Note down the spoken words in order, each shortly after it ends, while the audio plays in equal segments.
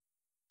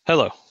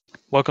Hello,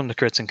 welcome to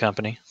Crits and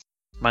Company.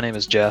 My name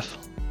is Jeff,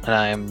 and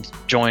I am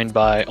joined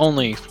by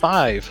only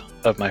 5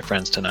 of my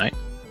friends tonight.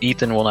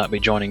 Ethan will not be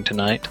joining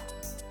tonight.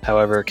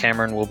 However,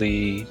 Cameron will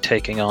be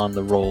taking on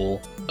the role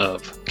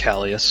of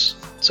Callius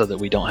so that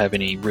we don't have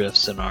any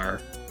rifts in our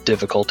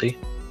difficulty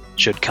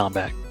should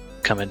combat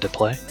come into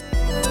play.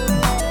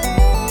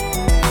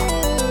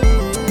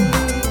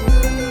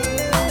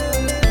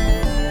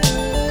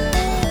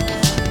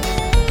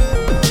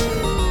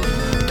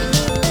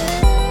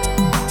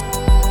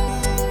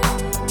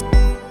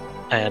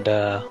 And,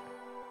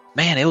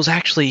 man, it was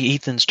actually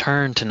Ethan's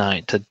turn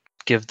tonight to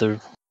give the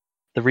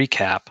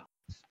recap.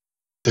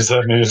 Does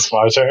that mean it's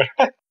my turn?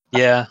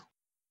 Yeah.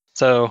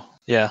 So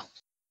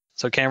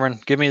Cameron,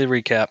 give me the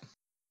recap.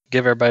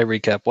 Give everybody a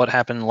recap. What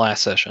happened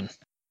last session?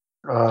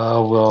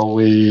 Well,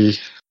 we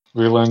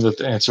learned that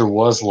the answer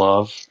was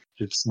love.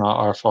 It's not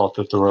our fault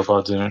that the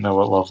robot didn't know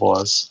what love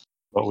was,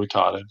 but we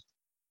taught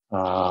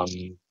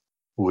him.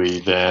 We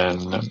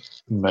then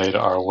made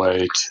our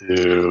way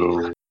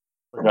to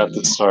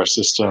the star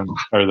system,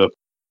 or the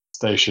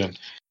station,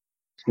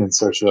 in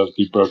search of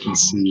the broken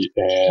sea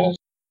and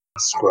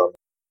scrub.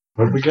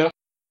 Where'd we go?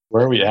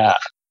 Where are we at?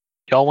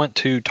 Y'all went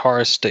to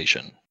Taurus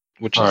Station,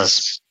 which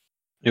is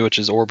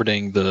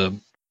orbiting the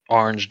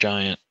orange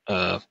giant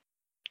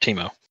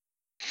Timo.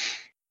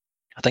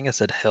 I think I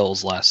said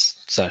Hells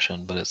last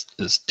session, but it's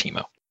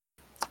Timo.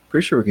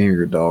 Pretty sure we can hear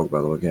your dog,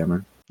 by the way,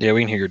 Cameron. Yeah,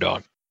 we can hear your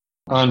dog.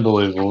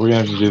 Unbelievable. We're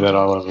going to have to do that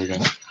all over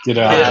again. Get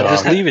out, Yeah, dog.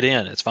 just leave it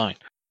in. It's fine.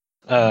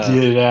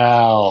 Get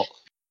out.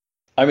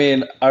 I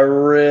mean, I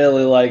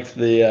really liked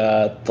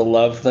the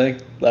love thing.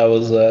 That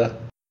was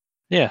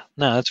Yeah,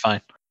 no, that's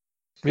fine.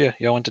 Yeah,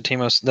 y'all went to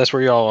Timos. That's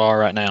where y'all are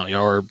right now.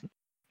 Y'all are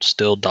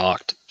still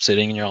docked,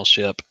 sitting in y'all's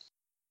ship.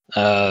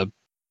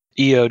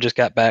 EO just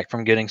got back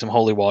from getting some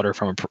holy water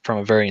from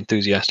a very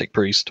enthusiastic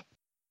priest.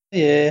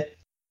 yeah.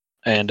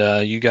 And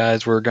you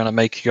guys were going to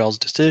make y'all's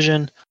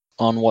decision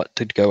on what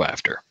to go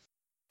after.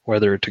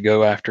 Whether to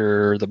go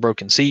after the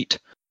broken seat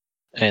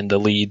and the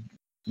lead,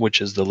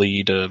 which is the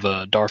lead of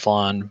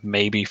Darflon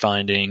maybe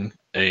finding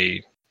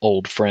a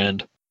old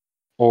friend,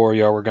 or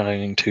y'all were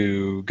going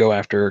to go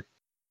after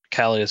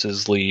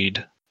Callius's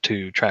lead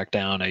to track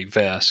down a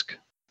Vesk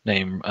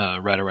named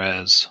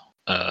Radaraz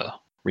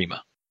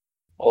Rima.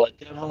 Well, I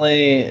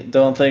definitely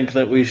don't think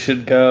that we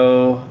should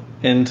go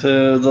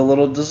into the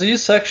little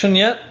disease section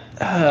yet.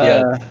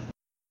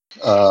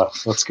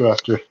 Let's go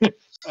after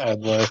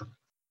Adler.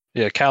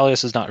 Yeah,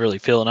 Callius is not really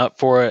feeling up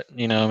for it.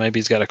 You know, maybe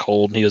he's got a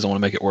cold and he doesn't want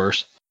to make it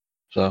worse.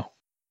 So,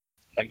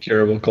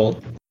 Incurable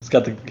cold. He's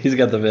got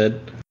the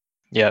vid.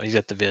 yeah, he's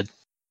got the vid.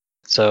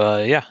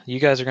 So, you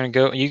guys are going to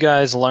go. You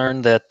guys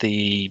learned that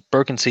the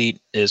broken seat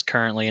is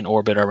currently in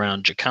orbit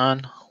around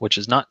Jakan, which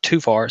is not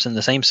too far. It's in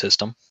the same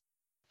system.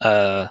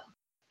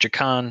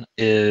 Jakan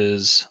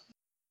is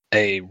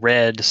a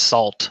red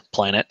salt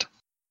planet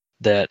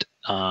that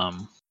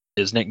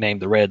is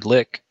nicknamed the Red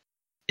Lick.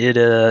 It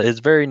is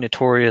very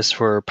notorious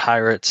for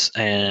pirates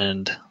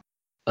and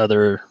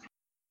other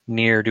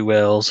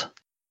ne'er-do-wells.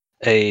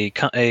 A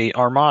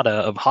armada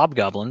of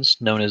hobgoblins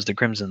known as the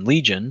Crimson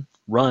Legion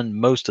run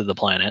most of the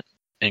planet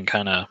and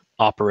kind of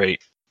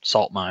operate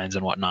salt mines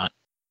and whatnot.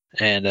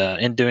 And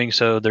in doing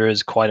so, there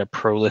is quite a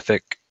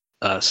prolific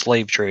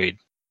slave trade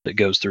that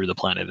goes through the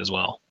planet as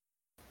well.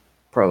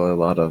 Probably a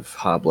lot of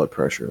high blood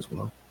pressure as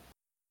well.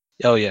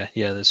 Oh yeah,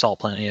 the salt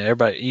planet. Yeah,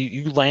 everybody,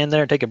 you land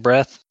there, take a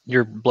breath,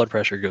 your blood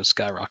pressure goes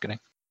skyrocketing.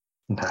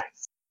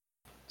 Nice.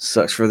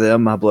 Sucks for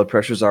them. My blood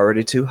pressure's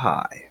already too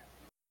high.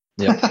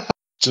 Yeah.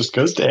 Just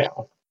goes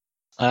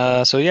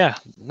down. So yeah,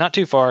 not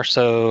too far.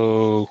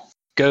 So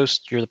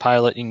Ghost, you're the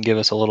pilot. You can give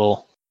us a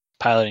little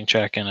piloting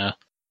check and a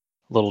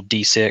little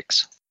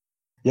D6.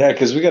 Yeah,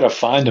 because we got to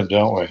find them,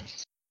 don't we?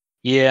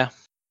 Yeah,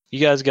 you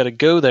guys got to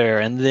go there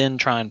and then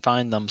try and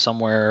find them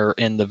somewhere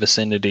in the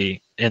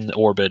vicinity, in the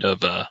orbit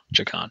of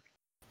Jakan.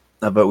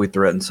 I bet we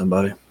threatened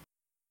somebody.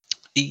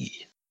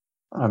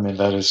 I mean,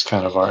 that is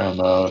kind of our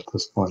MO at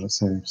this point, it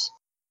seems.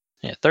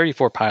 Yeah,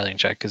 34 piloting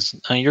check, because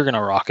you're going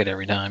to rock it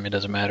every time. It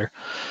doesn't matter.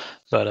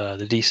 But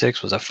the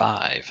D6 was a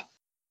 5.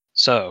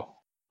 So,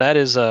 that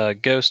is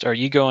Ghost. Are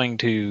you going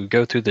to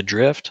go through the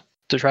drift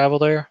to travel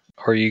there?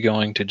 Or are you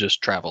going to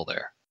just travel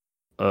there?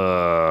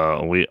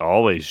 We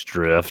always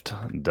drift.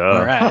 Duh.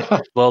 All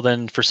right. Well,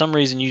 then, for some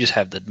reason, you just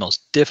have the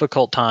most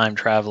difficult time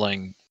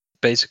traveling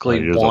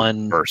basically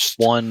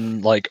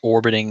one like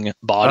orbiting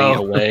body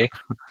away.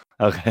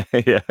 Okay,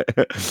 yeah.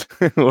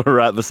 We're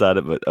right beside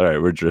it, but all right,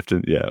 we're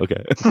drifting. Yeah,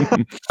 okay.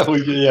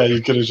 Yeah,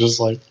 you could have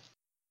just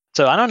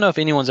So I don't know if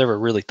anyone's ever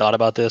really thought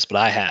about this, but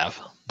I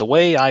have. The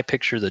way I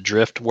picture the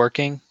drift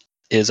working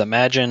is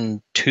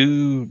imagine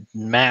 2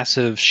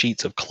 massive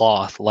sheets of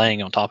cloth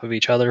laying on top of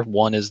each other.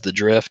 One is the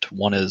drift,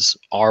 one is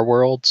our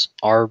worlds,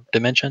 our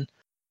dimension.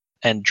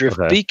 And drift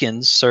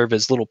beacons serve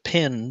as little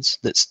pins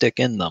that stick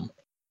in them.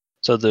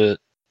 So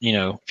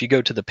if you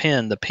go to the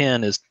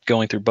pin is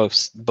going through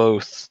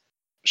both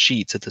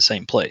sheets at the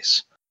same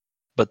place.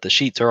 But the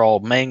sheets are all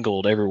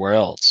mangled everywhere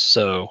else.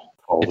 So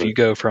if you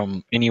go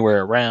from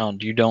anywhere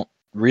around, you don't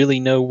really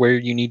know where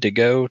you need to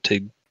go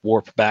to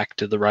warp back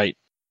to the right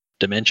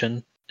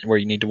dimension where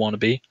you need to want to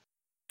be.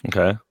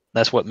 Okay.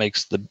 That's what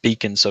makes the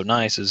beacon so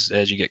nice. Is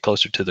as you get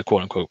closer to the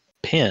quote unquote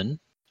pin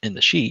in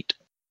the sheet,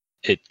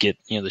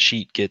 the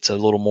sheet gets a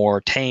little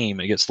more tame.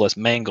 It gets less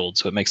mangled,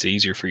 so it makes it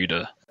easier for you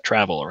to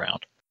travel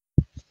around.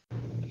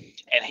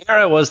 And here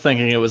I was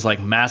thinking it was like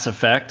Mass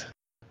Effect,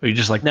 where you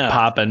just like No,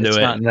 pop into it's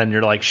it not. and then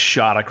you're like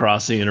shot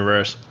across the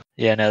universe.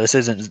 Yeah, no, this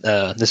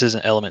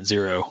isn't Element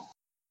Zero.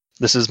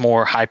 This is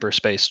more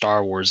hyperspace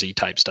Star Wars-y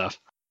type stuff.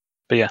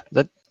 But yeah,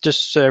 that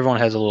just so everyone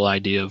has a little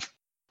idea of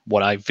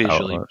what I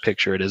visually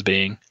picture it as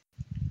being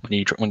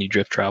when you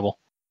drift travel.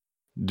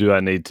 Do I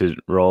need to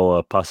roll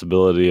a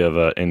possibility of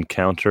an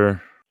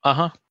encounter?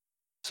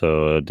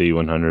 So a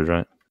D100,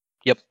 right?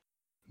 Yep.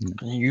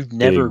 You've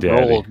never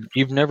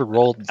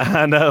rolled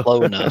I know.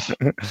 low enough.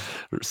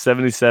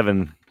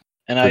 77.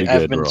 And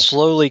I've been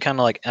slowly kind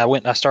of like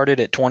I started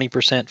at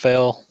 20%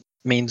 fail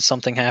means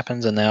something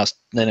happens, and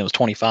then it was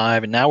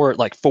 25, and now we're at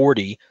like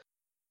 40,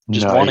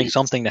 just wanting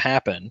something to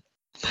happen.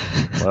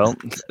 Well,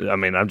 I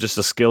mean, I'm just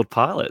a skilled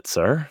pilot,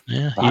 sir.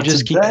 Yeah, you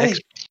just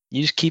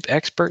keep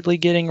expertly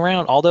getting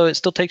around. Although it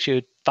still takes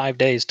you 5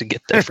 days to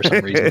get there for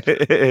some reason.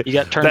 You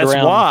got turned around.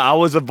 That's why I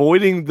was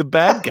avoiding the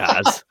bad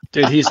guys.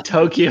 Dude, he's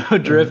Tokyo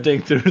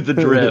drifting through the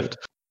drift,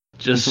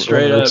 just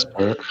straight up.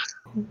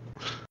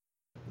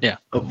 Yeah,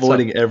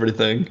 avoiding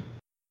everything.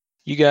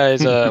 You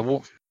guys, I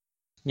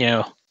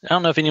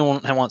don't know if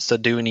anyone wants to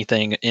do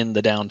anything in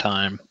the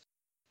downtime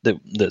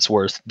that's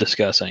worth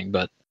discussing,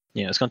 but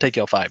it's going to take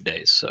y'all 5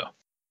 days. So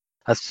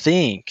I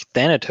think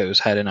Thanatos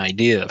had an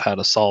idea of how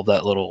to solve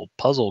that little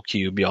puzzle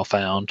cube y'all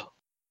found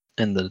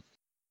in the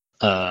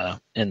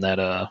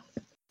that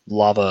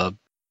lava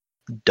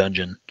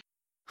dungeon.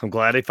 I'm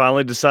glad he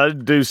finally decided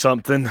to do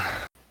something.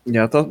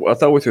 Yeah, I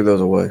thought we threw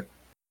those away.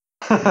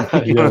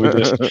 Yeah, we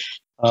did.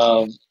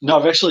 No,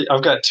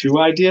 I've got 2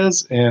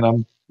 ideas, and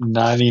I'm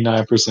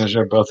 99%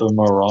 sure both of them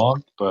are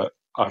wrong, but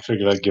I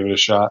figured I'd give it a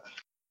shot.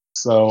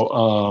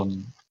 So,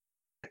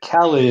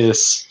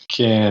 Callius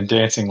can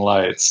dancing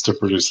lights to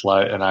produce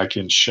light, and I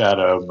can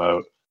shadow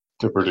mote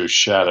to produce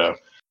shadow.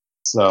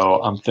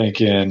 So I'm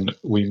thinking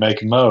we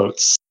make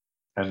motes,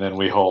 and then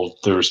we hold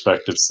the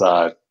respective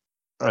side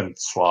and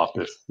swap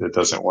if it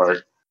doesn't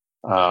work.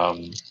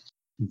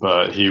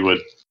 But he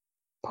would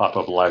pop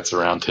up lights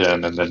around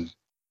him, and then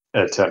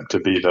attempt to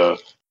be the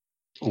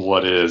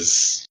what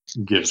is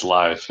gives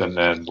life, and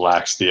then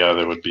lacks the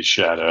other would be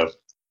shadow.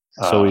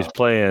 So he's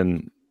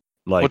playing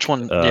like which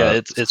one?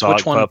 It's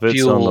which one puppets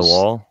fuels on the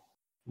wall.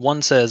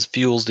 One says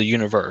fuels the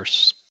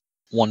universe.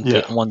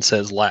 One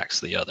says lacks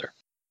the other.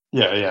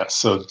 Yeah.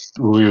 So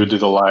we would do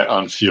the light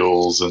on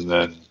fuels, and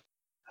then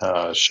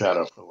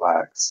shadow for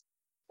lacks.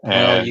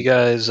 Well, you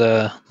guys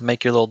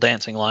make your little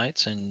dancing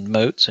lights and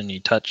motes, and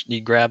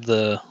you grab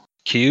the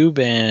cube,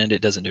 and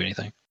it doesn't do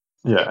anything.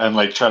 Yeah, and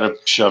like try to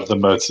shove the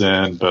motes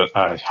in, but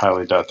I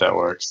highly doubt that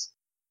works.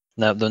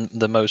 No,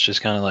 the motes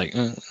just kind of like,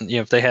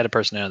 if they had a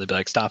personality, they'd be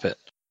like, stop it.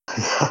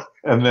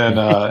 And then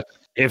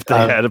if they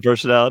had a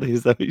personality,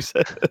 is that what you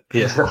said?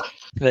 Yeah.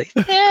 Like,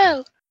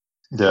 no.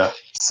 Yeah.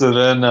 So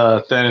then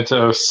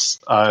Thanatos,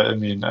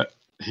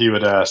 he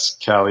would ask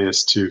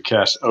Callius to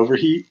cast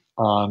Overheat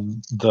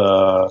on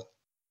the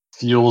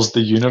fuels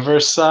the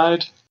universe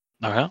side,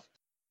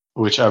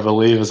 which I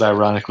believe is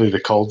ironically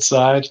the cold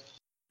side.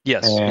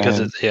 Yes,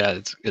 because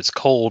it's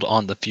cold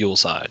on the fuel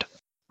side.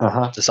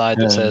 The side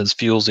that says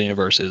fuels the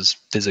universe is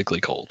physically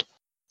cold.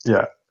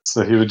 Yeah,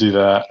 so he would do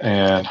that,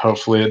 and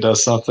hopefully it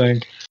does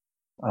something.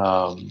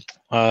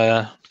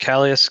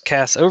 Callius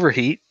casts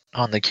Overheat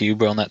on the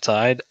cube on that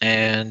side,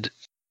 and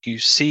you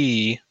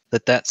see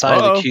that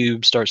side of the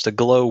cube starts to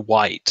glow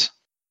white,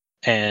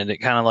 and it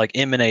kind of like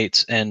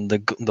emanates, and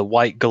the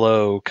white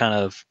glow kind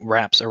of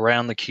wraps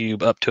around the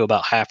cube up to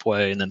about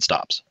halfway, and then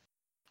stops.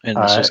 And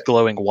it's just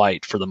glowing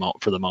white for the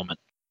moment.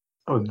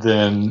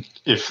 Then,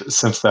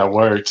 since that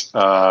worked,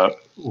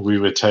 we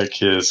would take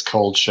his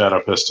cold shadow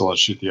pistol and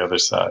shoot the other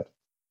side.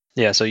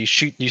 Yeah, so you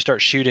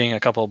start shooting a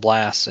couple of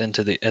blasts at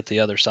the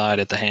other side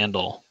at the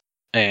handle,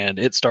 and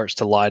it starts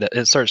to light up.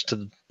 It starts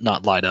to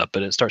not light up,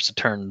 but it starts to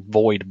turn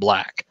void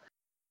black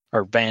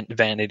or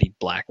vanity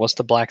black. What's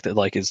the black that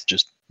like is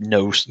just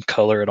no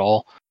color at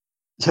all?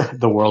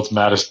 The world's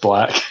maddest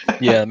black.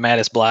 Yeah,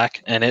 maddest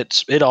black, and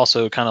it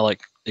also kind of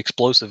like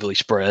explosively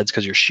spreads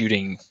because you're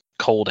shooting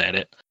cold at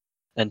it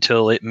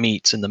until it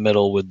meets in the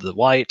middle with the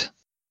white,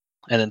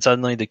 and then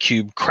suddenly the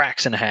cube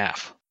cracks in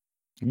half,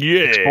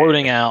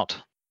 exploding out,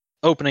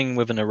 opening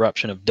with an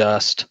eruption of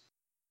dust,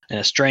 and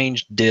a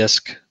strange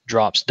disc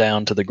drops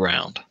down to the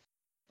ground,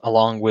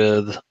 along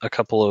with a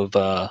couple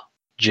of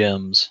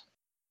gems.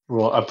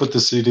 Well, I put the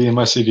CD in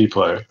my CD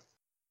player.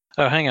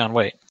 Oh, hang on,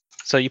 wait.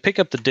 So you pick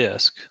up the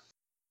disc,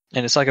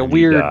 and it's like a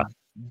weird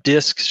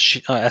disc.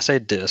 I say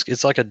disc.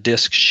 It's like a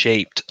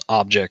disc-shaped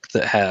object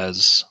that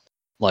has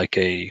like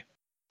a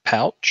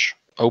pouch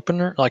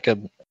opener, like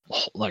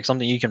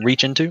something you can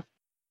reach into.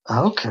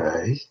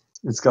 Okay,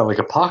 it's got like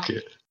a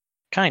pocket.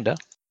 Kinda.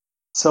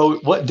 So,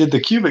 what did the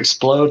cube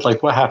explode?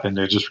 Like, what happened?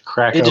 It just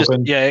cracked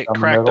open. It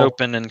cracked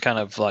open and kind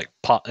of like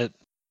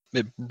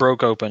it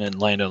broke open and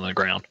landed on the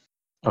ground.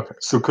 Okay,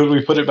 so could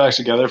we put it back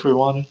together if we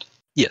wanted?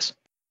 Yes.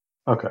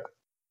 Okay.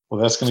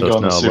 Well, that's going to So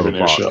go it's on the now a little souvenir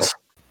box. shelf.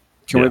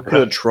 Can Yeah. we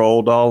put a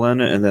troll doll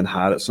in it and then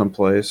hide it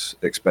someplace,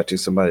 expecting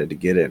somebody to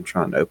get it and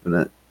trying to open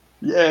it?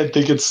 Yeah, I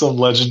think it's some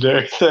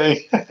legendary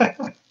thing.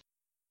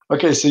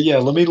 Okay, so yeah,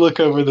 let me look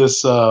over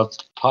this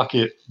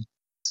pocket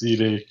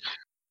CD.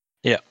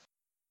 Yeah.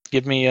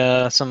 Give me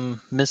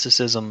some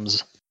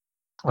mysticisms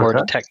or Okay.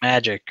 detect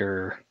magic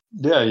or.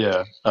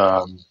 Yeah.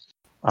 I mean,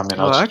 Oh,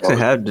 I'll I just actually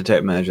have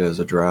detect magic as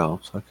a drow,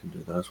 so I can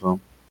do that as well.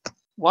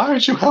 Why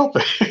aren't you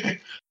helping?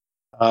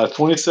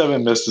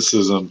 27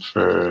 mysticism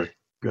for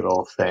good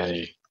old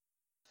Fanny.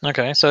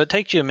 Okay, so it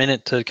takes you a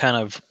minute to kind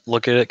of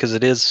look at it because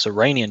it is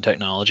Serenian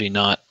technology,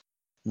 not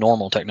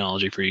normal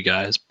technology for you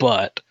guys,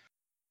 but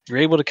you're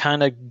able to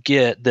kind of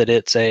get that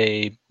it's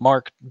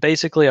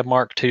basically a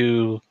Mark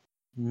II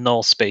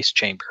null space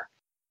chamber.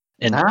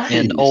 In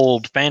Nice.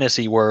 old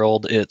fantasy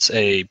world, it's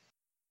a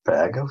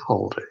Bag of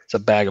holding. It's a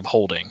bag of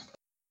holding,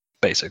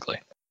 basically.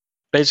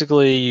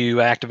 Basically,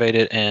 you activate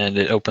it and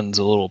it opens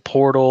a little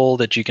portal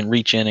that you can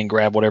reach in and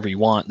grab whatever you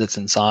want that's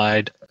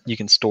inside. You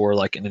can store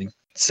like an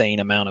insane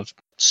amount of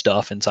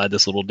stuff inside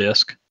this little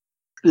disc.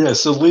 Yeah,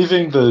 so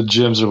leaving the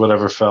gems or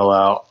whatever fell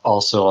out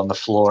also on the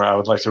floor, I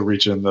would like to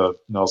reach in the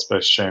null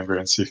space chamber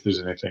and see if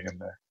there's anything in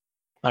there.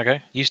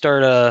 Okay, you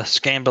start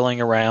scambling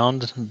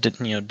around,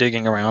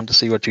 digging around to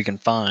see what you can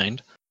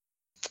find.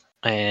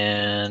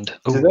 And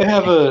do they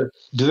have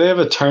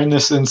a turn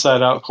this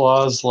inside out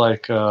clause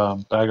like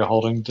Bag of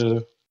Holding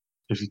do?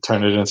 If you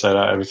turn it inside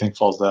out, everything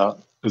falls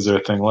out. Is there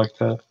a thing like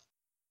that?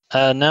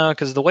 No,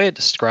 because the way it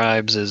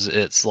describes is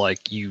it's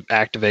like you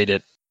activate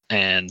it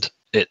and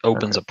it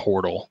opens a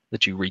portal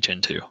that you reach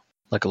into,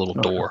 like a little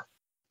door.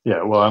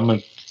 Yeah, well, I'm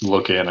gonna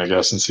look in, I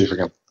guess, and see if I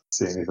can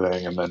see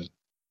anything, and then.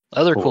 The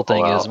other cool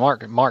thing out. is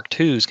Mark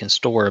IIs can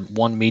store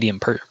one medium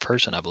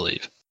person, I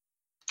believe.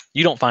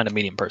 You don't find a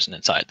medium person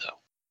inside, though.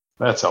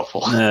 That's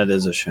helpful. That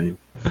is a shame.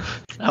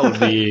 That would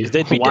be,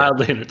 They'd be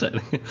wildly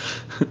entertaining.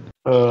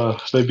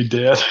 They'd be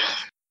dead.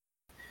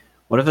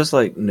 What if it's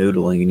like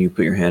noodling and you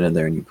put your hand in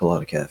there and you pull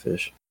out a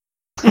catfish?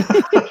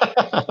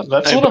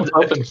 That's what I'm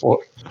hoping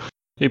for.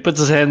 He puts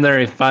his hand there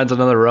and he finds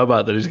another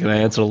robot that he's going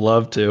to answer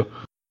love to.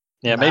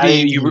 Yeah,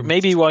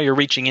 maybe while you're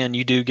reaching in,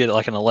 you do get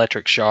like a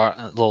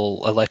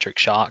little electric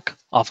shock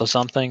off of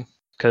something.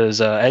 Because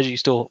as you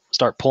still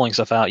start pulling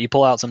stuff out, you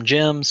pull out some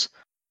gems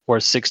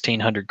worth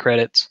 1,600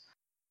 credits.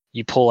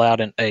 You pull out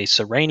a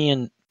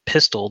Serenian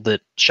pistol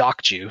that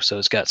shocked you, so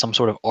it's got some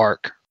sort of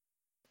arc,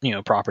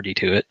 property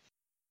to it.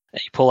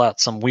 And you pull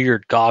out some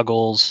weird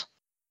goggles,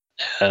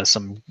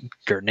 some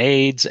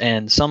grenades,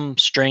 and some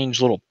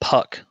strange little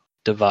puck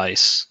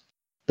device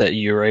that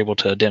you're able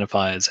to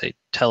identify as a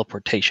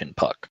teleportation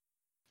puck,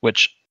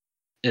 which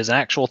is an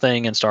actual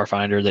thing in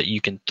Starfinder that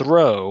you can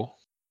throw.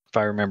 If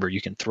I remember,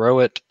 you can throw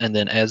it, and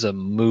then as a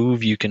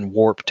move, you can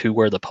warp to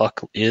where the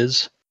puck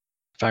is,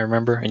 if I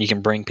remember, and you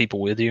can bring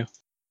people with you.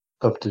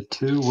 Up to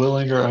 2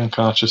 willing or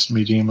unconscious,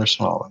 medium or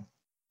small.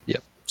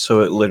 Yep.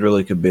 So it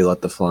literally could be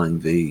like the Flying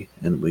V,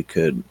 and we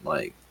could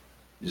like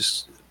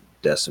just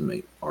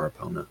decimate our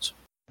opponents.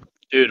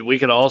 Dude, we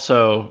could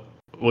also,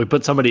 we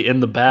put somebody in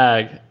the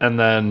bag, and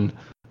then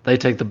they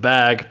take the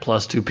bag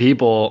plus 2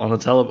 people on the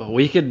teleport.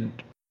 We could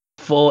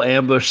full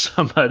ambush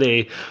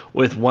somebody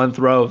with one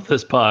throw of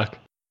this puck.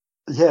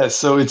 Yeah,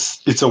 so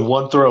it's a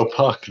one throw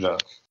puck though.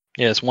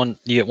 Yeah, it's one.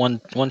 You get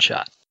one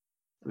shot.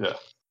 Yeah.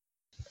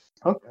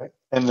 Okay.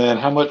 And then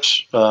how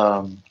much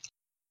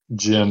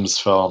gems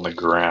fell on the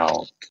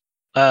ground?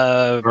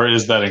 Or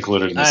is that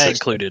included in the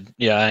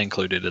 60? I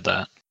included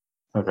that.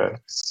 Okay.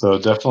 So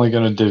definitely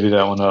going to divvy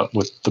that one up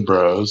with the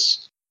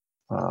bros.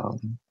 Yeah,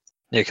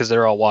 because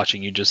they're all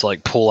watching you just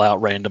like pull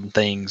out random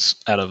things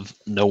out of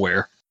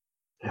nowhere.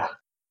 Yeah.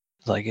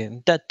 Like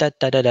da da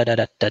da da da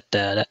da da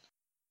da.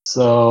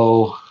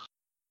 So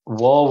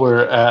while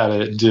we're at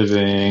it,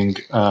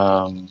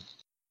 divvying,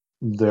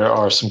 there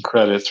are some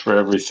credits for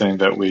everything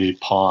that we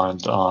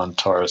pawned on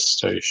Taurus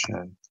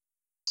Station.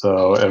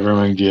 So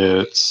everyone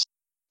gets,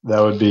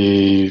 that would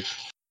be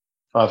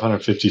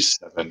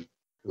 557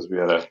 because we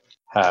had a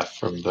half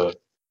from the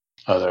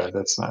other.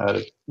 That's not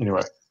added.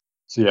 Anyway,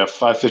 so yeah,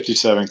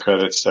 557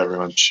 credits to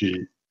everyone's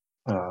sheet.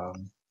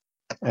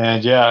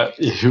 And yeah,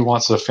 who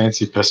wants a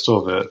fancy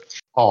pistol that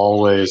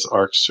always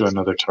arcs to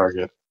another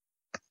target?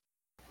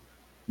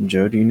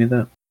 Joe, do you need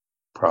that?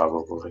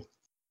 Probably.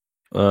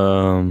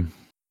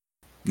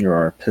 You're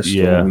our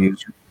pistol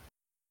user.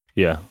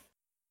 Yeah.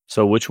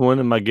 So which one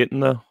am I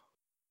getting though?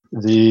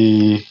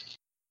 The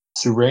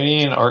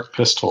Serenian arc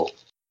pistol.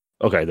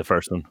 Okay, the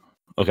first one.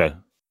 Okay,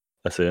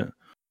 that's it.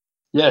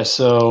 Yeah,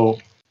 so,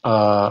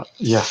 I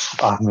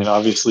mean,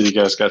 obviously you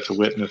guys got to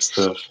witness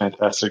the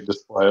fantastic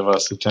display of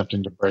us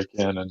attempting to break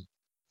in and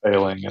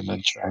failing and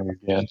then trying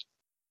again.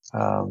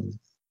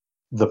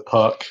 The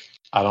puck,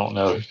 I don't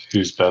know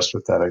who's best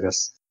with that, I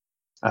guess.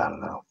 I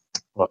don't know.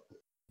 We'll have to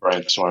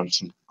brainstorm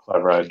some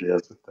clever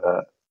ideas with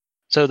that.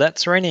 So that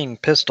Serenian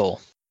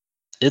pistol,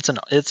 it's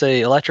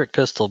a electric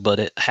pistol, but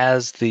it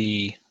has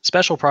the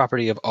special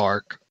property of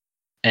arc,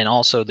 and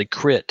also the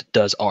crit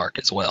does arc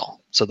as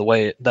well. So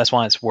that's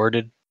why it's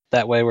worded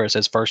that way, where it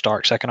says first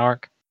arc, second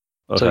arc.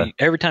 Okay. So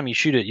every time you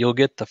shoot it, you'll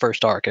get the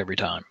first arc every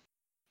time.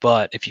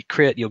 But if you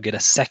crit, you'll get a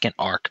second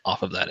arc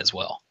off of that as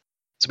well.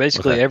 So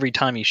basically, every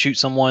time you shoot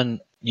someone,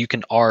 you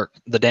can arc,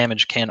 the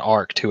damage can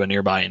arc to a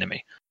nearby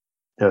enemy.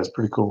 Yeah, it's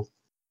pretty cool.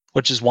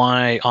 Which is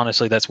why,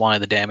 honestly, that's why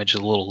the damage is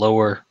a little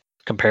lower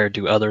compared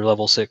to other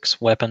level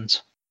 6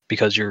 weapons,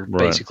 because you're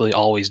basically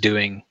always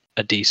doing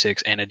a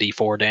D6 and a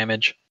D4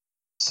 damage.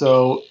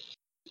 So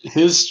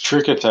his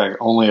trick attack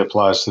only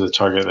applies to the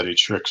target that he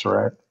tricks,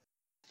 right?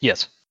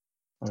 Yes.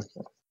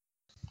 Okay.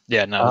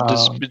 Yeah, no,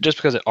 just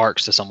because it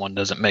arcs to someone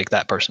doesn't make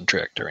that person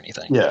tricked or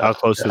anything. Yeah. How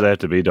close does that have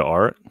to be to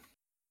arc?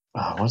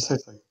 I want to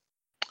say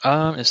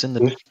it's in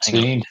the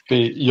 15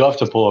 feet. You have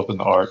to pull up in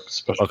the arc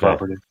special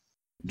property.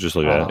 Just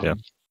look at it, yeah.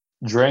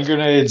 Drain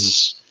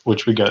grenades,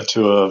 which we got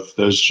 2 of,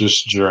 those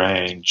just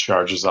drain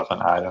charges off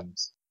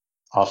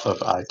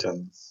of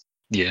items.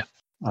 Yeah.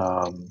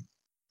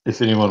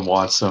 If anyone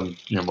wants them,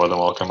 you're more than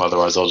welcome.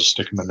 Otherwise, I'll just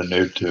stick them in the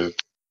noob tube.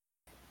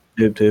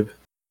 Noob tube.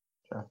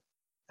 Okay.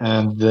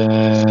 And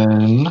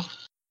then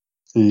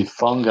the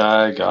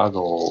fungi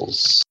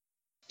goggles.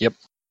 Yep.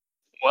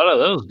 What do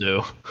those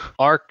do?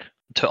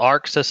 To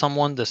arc to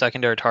someone, the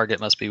secondary target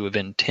must be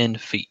within 10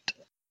 feet.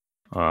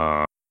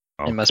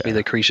 It must be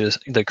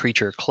the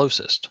creature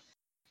closest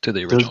to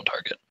the original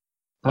target.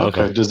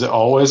 Okay. Does it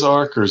always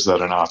arc, or is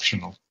that an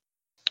optional?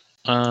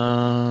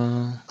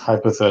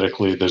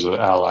 Hypothetically, there's an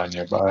ally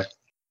nearby.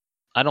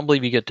 I don't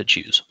believe you get to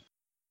choose.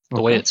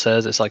 The way it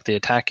says, it's like the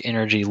attack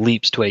energy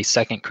leaps to a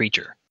second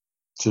creature.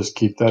 Just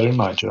keep that in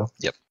mind, Joe.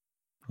 Yep.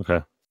 Okay.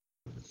 I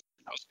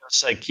was going to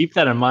say, keep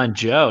that in mind,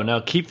 Joe. No,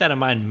 keep that in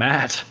mind,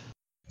 Matt.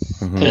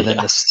 Mm-hmm. And then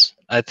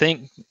I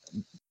think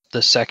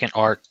the second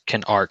arc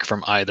can arc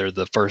from either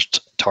the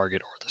first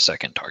target or the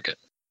second target.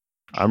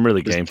 I'm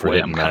really game for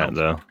hitting that,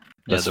 though.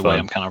 That's the way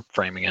I'm kind of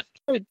framing it.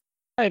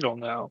 I don't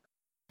know.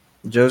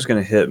 Joe's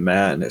going to hit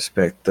Matt and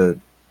expect the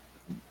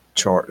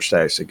charge to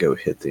actually go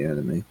hit the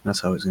enemy. That's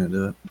how he's going to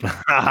do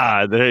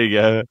it. There you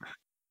go.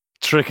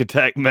 Trick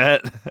attack,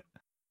 Matt.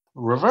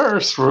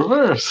 Reverse.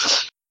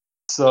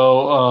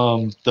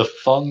 So the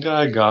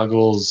fungi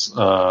goggles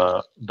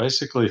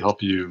basically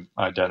help you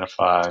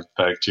identify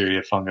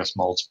bacteria, fungus,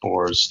 mold,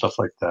 spores, stuff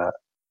like that.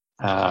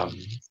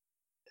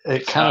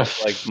 It kind of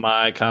like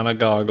my kind of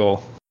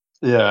goggle.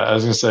 Yeah, I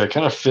was going to say, it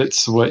kind of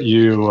fits what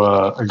you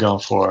are going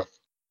for.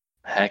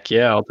 Heck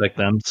yeah, I'll take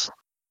them.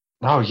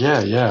 Oh,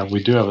 yeah,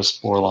 we do have a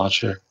spore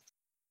launcher.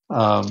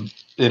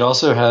 It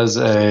also has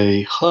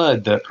a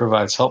HUD that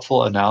provides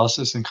helpful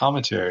analysis and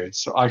commentary.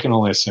 So I can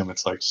only assume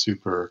it's like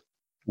super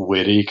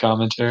witty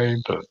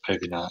commentary, but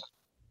maybe not.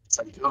 It's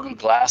like Google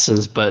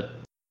Glasses, but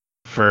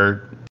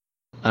for,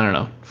 I don't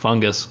know,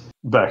 fungus.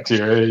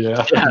 Bacteria,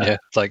 yeah. Yeah,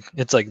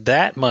 it's like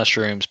that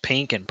mushroom's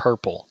pink and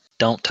purple.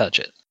 Don't touch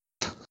it.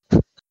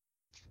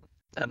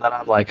 And then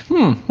I'm like,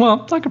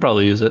 well, I could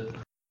probably use it.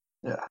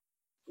 Yeah.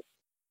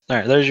 All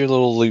right, there's your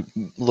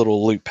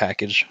little loot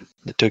package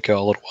that took you a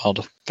little while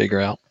to figure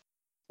out.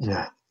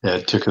 Yeah,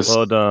 it took us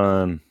Well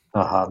done.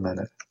 a hot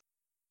minute.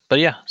 But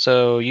yeah,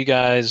 so you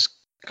guys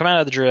come out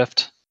of the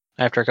drift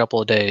after a couple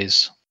of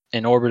days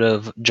in orbit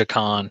of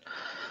Jakan,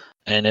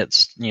 and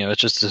it's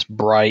just this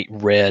bright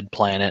red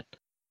planet,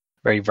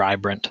 very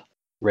vibrant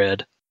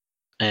red,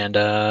 and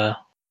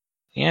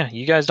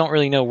you guys don't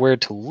really know where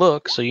to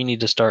look, so you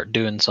need to start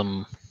doing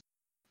some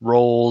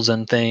rolls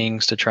and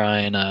things to try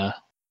and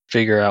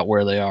figure out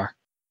where they are.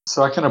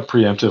 So I kind of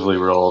preemptively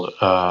rolled,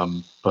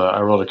 but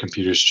I rolled a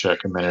computer's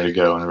check a minute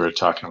ago when we were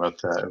talking about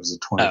that. It was a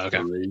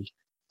 23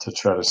 to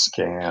try to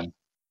scan,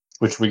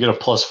 which we get a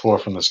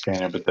 +4 from the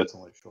scanner, but that's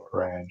only short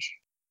range.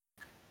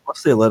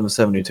 What's the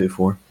 1172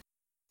 for?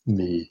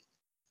 Me.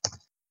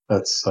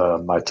 That's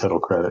my total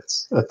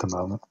credits at the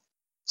moment.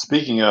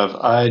 Speaking of,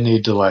 I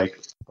need to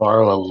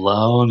borrow a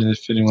loan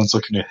if anyone's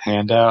looking at a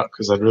handout,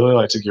 because I'd really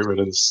like to get rid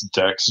of this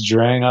Dex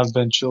drain I've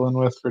been chilling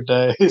with for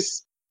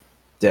days.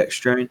 Dex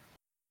drain?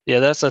 Yeah,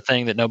 that's the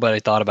thing that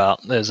nobody thought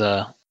about.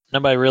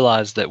 Nobody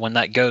realized that when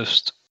that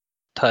ghost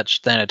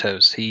touched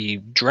Thanatos, he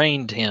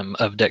drained him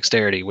of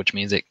dexterity, which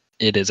means it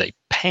is a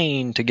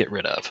pain to get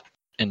rid of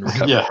and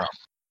recover from.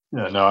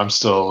 Yeah, no, I'm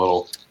still a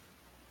little...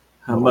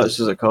 How much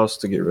does it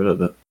cost to get rid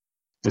of it?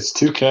 It's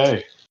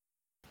 $2,000.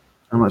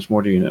 How much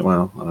more do you know?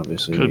 Well,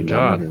 obviously Good you know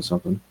God. more than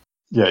something.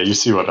 Yeah, you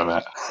see what I'm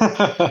at.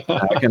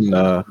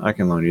 I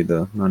can loan you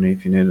the money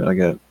if you need it. I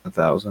got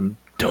 1,000.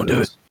 Don't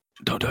do it.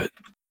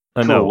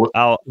 No,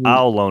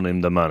 I'll loan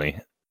him the money.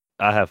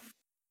 I have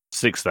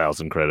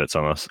 6,000 credits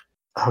on us.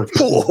 I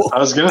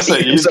was gonna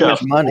say he's got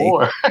so much money.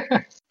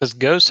 Because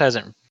Ghost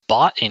hasn't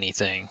bought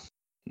anything.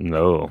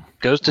 No.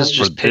 Ghost has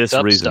just picked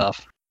up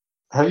stuff.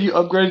 Have you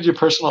upgraded your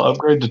personal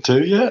upgrade to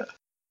 2 yet?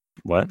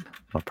 What?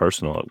 My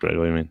personal upgrade?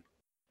 What do you mean?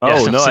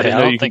 Yeah, Oh, no, I didn't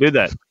know you could do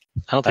that.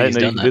 I don't think he's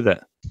done that. Do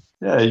that.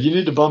 Yeah, you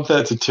need to bump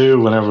that to 2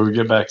 whenever we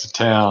get back to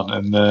town,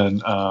 and then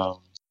how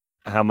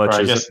much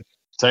is it?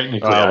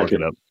 Technically, I'll look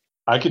it up.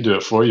 I could do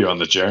it for you on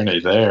the journey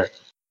there.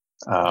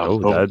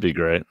 That'd be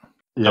great.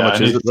 Yeah, how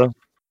much is it, though?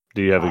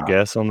 Do you have a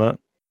guess on that?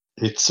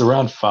 It's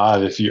around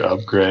 5 if you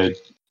upgrade,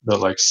 but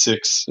like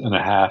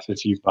 6.5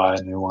 if you buy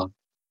a new one.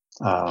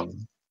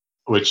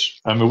 Which,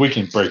 I mean, we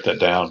can break that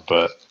down,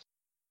 but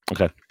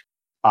Okay.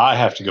 I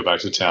have to go back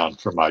to town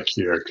for my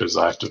cure because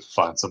I have to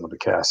find someone to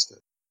cast it.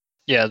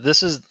 Yeah,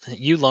 this is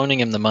you loaning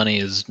him the money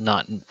is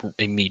not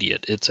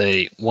immediate. It's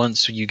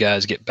once you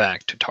guys get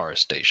back to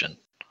Taurus Station.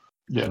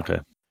 Yeah. Okay.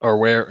 Or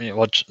where?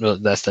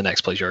 That's the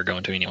next place you're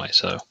going to anyway.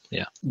 So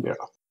yeah. Yeah.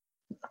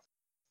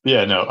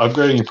 Yeah. No,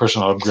 upgrading your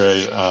personal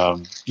upgrade.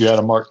 You had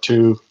a Mark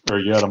II or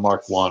you had a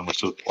Mark I,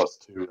 which is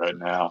 +2 right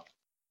now.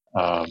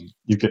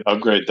 You can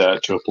upgrade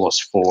that to a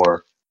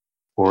 +4,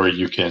 or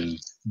you can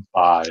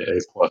buy a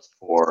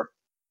 +4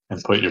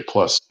 and put your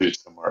 +2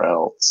 somewhere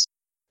else.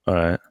 All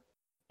right.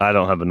 I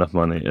don't have enough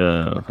money.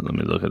 Let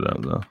me look it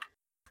up though.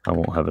 I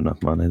won't have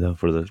enough money though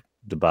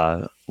to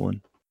buy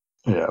one.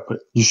 Yeah, but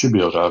you should be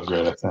able to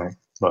upgrade, I think.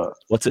 But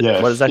What's it?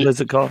 yeah, What exactly is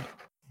it called?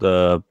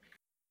 The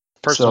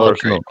Personal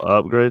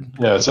upgrade.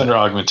 Yeah, it's under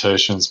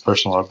augmentations,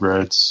 personal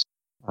upgrades.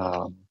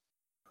 But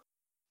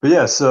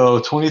yeah,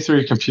 so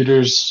 23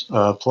 computers,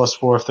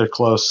 +4 if they're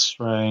close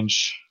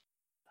range.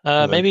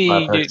 Maybe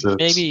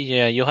exits.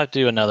 you'll have to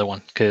do another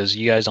one because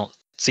you guys don't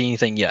see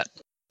anything yet.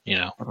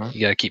 Right.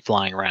 You got to keep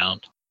flying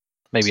around.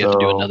 Maybe you have to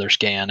do another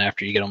scan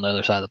after you get on the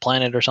other side of the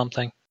planet or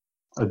something.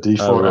 A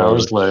D4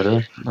 hours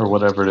later, or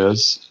whatever it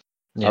is.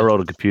 Yeah. I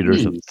rolled a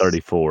computers of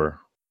 34.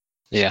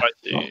 Yeah.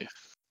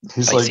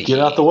 He's like, get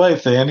out the way,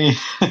 Fanny.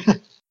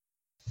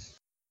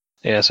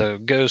 Yeah, so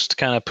Ghost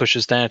kind of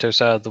pushes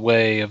Thanatos out of the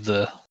way of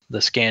the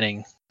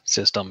scanning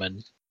system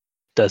and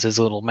does his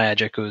little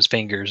magic with his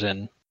fingers.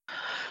 And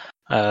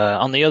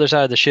on the other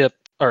side of the ship,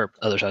 on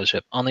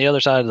the other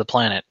side of the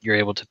planet, you're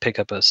able to pick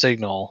up a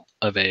signal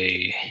of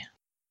a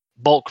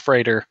bulk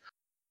freighter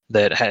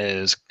that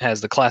has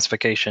the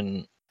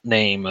classification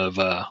name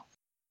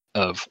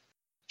of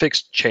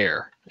fixed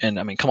chair. And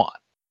I mean, come on,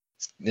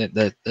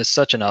 it's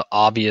such an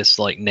obvious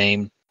like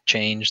name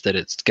change that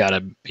it's got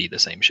to be the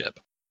same ship.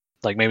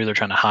 Like maybe they're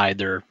trying to hide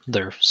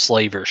their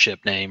slaver ship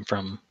name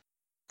from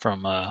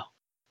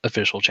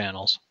official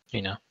channels,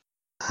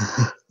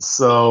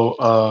 So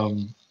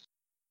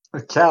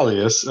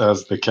Callius,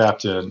 as the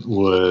captain,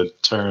 would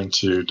turn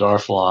to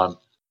Darflon.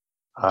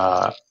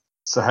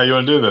 So how you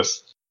want to do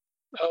this?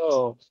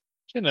 Oh,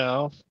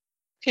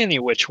 any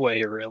which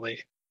way,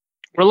 really.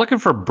 We're looking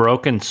for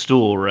broken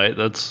stool, right?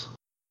 That's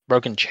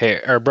broken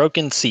chair or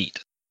broken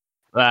seat.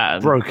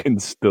 That broken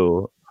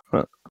stool.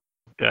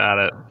 Got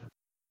it.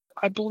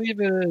 I believe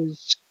it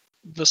is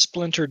the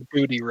splintered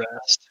booty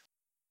rest.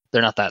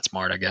 They're not that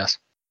smart, I guess.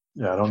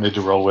 Yeah, I don't need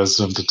to roll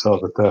wisdom to tell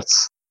that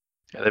that's.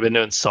 Yeah, they've been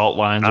doing salt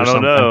lines. I or don't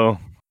something. know.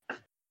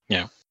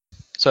 Yeah.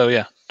 So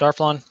yeah,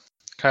 Darflon,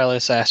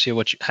 Kylus asks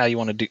you how you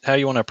want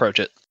to approach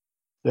it.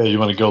 Yeah, you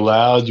want to go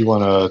loud? You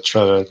want to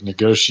try to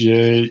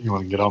negotiate? You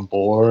want to get on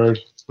board?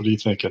 What are you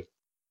thinking?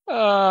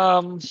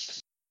 Well,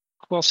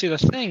 see, the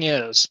thing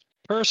is,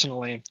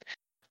 personally,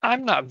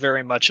 I'm not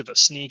very much of a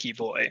sneaky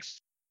boy.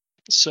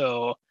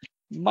 So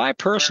my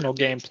personal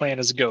game plan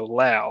is go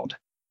loud.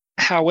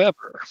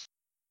 However,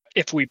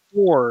 if we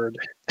board,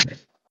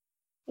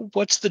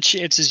 what's the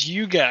chances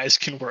you guys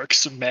can work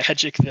some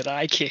magic that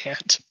I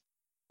can't?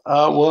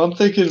 Well, I'm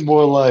thinking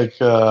more like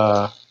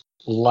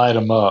light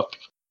them up,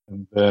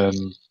 and then.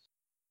 All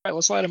right,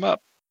 let's light them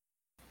up.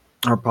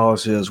 Our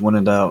policy is when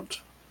in doubt,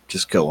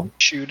 just kill them.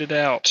 Shoot it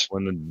out.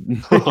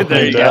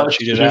 There you go.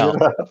 Shoot it out.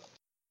 All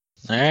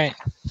right.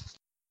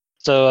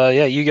 So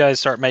yeah, you guys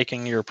start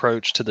making your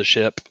approach to the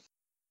ship.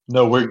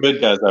 No, we're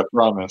good guys. I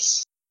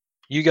promise.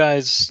 You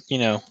guys,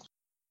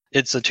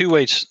 it's a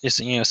two-way. It's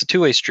a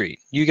two-way street.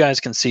 You guys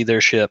can see their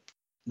ship.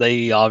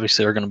 They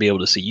obviously are going to be able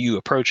to see you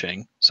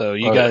approaching. So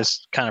you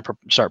guys kind of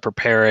start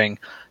preparing,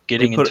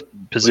 getting into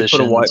position.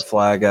 We put a white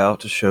flag out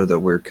to show that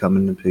we're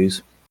coming in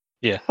peace.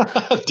 Yeah.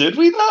 Did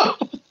we though?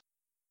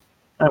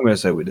 I'm going to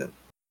say we did.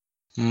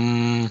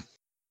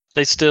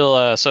 They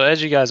still. So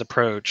as you guys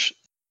approach,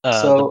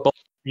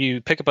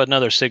 you pick up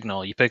another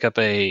signal. You pick up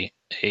a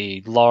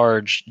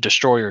large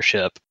destroyer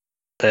ship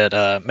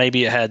that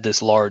maybe it had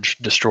this large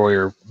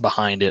destroyer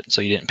behind it,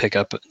 so you didn't pick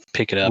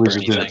it up We or just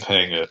anything. didn't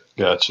ping it.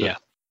 Gotcha. Yeah,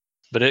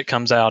 but it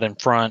comes out in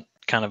front,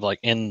 kind of like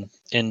in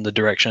the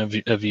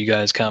direction of you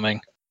guys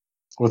coming.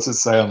 What's it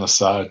say on the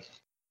side?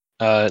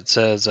 It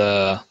says.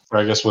 Or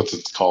I guess what's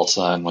its call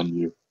sign when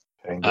you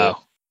ping it?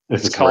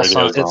 If its call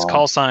sign. Its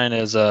call sign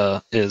is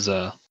a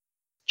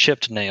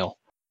chipped nail.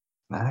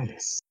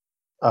 Nice.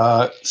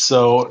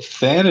 So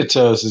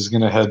Thanatos is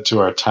going to head to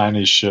our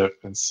tiny ship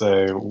and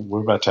say,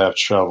 we're about to have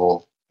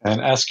trouble, and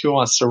ask who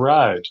wants to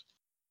ride.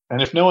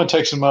 And if no one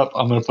takes him up,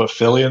 I'm going to put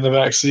Philly in the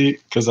back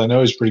seat because I know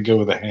he's pretty good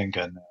with a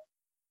handgun now.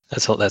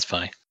 That's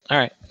funny. All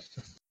right.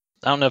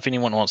 I don't know if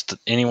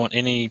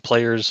any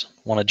players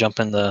want to jump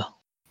in the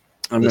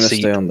I'm going to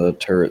stay on the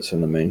turrets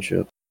in the main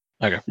ship.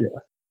 Okay. Yeah.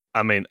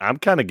 I mean, I'm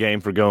kind of game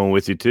for going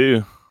with you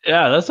too.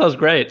 Yeah, that sounds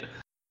great.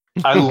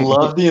 I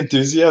love the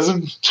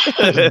enthusiasm,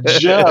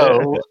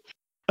 Joe,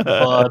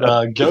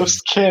 but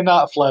Ghost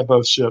cannot fly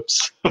both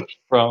ships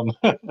from.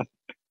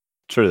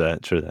 True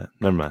that.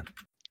 Never mind.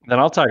 Then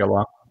I'll tag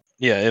along.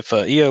 Yeah, if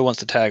EO wants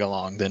to tag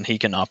along, then he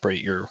can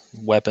operate your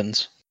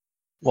weapons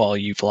while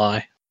you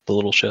fly the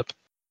little ship.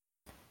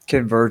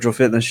 Can Virgil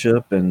fit in the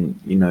ship and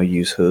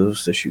use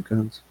hooves to shoot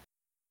guns?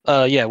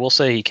 Yeah, we'll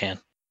say he can.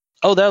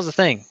 Oh, that was the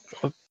thing.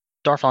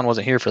 Darflon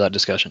wasn't here for that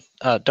discussion.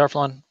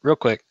 Darflon, real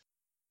quick,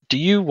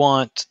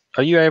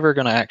 are you ever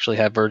going to actually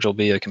have Virgil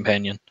be a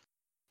companion?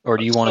 Or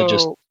do you want to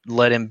just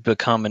let him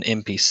become an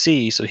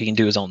NPC so he can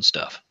do his own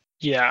stuff?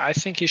 Yeah, I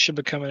think he should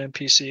become an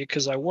NPC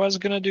because I was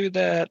going to do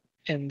that.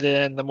 And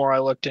then the more I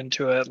looked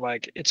into it,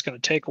 like it's going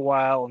to take a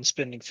while and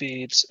spending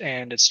feats,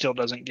 and it still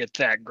doesn't get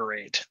that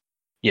great.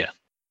 Yeah,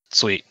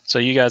 sweet. So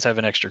you guys have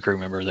an extra crew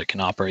member that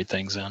can operate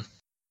things in.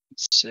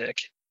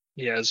 Sick.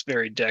 He has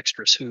very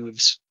dexterous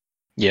hooves.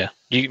 Yeah,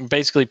 you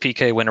basically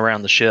PK went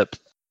around the ship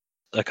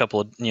a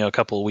couple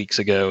of weeks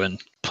ago and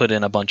put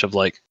in a bunch of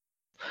like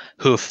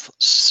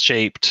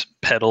hoof-shaped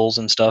pedals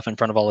and stuff in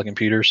front of all the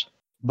computers.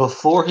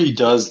 Before he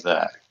does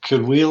that,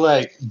 could we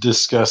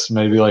discuss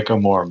maybe a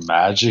more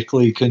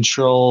magically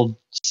controlled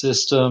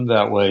system?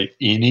 That way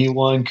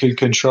anyone could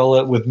control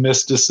it with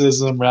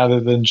mysticism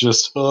rather than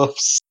just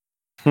hoofs?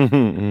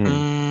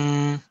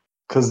 Because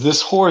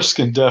this horse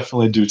can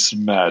definitely do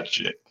some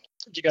magic.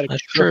 You got to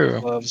That's control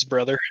true. gloves,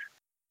 brother.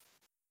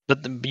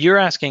 But you're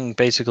asking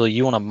basically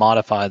you want to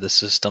modify the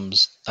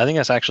systems. I think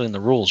that's actually in the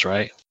rules,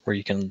 right? Where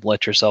you can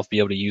let yourself be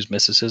able to use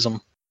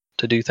mysticism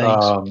to do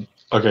things.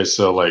 Okay,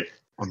 so a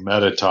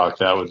meta talk,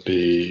 that would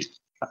be,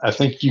 I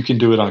think you can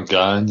do it on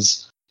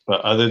guns,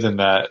 but other than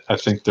that, I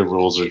think the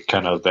rules are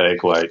kind of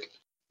vague.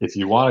 If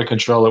you want to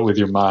control it with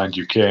your mind,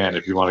 you can.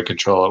 If you want to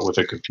control it with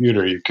a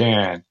computer, you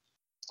can.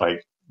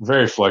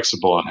 Very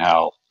flexible on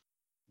how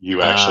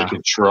you actually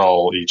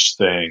control each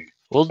thing.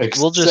 We'll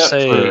just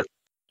say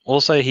we'll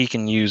say he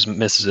can use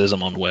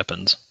mysticism on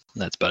weapons.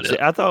 That's about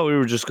it. I thought we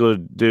were just going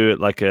to do it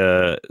like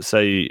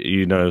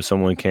say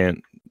someone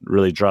can't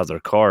really drive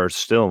their car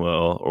steering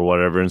wheel or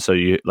whatever, and so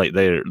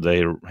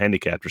they're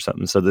handicapped or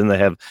something. So then they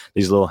have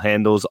these little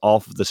handles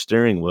off of the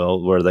steering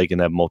wheel where they can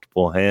have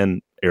multiple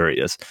hand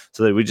areas.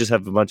 So that we just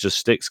have a bunch of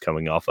sticks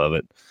coming off of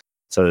it.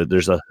 So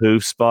there's a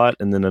hoof spot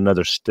and then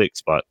another stick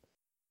spot.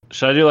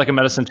 Should I do a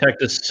medicine check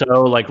to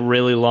sew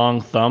really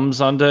long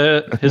thumbs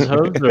onto his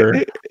hooves? Or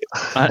no,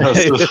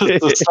 so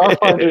the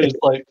Starfinder is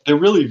they're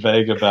really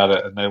vague about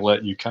it, and they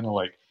let you kind of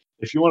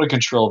if you want to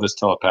control this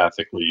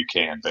telepathically, you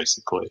can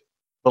basically.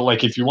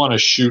 But if you want to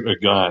shoot a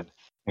gun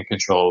and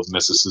control with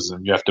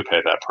mysticism, you have to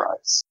pay that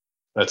price.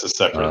 That's a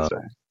separate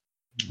thing.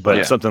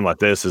 But something like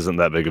this isn't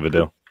that big of a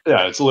deal.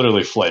 Yeah, it's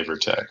literally flavor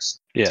text.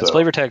 Yeah, it's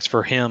flavor text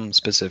for him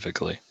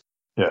specifically.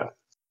 Yeah.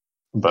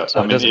 But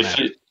so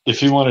if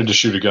he wanted to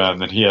shoot a gun,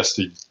 then he has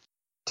to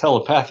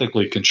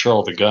telepathically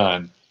control the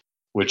gun,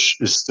 which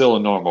is still a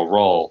normal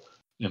roll,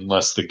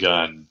 unless the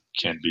gun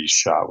can be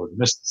shot with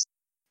mysticism.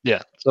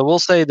 Yeah. So we'll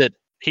say that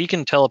he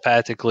can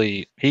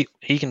telepathically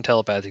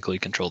control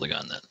the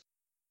gun then.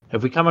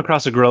 If we come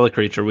across a gorilla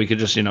creature, we could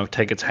just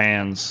take its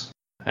hands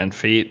and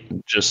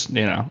feet. Just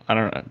I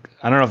don't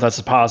know if that's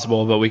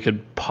possible, but we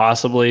could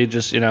possibly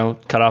just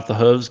cut off the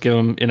hooves, give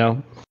him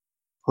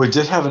We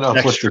did have an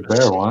uplifted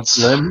bear once.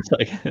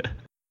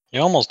 You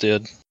almost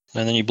did,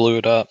 and then you blew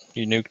it up.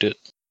 You nuked it.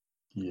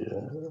 Yeah.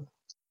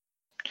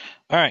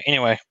 All right.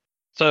 Anyway,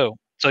 so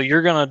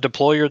you're gonna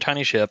deploy your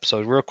tiny ship.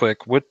 So real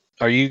quick, what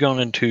are you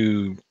going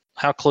to?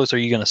 How close are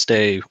you going to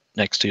stay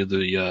next to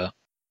the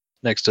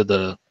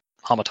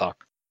Hamatalk?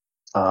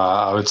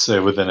 I would say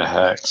within a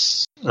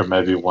hex, or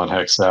maybe one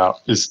hex out.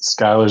 Is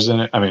Skylar's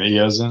in it? I mean,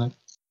 EO's in it?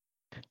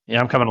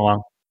 Yeah, I'm coming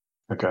along.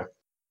 Okay.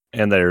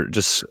 And they're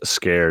just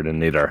scared and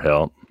need our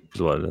help,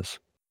 is what it is.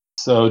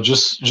 So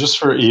just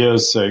for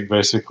EO's sake,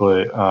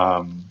 basically,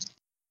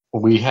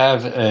 we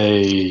have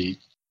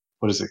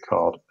what is it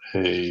called?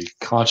 A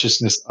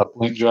consciousness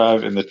uplink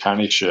drive in the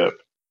tiny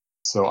ship.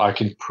 So I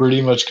can pretty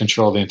much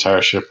control the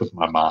entire ship with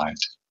my mind.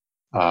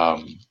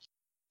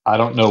 I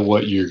don't know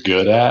what you're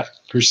good at,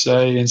 per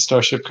se, in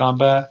Starship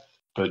Combat,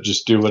 but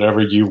just do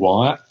whatever you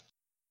want,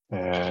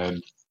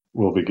 and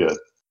we'll be good.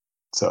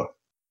 So.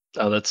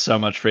 Oh, that's so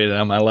much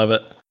freedom. I love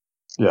it.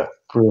 Yeah,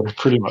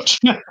 pretty much.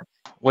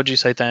 What'd you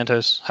say,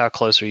 Thanatos? How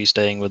close are you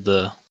staying with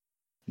the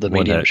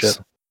medium hex.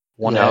 ship?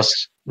 One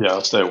hex?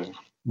 I'll stay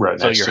right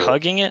next to it. So you're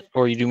hugging it,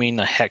 or you do mean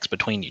the hex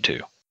between you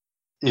two?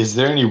 Is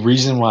there any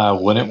reason why I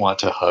wouldn't want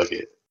to hug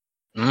it?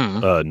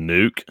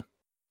 Nuke?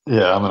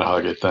 Yeah, I'm going to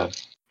hug it then.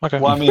 Okay.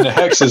 Well, I mean, a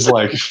hex is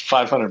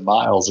 500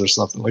 miles or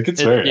something.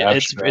 It's very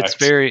abstract.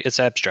 It's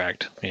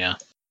abstract. Yeah.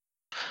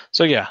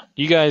 So yeah,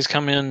 you guys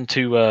come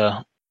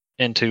into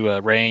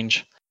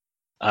range.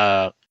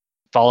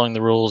 Following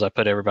the rules, I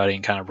put everybody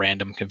in kind of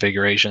random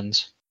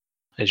configurations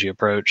as you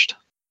approached,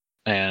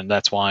 and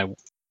that's why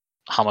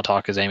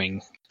Hamatalk is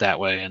aiming that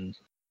way and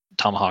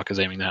Tomahawk is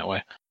aiming that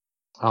way.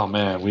 Oh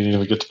man, we didn't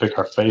even get to pick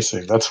our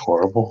facing. That's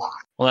horrible.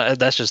 Well,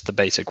 that's just the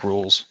basic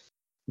rules.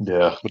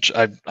 Yeah. Which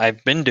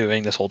I've been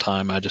doing this whole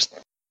time. I just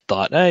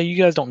thought, hey, you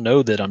guys don't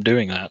know that I'm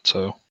doing that,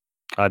 so.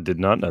 I did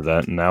not know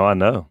that. Now I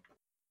know.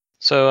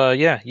 So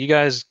yeah, you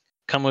guys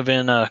come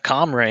within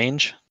comm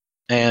range,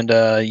 and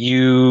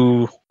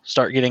you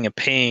start getting a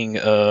ping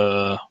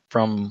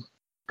from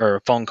or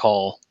a phone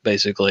call,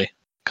 basically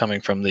coming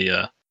from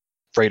the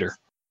freighter,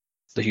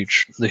 the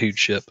huge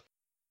ship.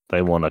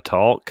 They want to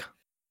talk.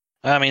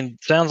 I mean,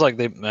 sounds like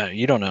they.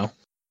 You don't know,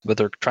 but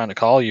they're trying to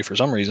call you for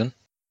some reason.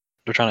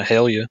 They're trying to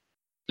hail you.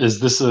 Is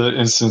this an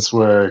instance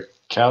where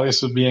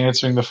Callius would be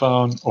answering the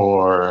phone,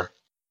 or?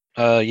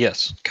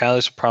 Yes,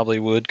 Callius probably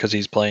would because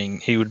he's playing.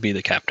 He would be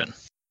the captain.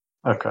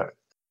 Okay.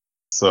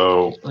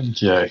 So,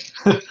 yay.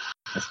 You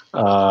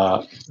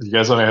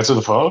guys want to answer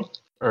the phone?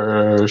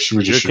 Or should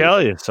we You're just shoot?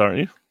 Callius, aren't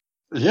you?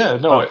 Yeah,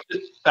 no,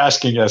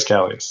 asking as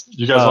Callius.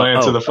 You guys want to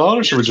answer the phone,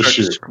 or should we just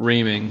Start shoot?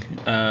 screaming.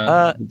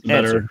 Answer.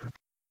 Better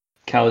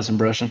Callus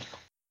impression.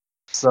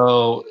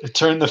 So,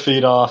 turn the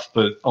feed off,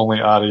 but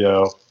only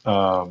audio.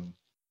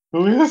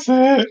 Who is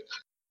it?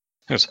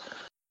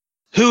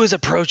 Who is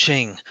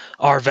approaching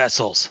our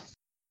vessels?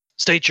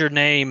 State your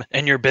name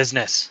and your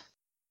business,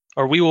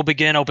 or we will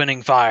begin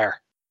opening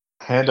fire.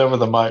 Hand over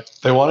the mic.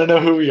 They want to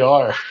know who we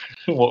are,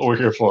 what we're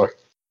here for.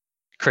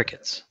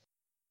 Crickets.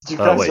 You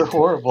guys wait. are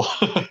horrible.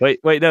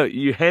 Wait, no,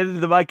 you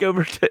handed the mic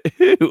over to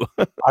who?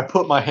 I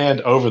put my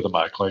hand over the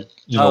mic, like,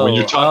 when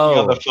you're talking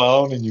on the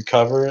phone and you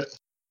cover it.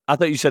 I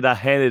thought you said I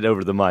handed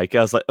over the mic.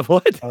 I was like,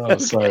 what? Oh,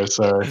 sorry.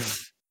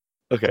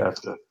 Okay.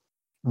 Gotcha.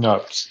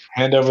 No, just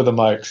hand over the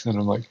mics, and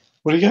I'm like,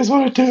 what do you guys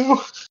want to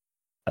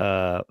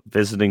do?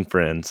 Visiting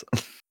friends.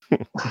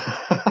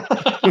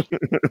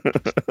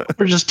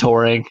 We're just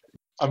touring.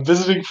 I'm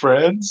visiting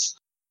friends.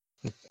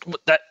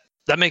 That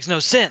makes no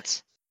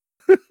sense.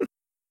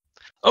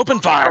 Open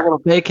fire. A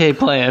vacay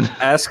plan.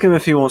 Ask him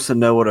if he wants to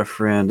know what a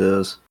friend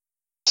is.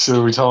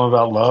 Should we tell him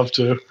about love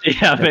too?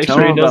 Yeah, make tell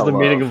sure he him knows about the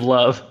love. meaning of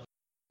love.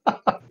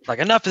 Like,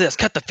 enough of this.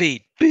 Cut the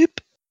feed.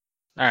 Beep.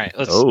 All right,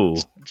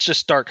 let's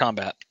just start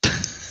combat.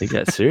 He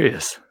got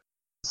serious.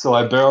 So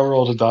I barrel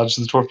roll to dodge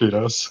the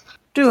torpedoes.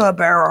 Do a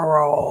barrel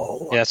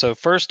roll. Yeah, so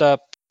first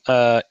up,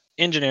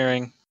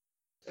 engineering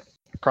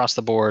across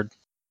the board,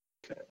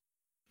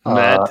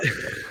 Matt.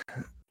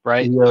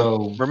 right?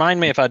 Yo, Remind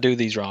me if I do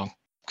these wrong,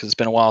 because it's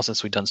been a while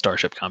since we've done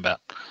Starship Combat.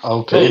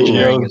 okay.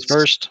 Engineering is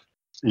first.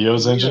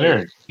 EO's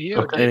engineering. Yeah.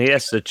 Okay. And he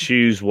has to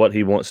choose what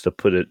he wants to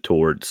put it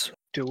towards.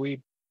 Do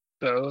we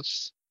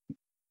both?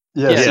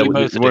 Yeah, Yeah, so we we-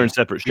 both we're do. in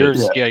separate You're,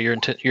 ships. yeah,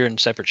 you're in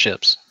separate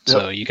ships,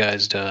 so you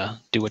guys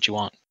do what you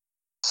want.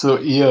 So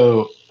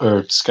EO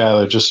or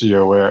Skylar, just so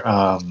you're aware,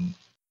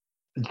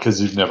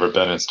 because you've never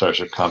been in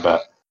Starship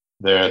Combat,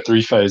 there are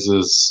 3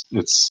 phases.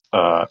 It's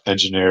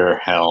engineer,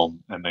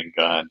 helm, and then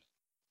gun.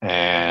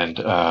 And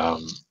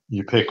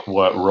you pick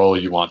what role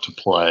you want to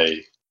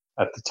play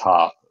at the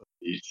top of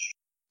each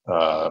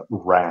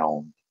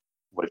round,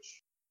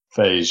 which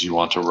phase you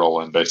want to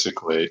roll in,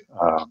 basically.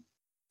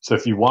 So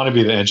if you want to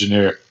be the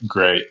engineer,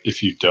 great.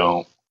 If you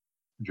don't,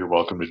 you're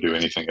welcome to do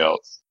anything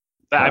else.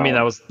 I mean,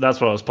 that's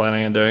what I was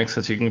planning on doing,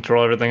 since you can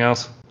control everything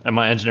else, and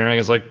my engineering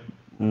is like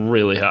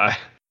really high.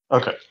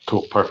 Okay,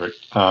 cool, perfect.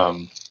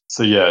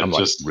 So yeah, I'm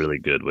just really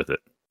good with it.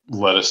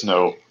 let us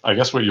know, I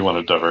guess, what you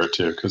want to divert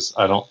to, because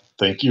I don't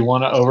think you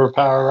want to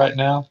overpower right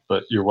now,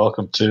 but you're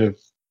welcome to.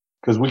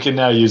 Because we can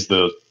now use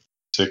the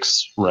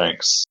 6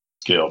 ranks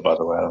scale, by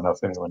the way. I don't know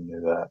if anyone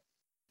knew that.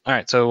 All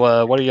right,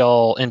 so what are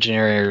y'all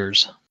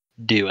engineers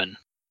doing?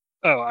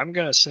 Oh, I'm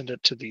gonna send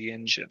it to the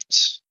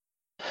engines.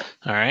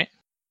 All right.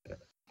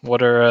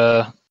 What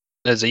are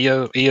is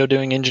EO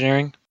doing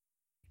engineering?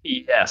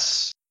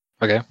 Yes.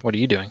 Okay, what are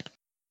you doing?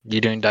 You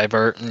doing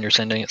divert and you're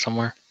sending it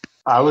somewhere?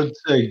 I would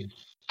say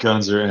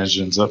guns or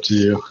engines, up to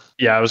you.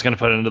 Yeah, I was gonna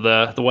put it into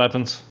the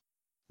weapons.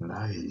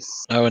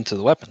 Nice. Oh, into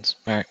the weapons.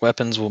 All right,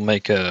 weapons will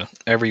make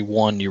every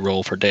 1 you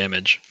roll for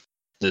damage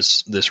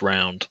this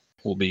round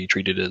will be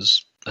treated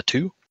as a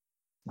 2,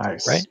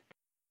 Nice. right?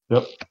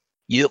 Yep.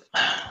 Yep.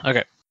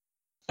 Okay.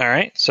 All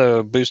right,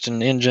 so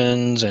boosting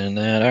engines and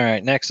then, all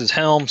right, next is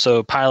helm,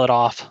 so pilot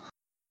off.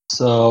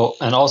 So,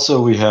 and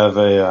also we have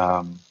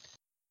a,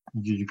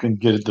 you can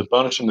get the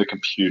bonus from the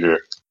computer,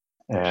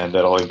 and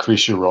that'll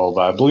increase your roll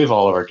by, I believe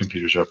all of our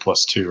computers are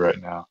 +2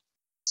 right now.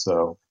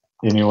 So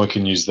anyone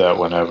can use that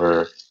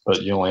whenever,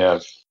 but you only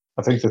have,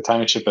 I think the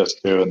tiny ship has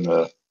 2 and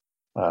the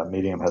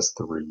medium has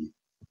 3.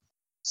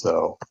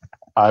 So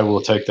I will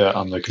take that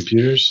on the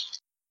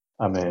computers.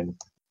 I mean,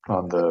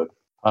 on the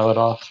pilot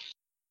off.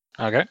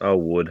 Okay. I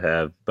would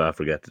have, but I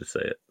forgot to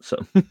say it. So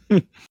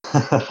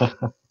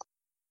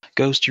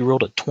Ghost, you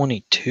rolled a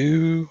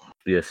 22.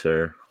 yes,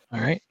 sir.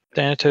 All right.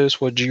 Thanatos,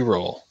 what'd you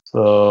roll?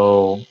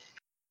 So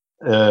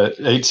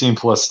 18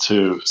 plus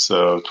 2,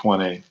 so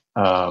 20.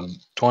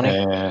 20?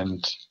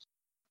 And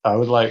I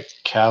would like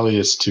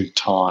Callius to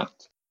taunt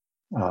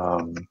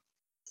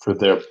for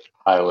their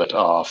pilot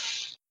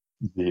off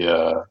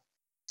the,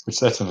 which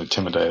that's an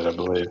intimidate, I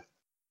believe.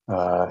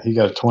 He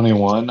got a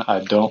 21. I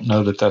don't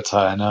know that that's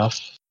high enough.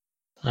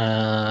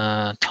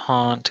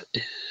 Taunt.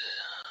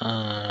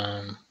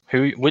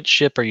 Which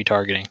ship are you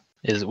targeting?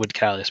 Would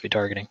Callius be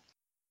targeting?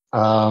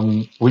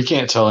 We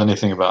can't tell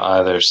anything about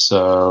either,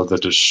 so the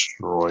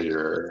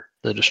destroyer.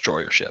 The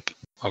destroyer ship.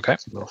 Okay.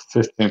 So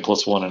 15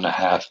 plus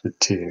 1.5 the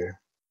tier.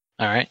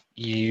 All right.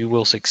 You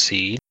will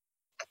succeed.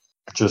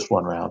 Just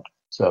 1 round.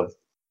 So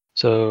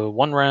So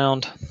 1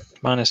 round,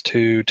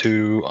 -2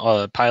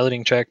 to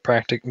piloting check,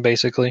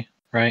 basically,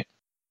 right?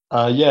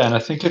 Yeah, and I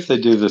think if they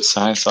do the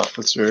science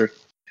officer,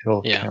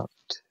 it'll Yeah. count.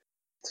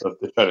 So if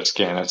they try to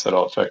scan us,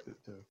 that'll affect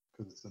it too,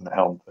 because it's in the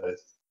helm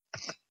phase.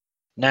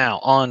 Now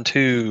on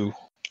to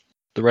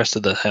the rest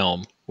of the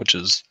helm, which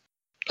is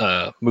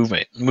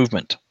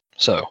movement.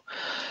 So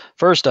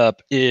first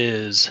up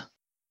is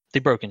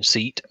the broken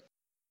seat.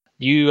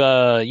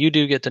 You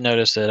do get to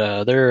notice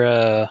that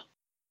they're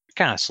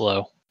kind of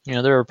slow.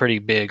 They're a pretty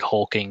big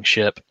hulking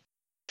ship,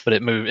 but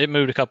it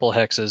moved a couple of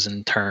hexes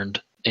and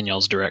turned in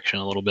y'all's direction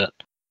a little bit.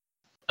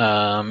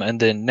 And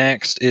then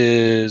next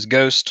is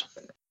Ghost.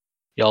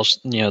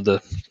 Y'all's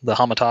the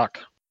Hamatak.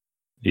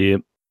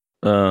 Yep.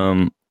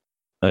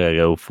 I gotta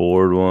go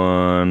forward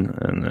 1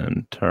 and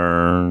then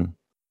turn.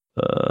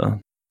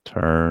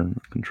 Turn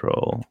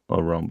control.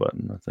 Oh, wrong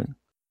button. I think.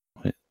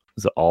 Wait,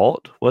 is it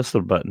Alt? What's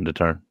the button to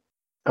turn?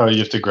 Oh, you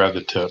have to grab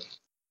the tip.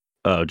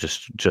 Oh,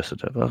 just a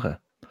tip. Okay.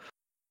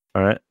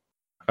 All right.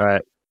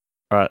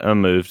 I'm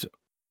moved.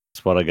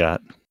 That's what I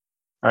got.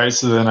 All right,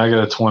 so then I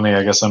got a 20.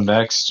 I guess I'm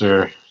next,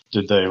 or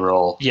did they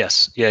roll?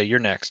 Yes. Yeah, you're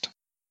next.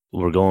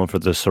 We're going for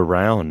the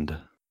surround.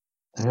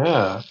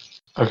 Yeah.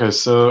 Okay,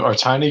 so our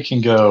tiny can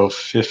go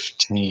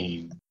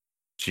 15.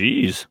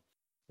 Jeez.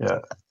 Yeah,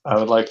 I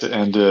would like to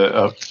end it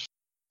up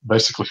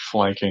basically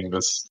flanking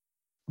this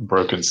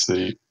broken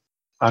seat.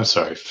 I'm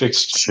sorry,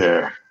 fixed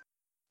chair.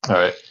 All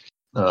right.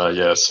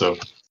 Yeah, so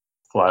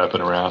fly up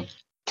and around,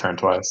 turn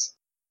twice.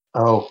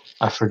 Oh,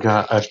 I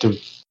forgot. I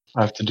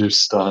have to do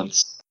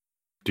stunts.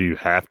 Do you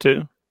have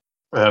to?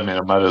 I mean,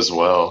 I might as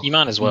well. You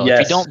might as well.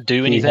 Yes, if you don't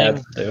do he anything,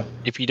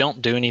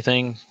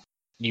 has to.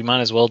 You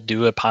might as well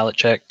do a pilot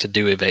check to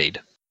do evade.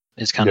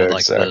 It's kind of Yeah,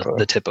 like exactly.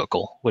 the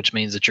typical, which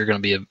means that you're going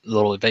to be a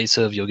little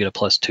evasive. You'll get a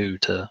 +2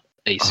 to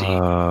AC.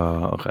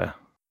 Okay.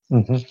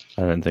 Mm-hmm.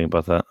 I didn't think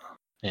about that.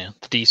 Yeah,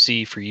 the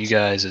DC for you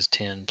guys is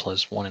 10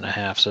 plus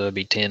 1.5, so it'd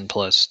be 10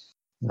 plus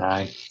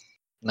 9.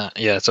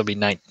 Yeah, so it'd be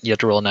 9. You have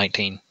to roll a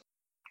 19.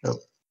 Yep.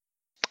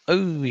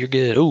 Oh, you're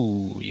good.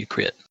 Oh, you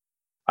crit.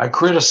 I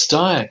crit a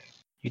stunt.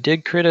 You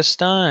did crit a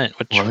stunt,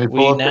 which Let me pull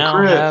we up the now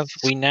crit. have.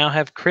 We now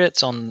have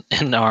crits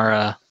in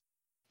our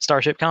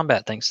Starship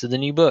Combat thanks to the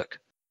new book.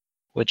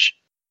 Which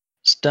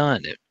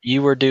stunt?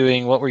 You were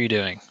doing. What were you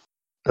doing?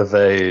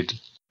 Evade.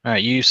 All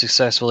right, you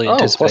successfully Oh,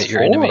 anticipate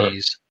your +4.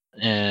 enemies,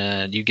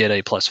 and you get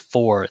a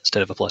 +4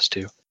 instead of a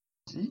 +2.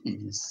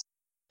 Jeez.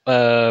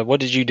 What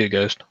did you do,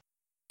 Ghost?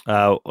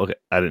 Oh, okay.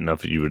 I didn't know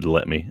if you would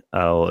let me.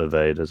 I'll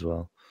evade as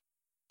well.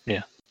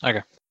 Yeah.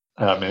 Okay.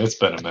 I mean, it's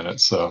been a minute,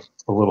 so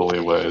a little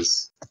leeway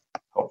is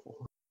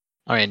helpful.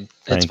 I mean, it's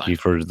Thank fine. you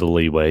for the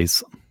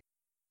leeways.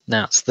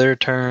 Now it's their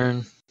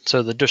turn.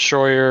 So the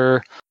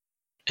destroyer,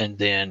 and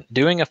then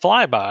doing a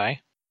flyby,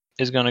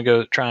 is going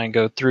to try and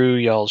go through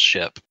y'all's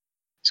ship.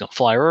 It's going to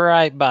fly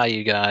right by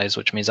you guys,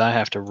 which means I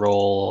have to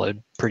roll a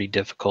pretty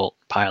difficult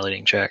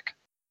piloting check.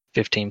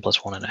 15 plus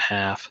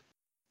 1.5.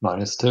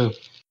 -2.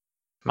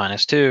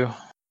 -2.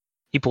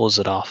 He pulls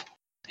it off.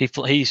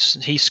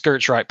 He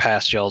skirts right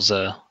past y'all's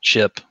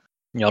ship.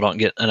 Y'all don't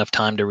get enough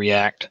time to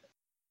react.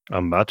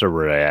 I'm about to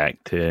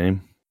react to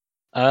him.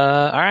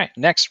 All right.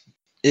 Next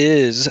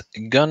is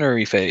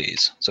gunnery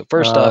phase. So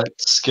first up,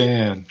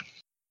 scan.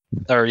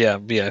 or yeah.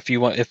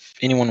 If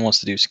anyone wants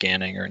to do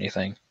scanning or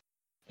anything,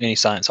 any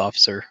science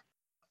officer.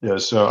 Yeah,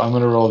 so I'm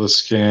going to roll the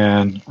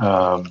scan.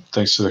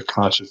 Thanks to the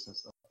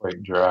consciousness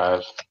upgrade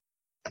drive,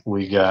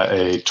 we got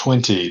a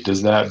 20.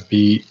 Does that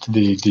beat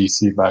the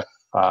DC by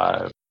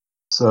 5?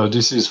 So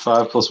DC is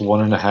 5 plus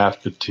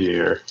 1.5 to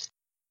tier.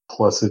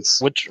 Plus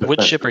it's Which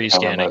ship are you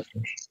scanning?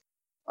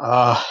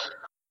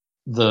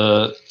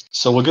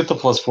 So we'll get the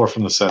 +4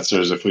 from the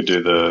sensors if we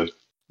do the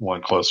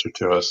one closer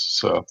to us.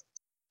 So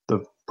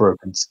the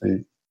broken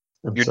seat.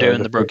 You're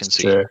doing the broken fixed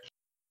seat. chair.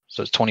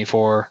 So it's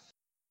 24.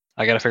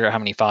 I got to figure out how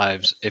many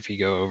 5s if you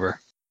go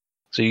over.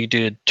 So you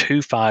did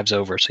 2 5s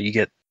over, so you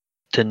get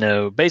to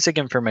know basic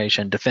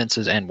information,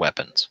 defenses, and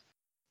weapons.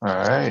 All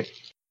right.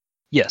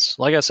 Yes,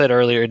 like I said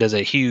earlier, it is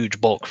a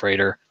huge bulk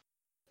freighter.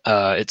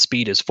 Its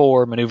speed is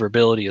 4,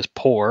 maneuverability is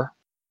poor.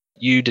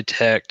 You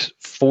detect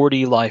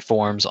 40 life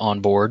forms on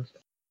board.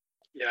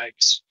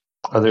 Yikes.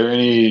 Are there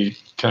any?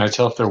 Can I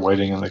tell if they're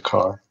waiting in the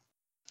car?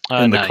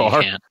 In the No,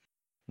 car? you can't.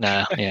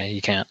 Nah, yeah,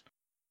 you can't.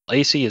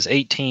 AC is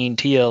 18,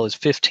 TL is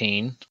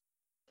 15,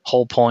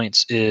 hull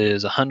points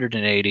is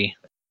 180,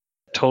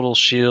 total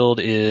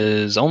shield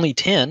is only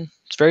 10.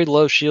 It's very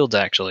low shields,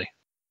 actually.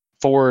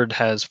 Forward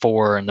has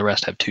 4, and the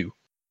rest have 2.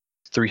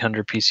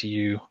 300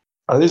 PCU.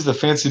 Are these the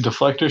fancy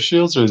deflector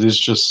shields, or are these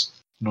just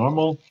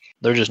normal?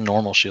 They're just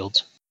normal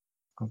shields.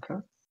 Okay.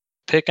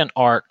 Pick an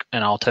arc,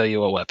 and I'll tell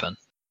you a weapon.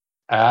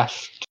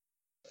 Aft.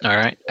 All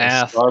right,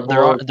 aft.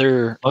 Starboard.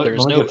 There's Let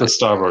me no get the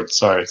starboard.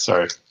 Sorry.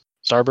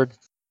 starboard.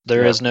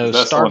 There is no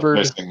that's the one starboard.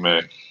 facing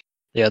me.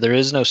 Yeah, there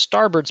is no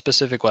starboard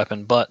specific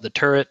weapon, but the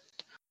turret.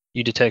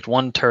 You detect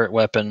one turret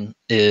weapon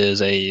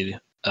is a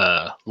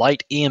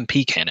light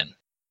EMP cannon.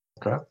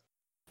 Okay.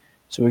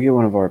 So we get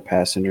one of our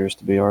passengers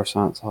to be our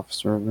science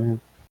officer over here.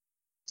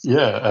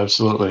 Yeah,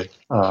 absolutely.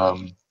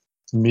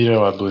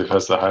 Mito, I believe,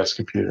 has the highest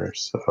computer,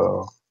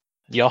 so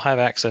Y'all have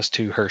access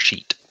to her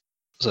sheet,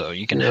 so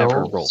you can have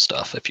her roll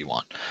stuff if you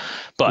want.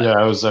 But yeah,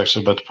 I was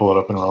actually about to pull it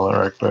up and roll it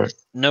right quick.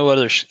 no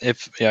other.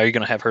 Are you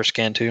going to have her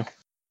scan too?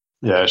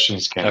 Yeah, she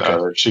scanned Okay.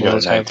 either. She Well,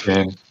 got a let's have-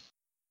 19.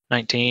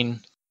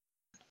 19.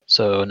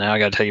 So now I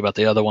got to tell you about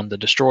the other one. The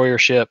destroyer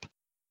ship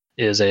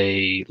is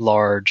a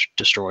large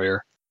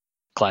destroyer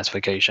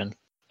classification.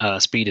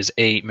 Speed is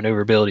 8.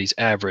 Maneuverability is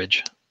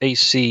average.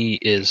 AC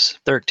is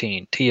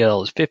 13.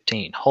 TL is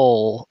 15.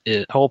 Hull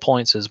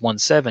points is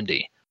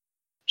 170.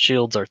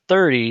 Shields are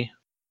 30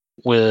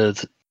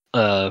 with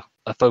a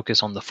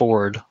focus on the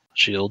forward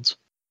shields.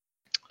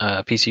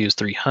 PCU is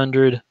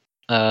 300.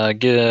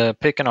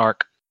 Pick an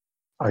arc.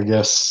 I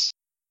guess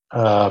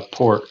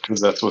port,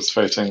 because that's what's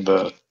facing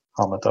the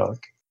Hamadog.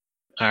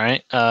 All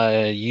right.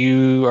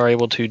 You are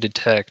able to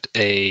detect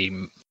a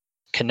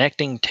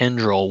connecting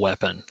tendril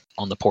weapon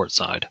on the port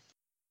side.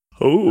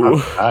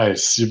 Oh,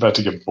 Nice. You're about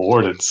to get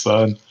boarded,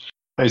 son.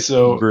 Hey,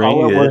 so Bring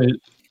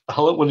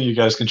I'll let one of you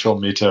guys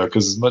control Mito,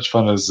 because as much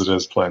fun as it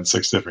is playing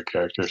 6 different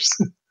characters,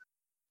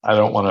 I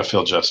don't want to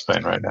feel Jeff's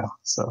pain right now.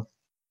 So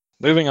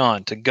Moving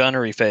on to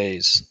gunnery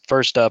phase.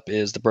 First up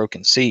is the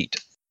broken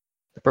seat.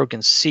 The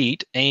broken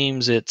seat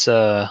aims its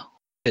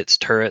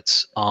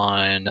turrets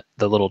on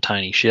the little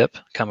tiny ship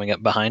coming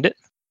up behind it.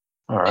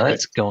 all And right.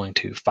 it's going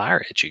to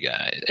fire at you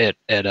guys at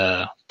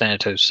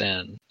Thanatos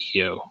and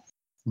EO.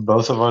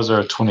 Both of ours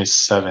are at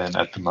 27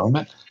 at the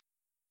moment.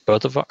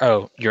 Both of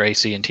your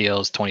AC and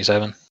TL is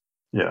 27.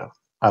 Yeah.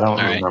 I don't All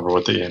right. remember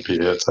what the EMP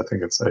is. I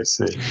think it's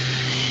AC.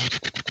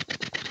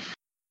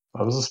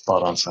 That was a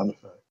spot on sound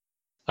effect.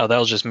 Oh, that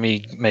was just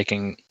me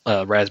making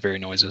raspberry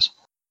noises,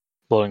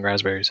 blowing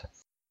raspberries.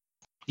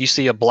 You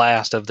see a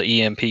blast of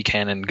the EMP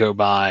cannon go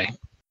by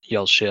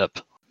y'all's ship,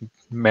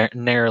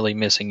 narrowly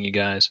missing you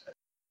guys.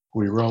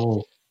 We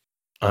roll.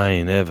 I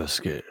ain't ever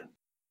scared.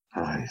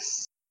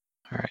 Nice.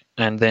 All right,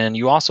 and then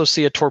you also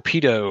see a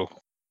torpedo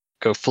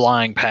go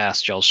flying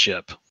past y'all's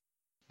ship,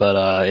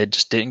 but it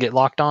just didn't get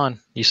locked on.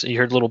 You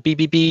heard a little beep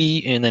beep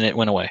beep, and then it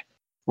went away.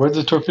 Where'd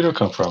the torpedo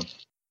come from?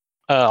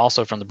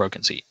 Also from the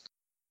broken seat.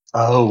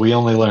 Oh, we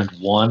only learned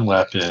one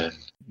weapon.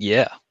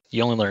 Yeah,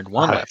 you only learned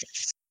one weapon.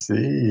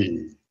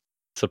 See.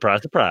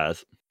 Surprise,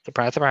 surprise.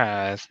 Surprise,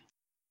 surprise.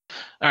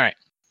 All right,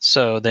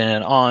 so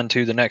then on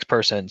to the next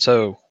person.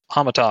 So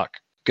Hamatok,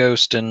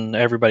 Ghost, and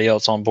everybody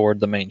else on board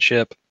the main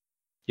ship.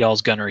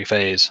 Y'all's gunnery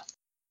phase.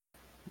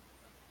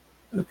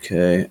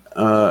 Okay.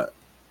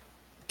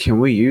 Can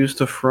we use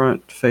the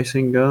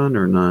front-facing gun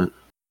or not?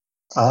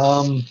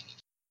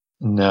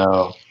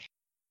 No,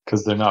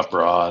 because they're not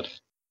broad.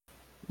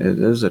 It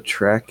is a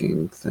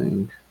tracking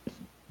thing.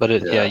 But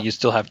Yeah. you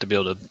still have to be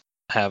able to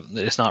have.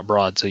 It's not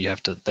broad, so they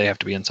have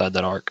to be inside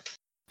that arc.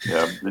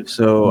 Yeah.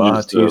 So I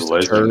have to use the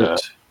laser turret.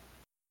 net.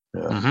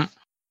 Yeah.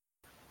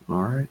 Mm-hmm.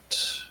 All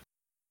right.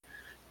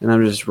 And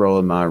I'm just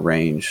rolling my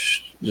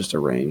range, just a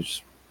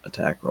ranged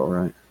attack roll,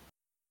 right?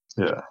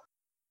 Yeah.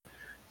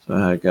 So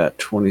I got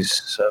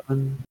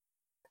 27.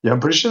 Yeah, I'm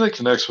pretty sure that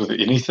connects with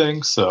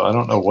anything, so I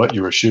don't know what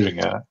you were shooting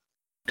at.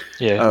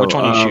 Yeah, Oh, which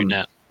one are you shooting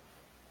at?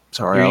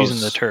 Sorry, You're I using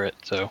was, the turret,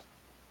 so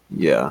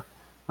Yeah,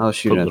 I was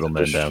shooting Put at little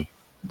man down.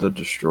 the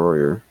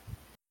destroyer.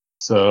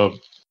 So,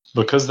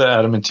 because the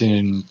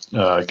adamantine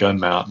gun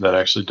mount, that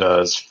actually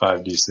does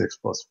 5d6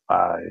 plus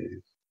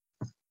 5.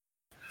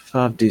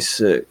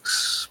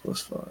 5d6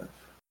 plus 5.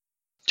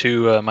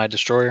 to my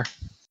destroyer.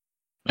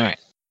 All right.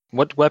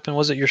 What weapon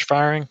was it you're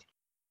firing?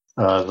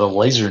 The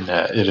laser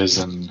net, it is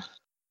an.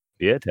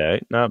 Yeah,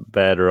 tag. Not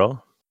bad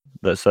roll.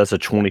 That's a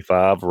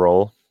 25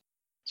 roll.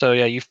 So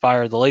yeah, you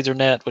fire the laser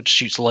net, which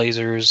shoots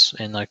lasers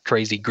in a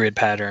crazy grid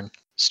pattern,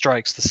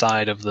 strikes the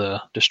side of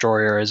the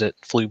destroyer as it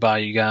flew by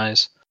you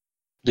guys,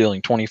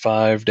 dealing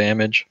 25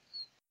 damage.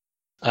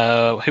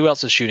 Who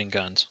else is shooting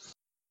guns?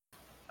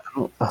 I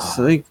don't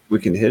think we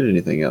can hit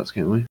anything else,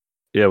 can we?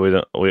 Yeah, we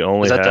don't. We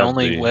only Is that have the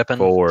only weapon?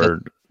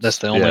 forward. That's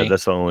the only. Yeah,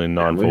 that's the only We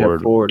have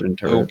non-forward. forward and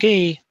turret.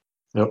 Okay.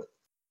 Yep.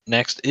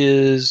 Next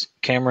is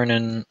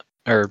Cameron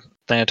or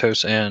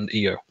Thanatos and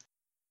EO.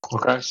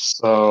 Okay,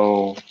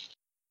 so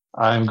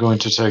I'm going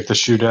to take the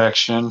shoot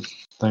action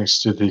thanks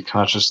to the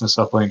consciousness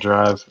uplink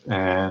drive,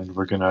 and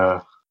we're going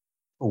to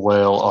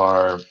whale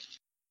our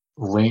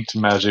linked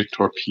magic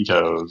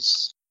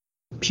torpedoes.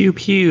 Pew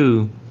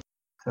pew.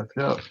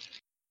 Yep.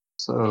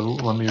 So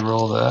let me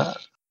roll that.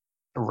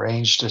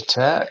 Ranged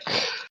attack.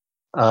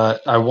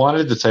 I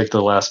wanted to take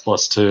the last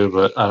 +2,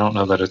 but I don't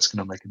know that it's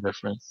going to make a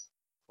difference.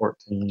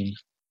 14.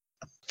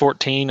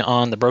 14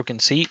 on the broken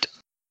seat.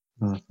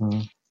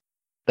 Mm-hmm.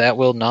 That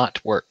will not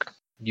work.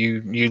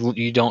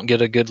 You don't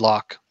get a good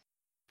lock.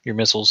 Your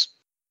missiles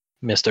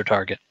miss their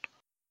target.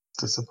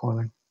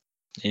 Disappointing.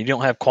 You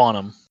don't have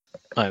quantum,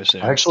 I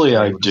assume. Actually,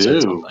 Or I you would've said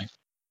do. something.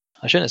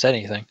 I shouldn't have said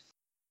anything.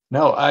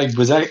 No, I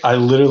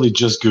literally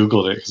just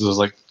Googled it because I was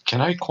like,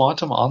 can I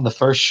quantum on the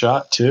first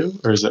shot too?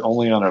 Or is it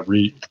only on a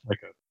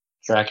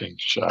tracking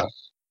shot?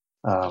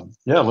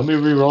 Yeah, let me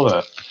re-roll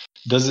that.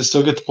 Does it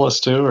still get the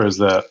 +2, or is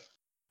that?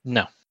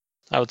 No,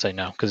 I would say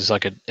no because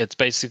it's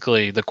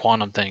basically the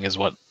quantum thing is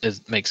what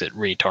makes it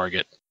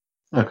retarget.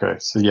 Okay,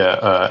 so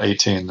yeah,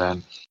 18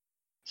 then.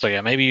 So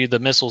yeah, maybe the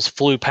missiles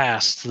flew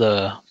past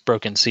the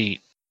broken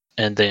seat,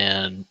 and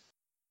then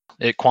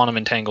it quantum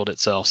entangled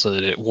itself so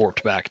that it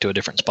warped back to a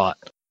different spot.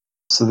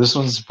 So this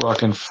one's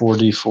rocking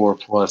 4d4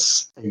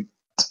 plus 8.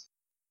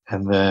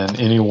 And then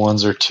any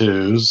ones or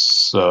twos,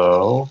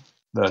 so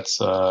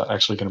that's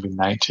actually going to be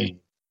 19.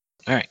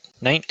 All right,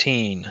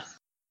 19.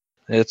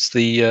 It's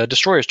the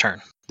destroyer's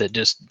turn that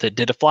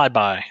did a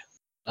flyby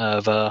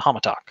of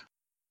Hamatok.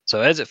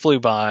 So as it flew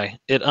by,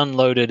 it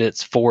unloaded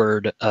its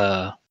forward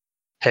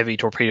heavy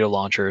torpedo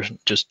launcher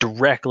just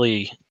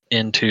directly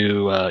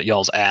into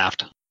y'all's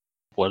aft.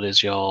 What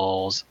is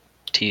y'all's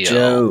TL?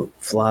 Joe,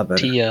 fly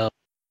better. TL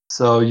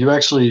So you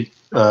actually is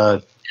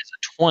a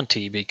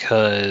 20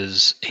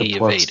 because he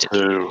plus evaded.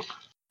 2.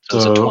 So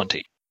it's a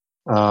 20.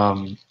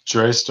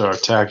 Draystar,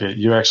 Tackett,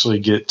 you actually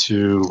get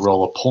to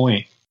roll a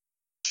point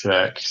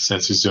check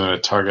since he's doing a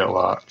target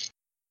lock.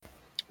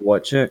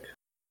 What check?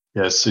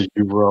 Yeah, so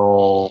you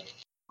roll.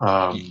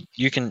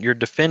 You're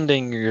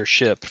defending your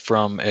ship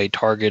from a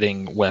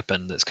targeting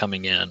weapon that's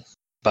coming in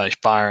by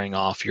firing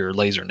off your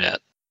laser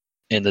net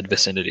in the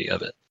vicinity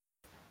of it.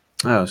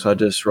 Oh, so I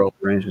just rolled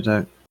a range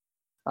attack.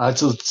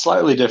 It's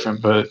slightly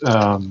different, but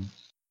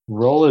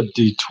roll a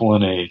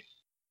d20,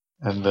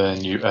 and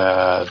then you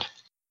add.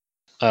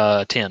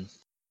 10.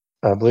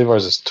 I believe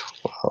ours is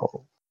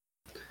 12.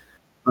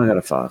 I got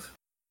a 5.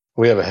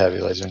 We have a heavy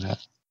laser net.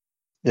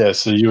 Yeah,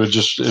 so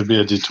it'd be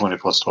a d20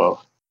 plus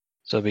 12.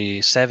 So it'd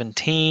be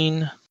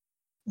 17.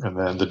 And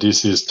then the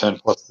DC is 10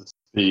 plus the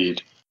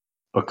speed.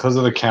 Because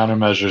of the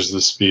countermeasures,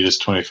 the speed is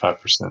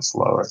 25%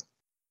 slower.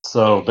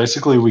 So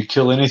basically, we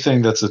kill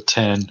anything that's a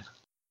 10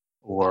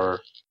 or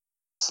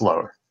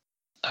slower.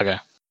 Okay.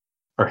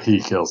 Or he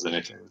kills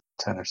anything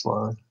that's 10 or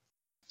slower.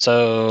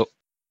 So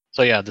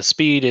yeah, the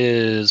speed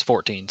is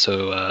 14,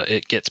 so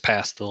it gets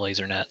past the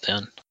laser net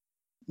then.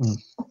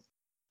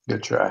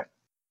 Good try.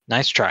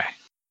 Nice try.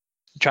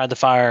 Tried to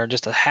fire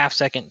just a half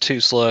second too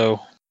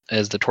slow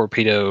as the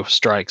torpedo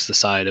strikes the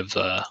side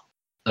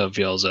of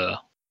y'all's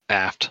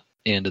aft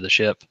end of the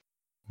ship.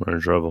 We're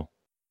in trouble.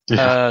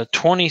 Yeah.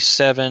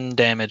 27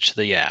 damage to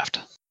the aft.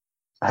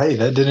 Hey,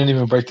 that didn't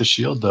even break the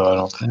shield, though, I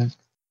don't think.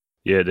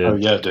 Yeah, it did. Oh,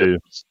 yeah, it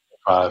did.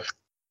 5.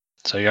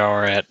 So y'all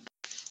are at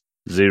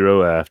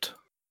 0 aft.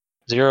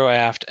 0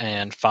 aft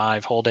and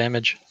 5 hull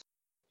damage.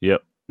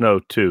 Yep. No,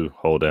 2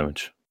 hull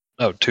damage.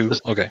 Oh, 2.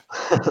 Okay.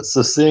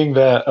 So seeing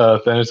that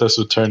Thanatos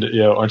returned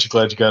it, aren't you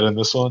glad you got in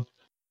this one?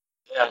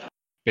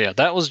 Yeah,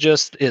 that was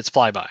just its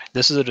flyby.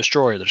 This is a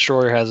destroyer. The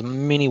destroyer has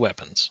many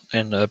weapons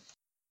and a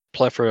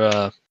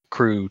plethora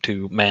crew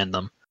to man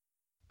them.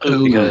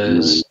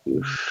 Because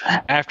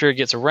after it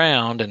gets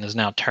around and is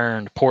now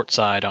turned port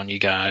side on you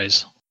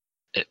guys,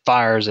 it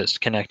fires its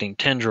connecting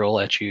tendril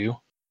at you.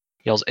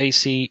 Y'all's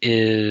AC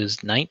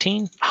is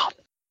 19? Oh,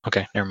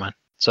 okay, never mind.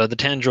 So the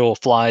tendril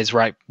flies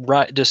right,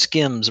 just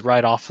skims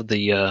right off of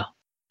the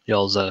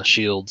y'all's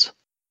shields.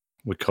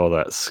 We call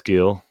that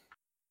skill.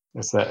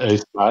 It's that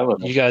ace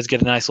pilot. You guys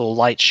get a nice little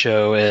light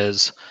show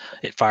as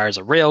it fires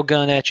a rail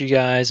gun at you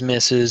guys,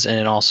 misses,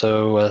 and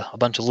also a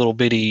bunch of little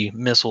bitty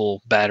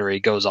missile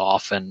battery goes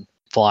off and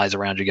flies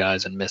around you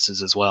guys and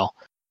misses as well.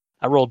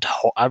 I rolled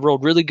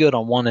really good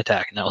on one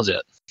attack, and that was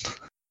it.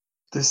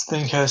 This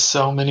thing has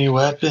so many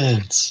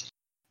weapons.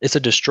 It's a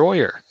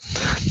destroyer.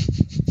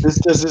 This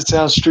doesn't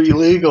sound street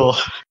legal.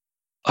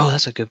 Oh,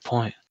 that's a good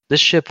point. This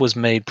ship was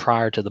made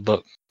prior to the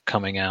book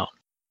coming out.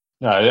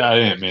 No, I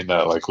didn't mean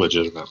that like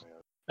legitimately.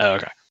 Oh,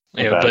 okay.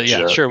 A Yeah, bad but yeah,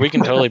 joke. sure, we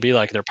can totally be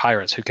like they're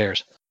pirates. Who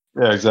cares?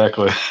 Yeah,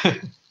 exactly.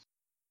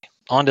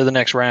 On to the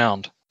next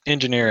round.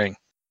 Engineering.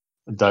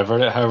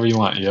 Divert it however you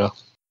want,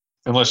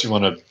 unless you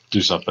want to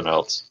do something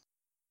else.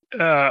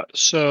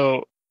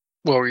 So,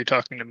 what were you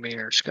talking to me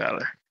or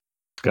Skylar?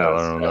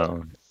 Skylar on that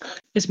one.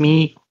 It's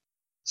me.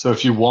 So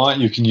if you want,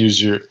 you can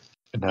use your.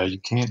 No, you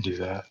can't do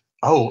that.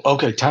 Oh,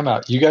 okay. Time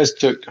out. You guys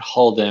took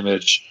hull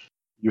damage.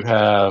 You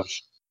have.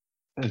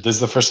 This is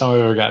the first time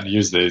we've ever gotten to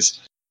use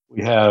these.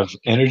 We have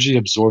energy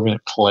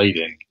absorbent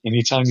plating.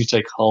 Anytime you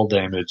take hull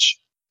damage,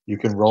 you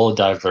can roll a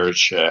divert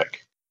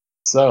check.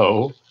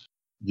 So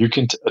you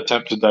can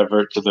attempt to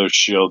divert to those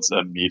shields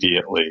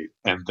immediately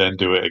and then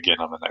do it again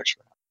on the next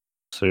round.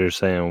 So you're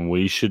saying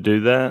we should do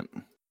that?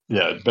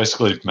 Yeah,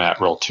 basically, Matt,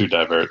 roll 2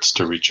 diverts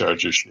to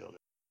recharge your shield.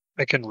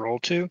 I can roll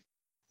 2?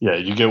 Yeah,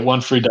 you get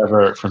 1 free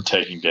divert from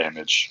taking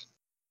damage.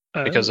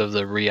 Because of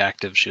the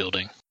reactive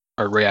shielding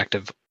or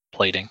reactive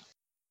plating.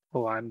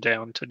 Well, I'm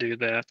down to do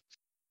that.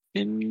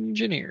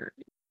 Engineer.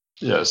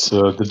 Yeah,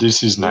 so the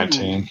DC is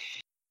 19.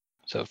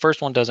 So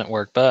first one doesn't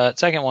work, but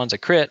second one's a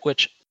crit,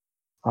 which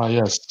Oh,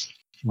 yes.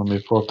 Let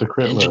me pull up the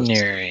crit list.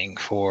 engineering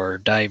for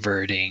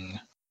diverting.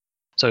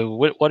 So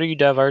what are you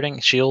diverting?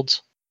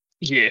 Shields?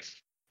 Yeah.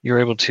 You're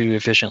able to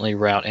efficiently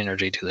route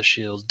energy to the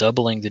shields,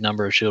 doubling the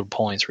number of shield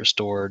points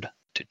restored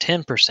to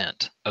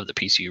 10% of the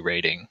PCU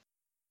rating.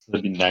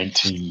 That'd be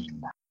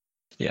 19.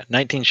 Yeah,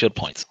 19 shield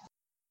points.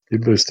 You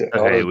boost it.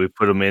 Okay, we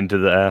put them into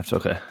the aft.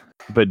 Okay.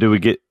 But do we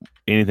get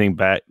anything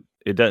back?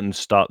 It doesn't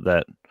stop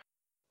that.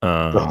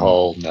 The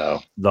hull,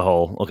 no. The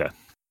hull. Okay.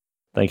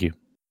 Thank you.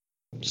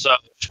 So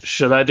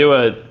should I do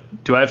I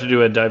have to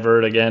do a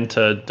divert again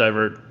to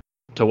divert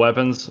to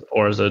weapons,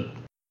 or is it?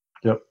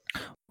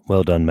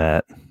 Well done,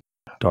 Matt.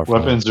 Darfly.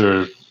 Weapons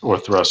or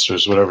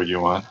thrusters, whatever you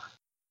want.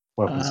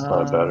 Weapons is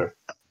probably better.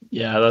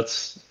 Yeah,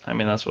 that's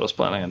what I was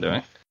planning on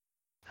doing.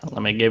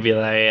 Let me give you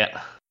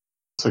that.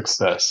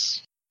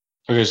 Success.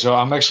 Okay, so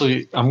I'm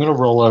gonna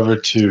roll over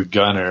to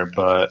Gunner,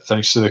 but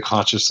thanks to the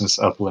consciousness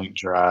uplink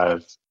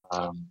drive,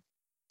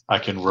 I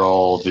can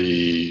roll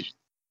the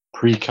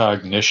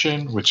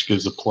precognition, which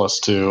gives a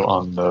 +2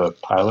 on the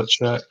pilot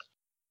check,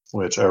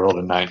 which I rolled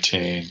a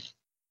 19.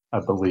 I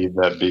believe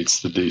that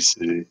beats the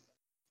DC.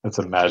 It's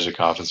a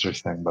magic officer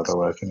thing, by the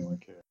way, if anyone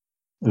cares.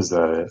 Is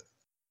that it?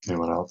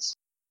 Anyone else?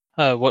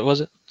 What was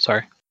it?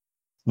 Sorry.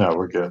 No,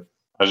 we're good.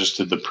 I just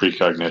did the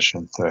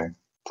precognition thing,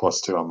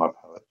 +2 on my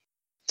pilot.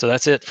 So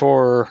that's it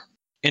for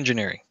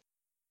engineering.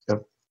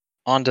 Yep.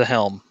 On to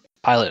helm.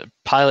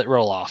 Pilot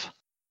roll off.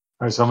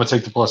 All right, so I'm gonna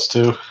take the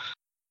 +2.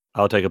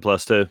 I'll take a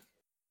 +2.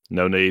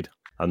 No need.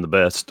 I'm the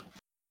best.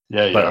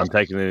 Yeah, But yeah. I'm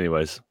taking it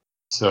anyways.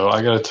 So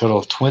I got a total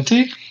of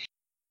 20.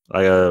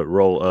 I got a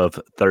roll of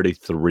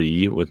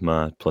 33 with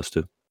my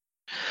 +2.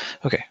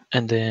 Okay,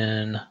 and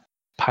then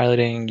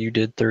piloting, you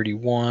did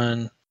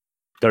 31,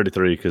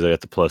 33 because I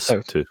got the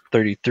 +2.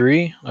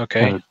 33.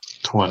 Okay, And a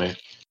 20.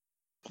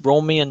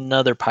 roll me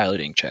another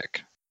piloting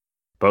check.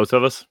 Both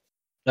of us?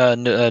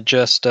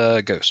 Just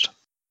Ghost.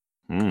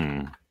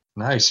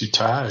 Nice, you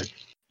tied.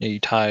 Yeah,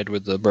 you tied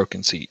with the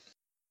broken seat.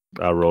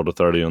 I rolled a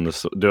 30 on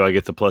this. Do I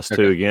get the +2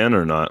 Okay. again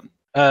or not?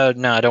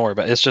 No, don't worry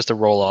about it. It's just a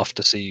roll off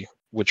to see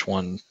which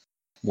one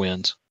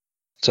wins.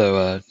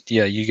 So,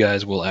 yeah, you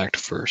guys will act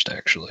first,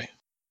 actually.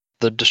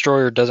 The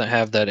destroyer doesn't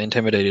have that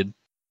intimidated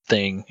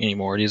thing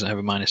anymore. It doesn't have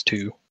a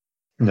 -2.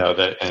 No,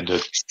 that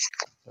ended.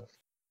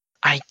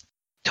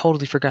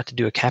 Totally forgot to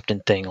do a captain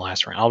thing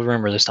last round. I'll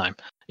remember this time.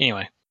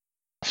 Anyway,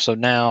 so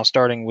now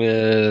starting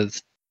with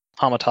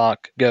Hamatok,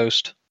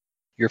 Ghost,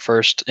 you're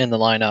first in the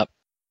lineup.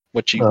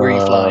 Where are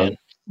you flying?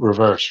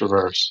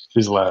 Reverse.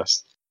 He's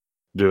last.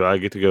 Do I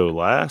get to go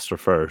last or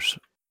first?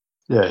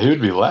 Yeah, he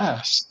would be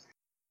last.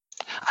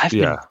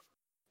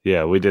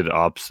 Yeah, we did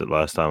opposite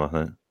last time, I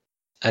think.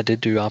 I did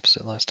do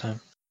opposite last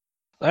time.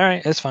 All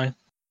right, it's fine.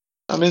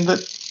 I mean,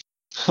 it's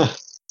a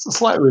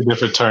slightly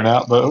different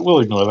turnout, but we'll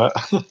ignore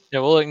that. Yeah,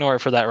 we'll ignore it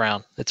for that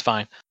round. It's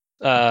fine.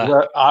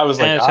 I was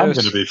like, I'm Thanatos.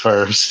 going to be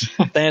first.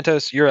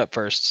 Thanatos, you're up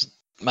first.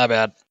 My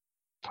bad.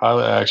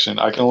 Pilot action.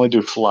 I can only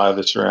do fly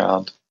this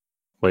round.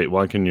 Wait,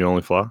 why can you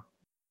only fly?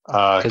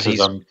 Because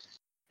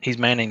he's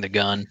manning the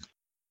gun.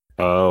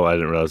 Oh, I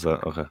didn't realize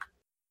that. Okay.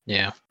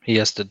 Yeah, he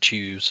has to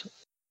choose.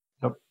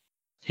 Yep.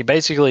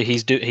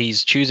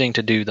 He's choosing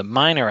to do the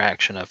minor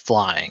action of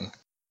flying,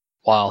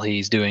 while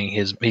he's going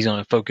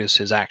to focus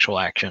his actual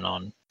action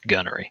on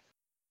gunnery.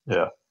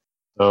 Yeah.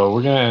 So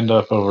we're going to end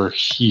up over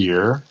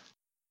here.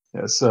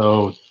 Yeah,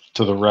 so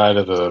to the right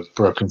of the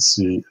broken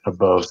seat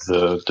above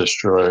the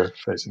destroyer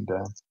facing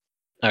down.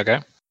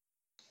 Okay.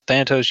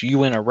 Thanatos, you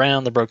went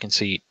around the broken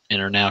seat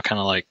and are now kind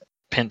of like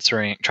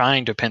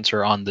trying to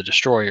pincer on the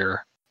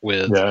destroyer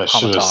with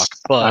Hamatok.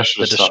 But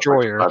the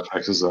destroyer. Up.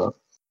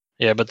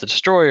 Yeah, but the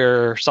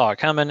destroyer saw it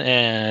coming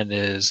and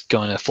is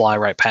going to fly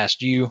right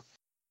past you.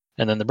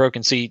 And then the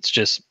broken seat's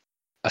just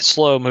a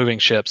slow moving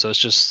ship, so it's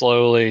just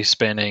slowly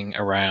spinning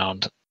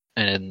around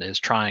and is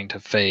trying to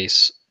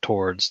face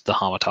towards the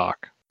Hamatok.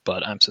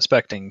 But I'm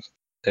suspecting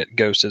that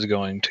Ghost is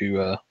going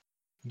to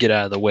get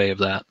out of the way of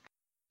that.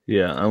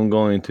 Yeah, I'm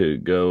going to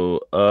go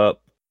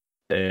up,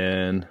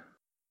 and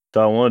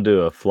so I want to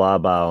do a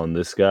flyby on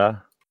this guy.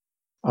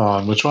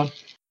 Which one?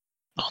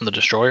 On the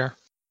destroyer?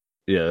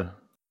 Yeah.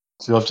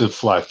 So you'll have to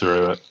fly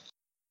through it.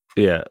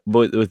 Yeah,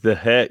 but with the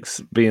hex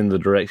being the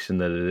direction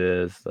that it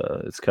is,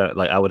 it's kind of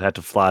like I would have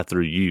to fly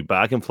through you, but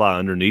I can fly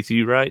underneath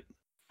you, right?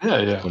 Yeah.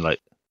 And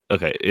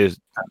okay,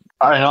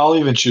 I'll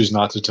even choose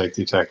not to take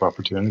the attack of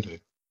opportunity.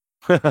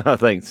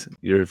 Thanks,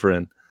 you're a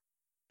friend.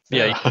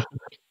 Yeah.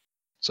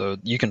 So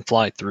you can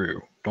fly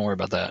through. Don't worry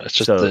about that. It's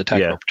just the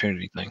attack of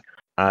opportunity thing.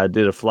 I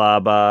did a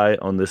flyby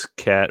on this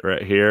cat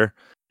right here,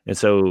 and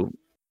so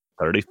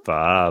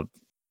 35.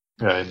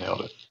 Yeah, I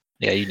nailed it.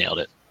 Yeah, you nailed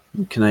it.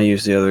 Can I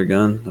use the other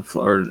gun?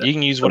 You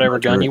can use whatever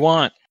gun you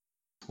want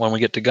when we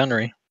get to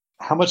gunnery.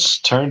 How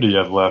much turn do you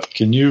have left?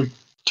 Can you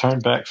turn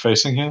back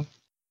facing him?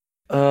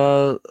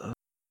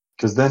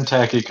 Because then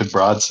Tacky could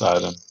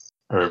broadside him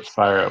or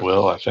fire at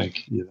will, I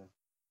think.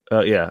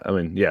 Yeah. I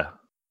mean, yeah.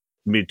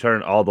 Me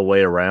turn all the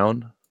way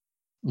around.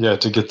 Yeah,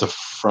 to get the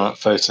front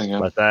facing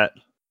him like that.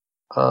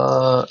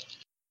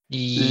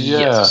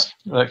 Yes,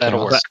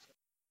 that'll work.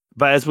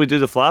 But as we do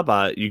the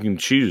flyby, you can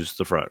choose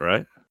the front,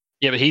 right?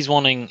 Yeah, but he's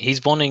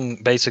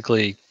wanting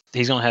basically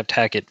he's going to have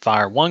Tackett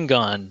fire one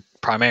gun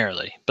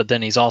primarily, but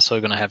then he's also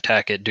going to have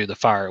Tackett do the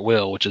fire at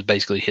will, which is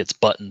basically hits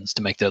buttons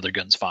to make the other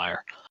guns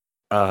fire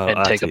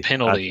and take a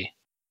penalty.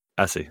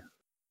 I see.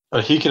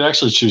 He could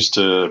actually choose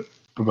to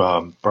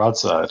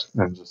broadside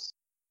and just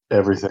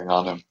everything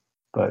on him.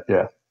 But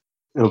yeah,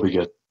 it'll be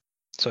good.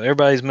 So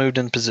everybody's moved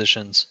in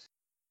positions.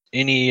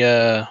 Any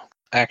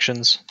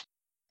actions?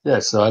 Yeah,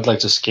 so I'd like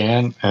to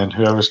scan, and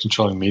whoever's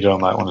controlling Mito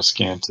might want to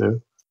scan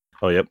too.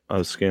 Oh, yep. I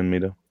was scanning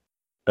Mito.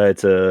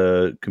 It's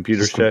a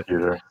computer Just check.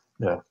 computer.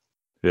 Yeah.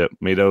 Yep.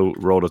 Mito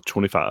rolled a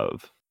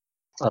 25.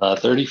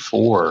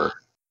 34.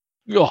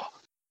 Yeah.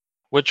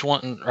 Which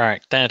one? All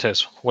right,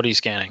 Thanatos, what are you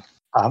scanning?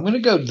 I'm going to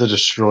go to the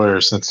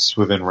destroyer since it's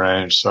within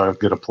range, so I'll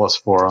get a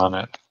 +4 on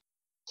it.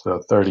 So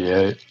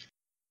 38.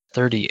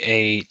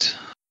 38.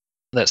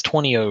 That's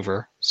 20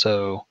 over,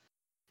 so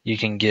you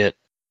can get,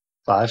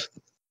 5.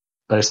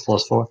 Base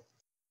 +4.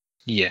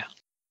 yeah.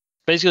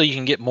 Basically, you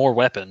can get more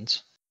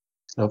weapons.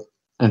 Nope.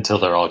 Until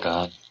they're all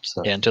gone.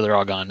 So. Yeah, until they're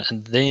all gone.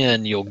 And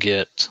then you'll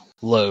get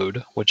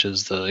load, which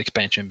is the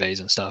expansion bays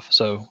and stuff.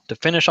 So to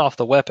finish off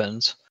the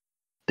weapons,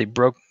 they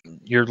broke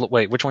your.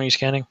 Wait, which one are you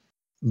scanning?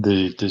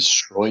 The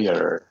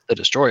destroyer. The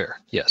destroyer,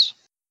 yes.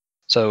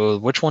 So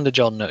which one did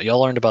y'all know? Y'all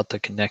learned about the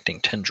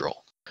connecting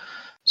tendril.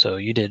 So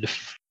you did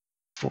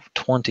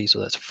 20, so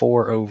that's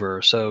 4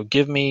 over. So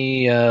give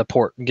me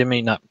port. Give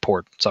me not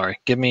port. Sorry.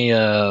 Give me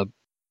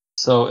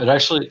So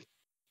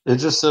it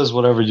just says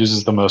whatever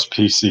uses the most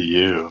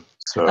PCU.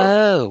 So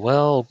Oh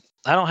well,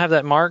 I don't have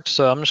that marked,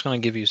 so I'm just going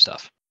to give you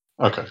stuff.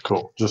 okay,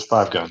 cool. Just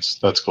 5 guns.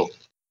 That's cool.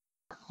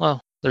 Well,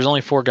 there's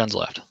only 4 guns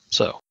left.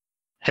 So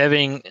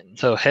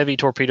heavy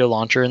torpedo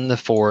launcher in the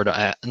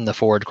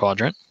forward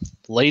quadrant,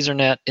 laser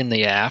net in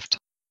the aft.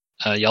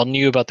 Y'all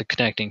knew about the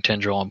connecting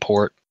tendril on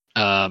port.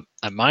 A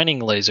mining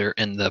laser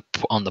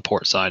on the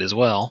port side as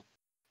well.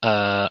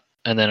 And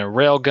then a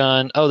rail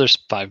gun. Oh, there's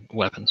 5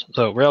 weapons.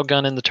 So rail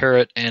gun in the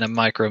turret and a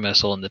micro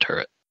missile in a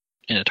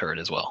turret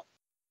as well.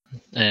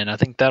 And I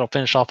think that'll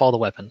finish off all the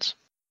weapons.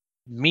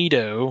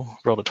 Mito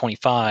rolled a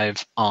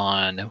 25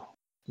 on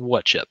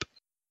what chip?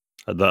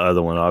 The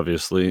other one,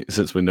 obviously,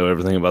 since we know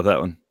everything about that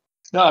one.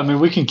 No, I mean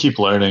we can keep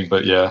learning,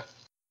 but yeah.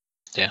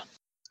 Yeah.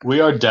 We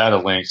are data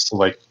links, so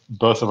like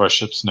both of our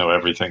ships know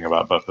everything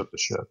about both of the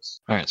ships.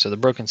 All right, so the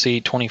broken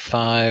seat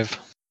 25.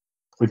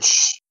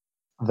 Which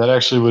that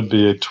actually would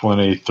be a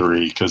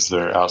 23 because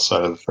they're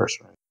outside of the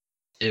first range.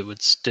 It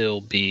would still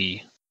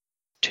be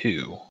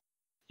 2.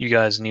 You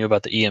guys knew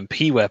about the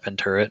EMP weapon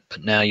turret,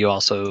 but now you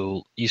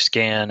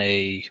scan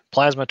a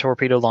plasma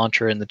torpedo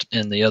launcher in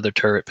the other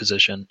turret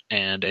position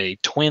and a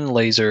twin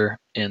laser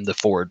in the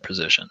forward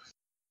position.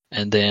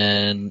 And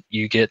then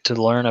you get to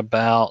learn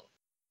about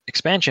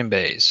expansion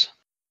bays.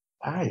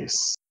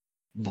 Nice.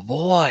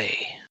 Boy,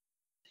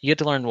 you get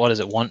to learn what is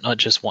it? One, not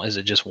just one. Is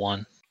it just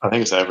one? I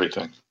think it's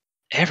everything.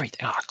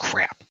 Everything. Oh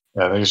crap.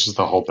 Yeah, I think it's just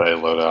the whole bay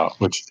loadout.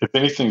 Which, if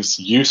anything's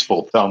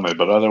useful, tell me.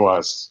 But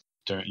otherwise,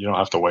 you don't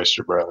have to waste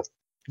your breath.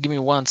 Give me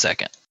 1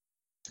 second,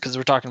 because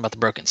we're talking about the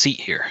broken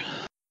seat here.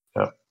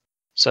 Yep.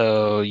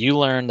 So you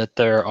learn that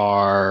there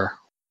are.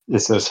 It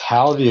says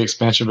how the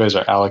expansion bays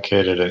are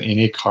allocated and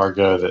any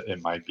cargo that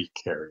it might be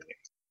carrying.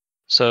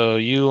 So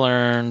you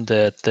learn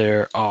that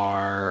there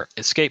are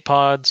escape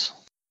pods.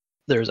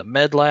 There's a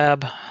med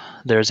lab.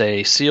 There's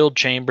a sealed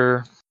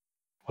chamber.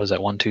 What is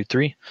that? 1, 2,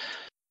 3.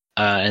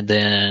 And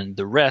then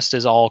the rest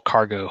is all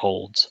cargo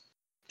holds.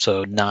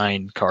 So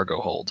 9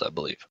 cargo holds, I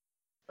believe.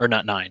 Or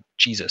not 9.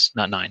 Jesus,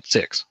 not 9.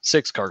 6.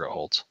 6 cargo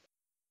holds.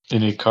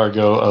 Any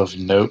cargo of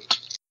note?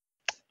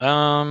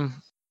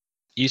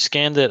 You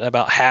scanned that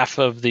about half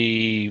of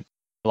the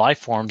life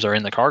forms are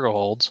in the cargo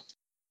holds.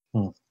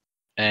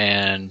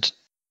 And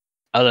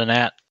other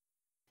than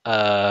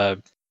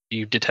that,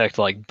 you detect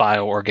like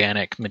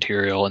bioorganic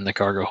material in the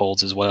cargo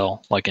holds as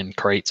well, like in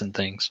crates and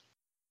things.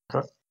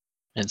 Okay.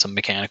 And some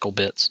mechanical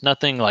bits.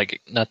 Nothing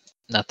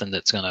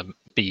that's gonna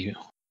be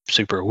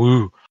super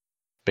woo.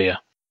 But yeah.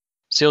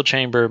 Sealed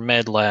chamber,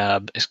 med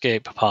lab,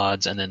 escape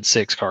pods, and then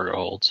 6 cargo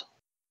holds.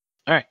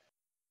 Alright.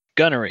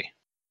 Gunnery.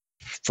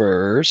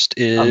 First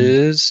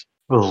is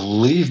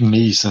Believe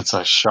me, since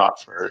I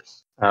shot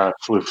first.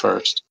 Flew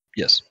first.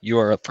 yes, you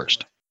are up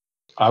first.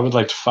 I would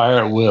like to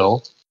fire at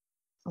will.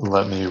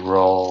 Let me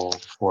roll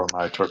for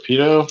my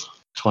torpedo,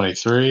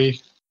 23.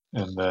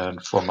 And then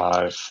for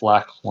my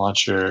flak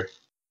launcher,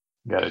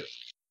 got a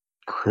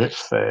crit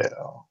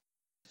fail.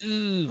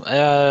 Ooh,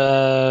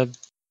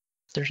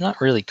 there's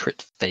not really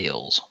crit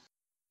fails.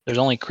 There's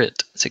only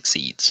crit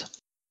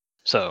succeeds.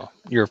 So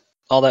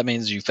all that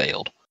means is you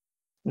failed.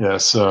 Yeah,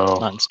 so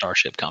Not in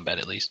Starship combat,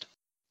 at least.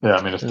 yeah,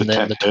 I mean, if the And then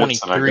 10 the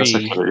hits, then I guess I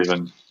 23 could have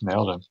even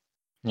nailed him.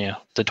 Yeah,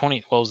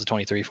 what was the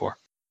 23 for?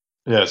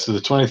 Yeah, so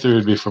the 23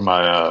 would be for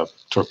my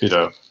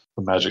torpedo,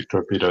 the magic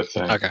torpedo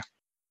thing. Okay.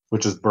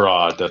 Which is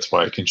broad, that's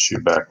why it can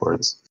shoot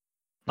backwards.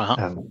 Uh-huh.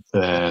 And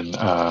then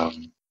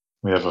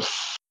we have a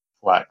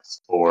flak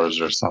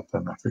spores or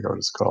something. I forget what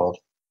it's called.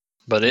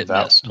 But it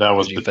missed. That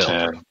was you the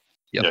failed. 10.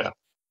 Yep.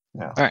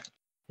 Yeah. All right.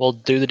 Well,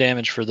 do the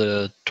damage for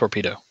the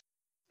torpedo.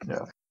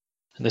 Yeah.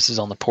 And this is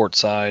on the port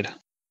side.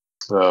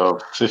 So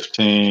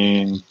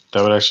 15,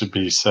 that would actually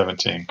be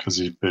 17 because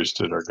he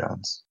boosted our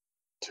guns.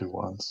 2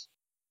 ones.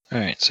 All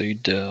right, so you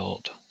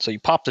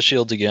popped the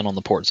shields again on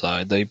the port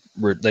side. They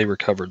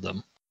recovered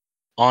them.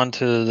 On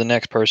to the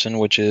next person,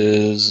 which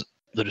is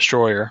the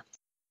destroyer.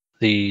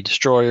 The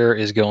destroyer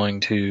is going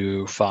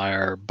to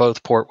fire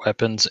both port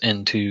weapons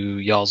into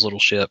y'all's little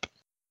ship,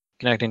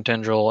 connecting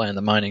tendril and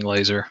the mining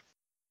laser.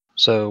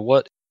 So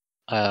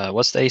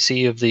what's the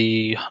AC of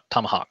the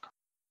Tomahawk?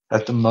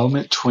 At the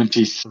moment,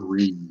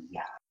 23.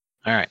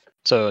 All right.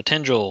 So a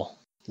tendril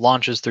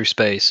launches through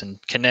space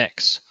and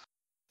connects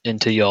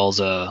into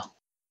y'all's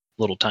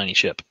little tiny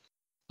ship.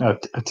 Now,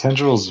 a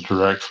tendril is a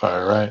direct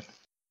fire, right?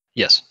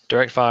 Yes,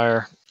 direct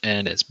fire,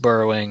 and it's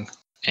burrowing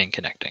and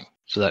connecting.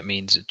 So that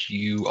means that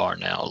you are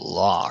now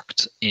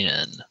locked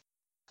in.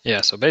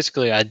 Yeah, so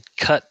basically I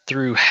cut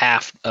through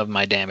half of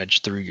my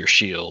damage through your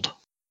shield.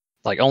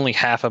 Like only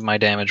half of my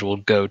damage will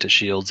go to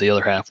shields, the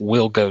other half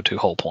will go to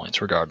hull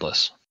points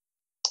regardless.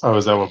 Oh,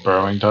 is that what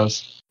burrowing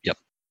does? Yep.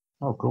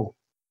 Oh, cool.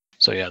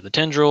 So yeah, the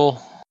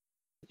tendril,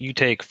 you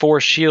take 4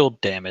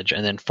 shield damage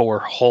and then 4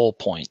 hull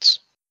points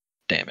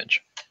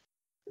damage.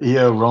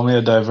 EO, roll me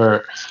a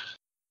divert.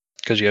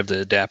 Because you have the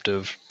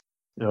adaptive.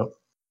 Yep.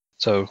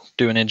 So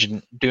doing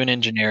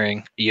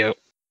engineering. Yep.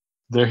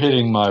 They're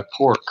hitting my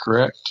pork,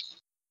 correct?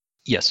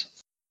 Yes.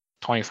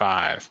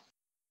 25.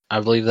 I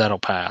believe that'll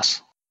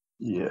pass.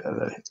 Yeah,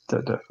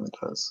 that definitely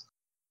does.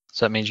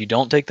 So that means you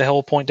don't take the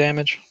hull point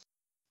damage?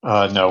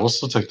 No, we'll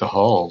still take the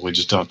hull. We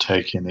just don't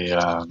take any.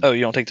 Oh,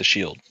 you don't take the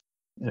shield.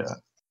 Yeah,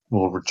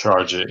 we'll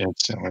recharge it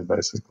instantly,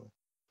 basically.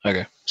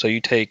 Okay. So you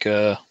take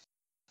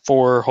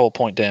 4 hull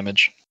point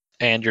damage,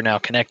 and you're now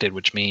connected,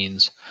 which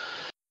means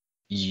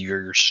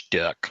you're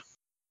stuck.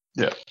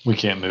 Yeah, we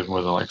can't move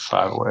more than like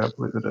 5 away, I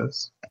believe it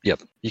is.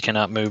 Yep. You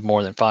cannot move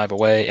more than 5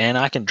 away, and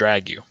I can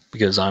drag you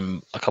because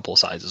I'm a couple of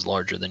sizes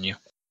larger than you.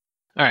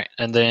 All right,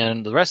 and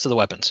then the rest of the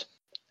weapons.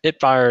 It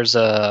fires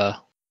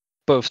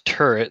both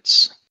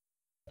turrets,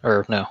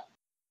 or no.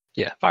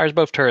 Yeah, fires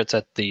both turrets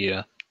at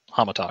the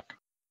Hamatok.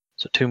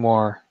 So 2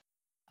 more.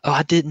 Oh,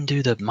 I didn't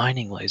do the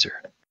mining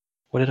laser.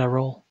 What did I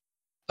roll?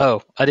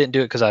 Oh, I didn't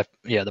do it because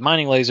the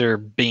mining laser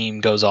beam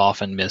goes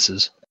off and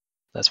misses.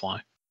 That's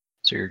why.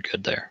 So you're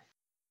good there.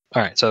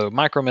 All right, so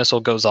micro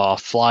missile goes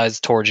off, flies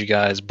towards you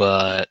guys,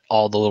 but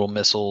all the little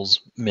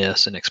missiles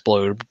miss and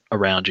explode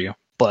around you.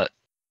 But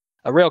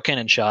a rail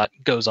cannon shot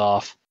goes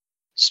off,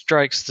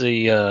 strikes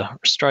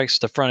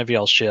the front of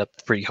y'all's ship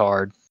pretty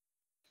hard,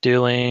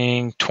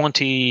 dealing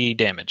 20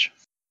 damage.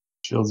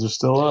 Shields are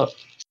still up.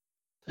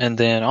 And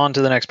then on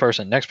to the next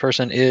person. Next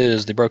person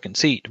is the Broken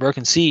Seat.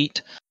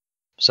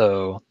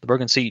 So the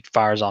Broken Seat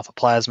fires off a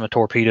plasma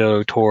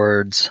torpedo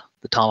towards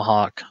the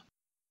Tomahawk.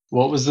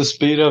 What was the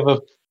speed of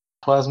a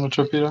plasma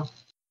torpedo?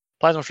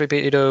 Plasma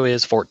torpedo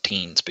is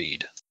 14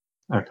 speed.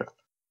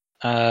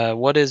 Okay.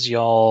 What is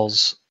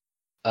y'all's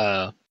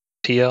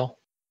PL?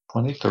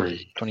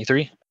 23.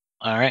 23?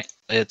 All right.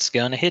 It's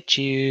going to hit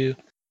you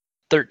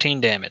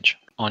 13 damage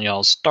on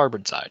y'all's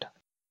starboard side.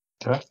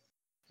 Okay.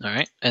 All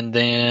right. And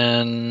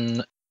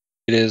then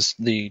it is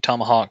the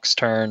Tomahawk's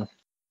turn.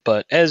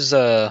 But as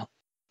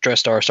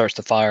Drestar starts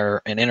to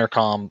fire, an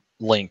intercom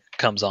link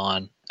comes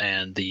on,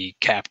 and the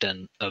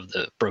captain of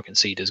the Broken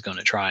Seat is going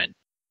to try and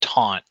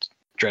taunt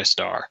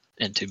Drestar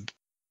into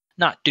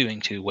not doing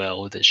too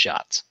well with his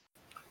shots.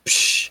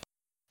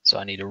 So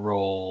I need to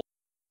roll.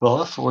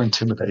 Bluff or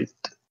intimidate?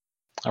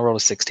 I rolled a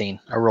 16.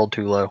 I rolled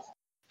too low.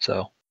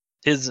 So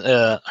it's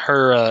a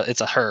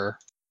her.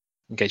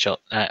 In case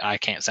I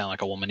can't sound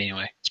like a woman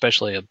anyway,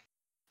 especially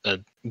a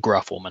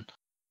gruff woman.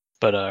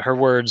 But her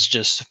words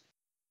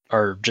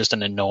are just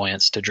an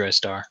annoyance to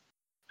Drestar,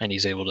 and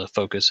he's able to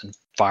focus and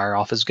fire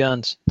off his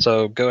guns.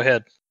 So go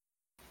ahead.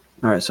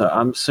 All right, so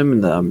I'm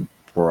assuming that I'm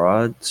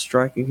broad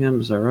striking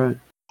him. Is that right?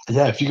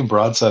 Yeah, if you can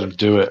broadside him,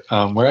 do it.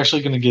 We're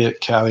actually going to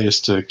get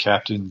Callius to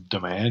Captain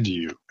Demand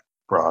you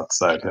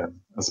broadside him,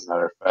 as a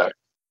matter of fact.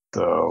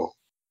 So,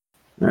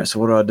 all right, so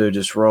what do I do?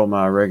 Just roll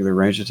my regular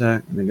range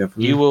attack and then go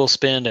from there? You will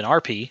spend an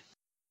RP,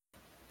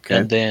 Okay.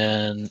 and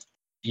then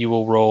you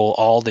will roll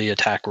all the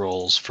attack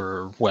rolls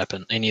for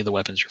any of the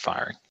weapons you're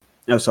firing.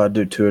 Oh, so I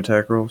do 2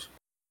 attack rolls?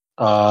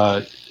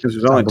 I Because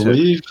there's only 2.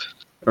 believe.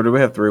 Or do we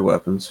have 3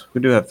 weapons?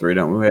 We do have 3,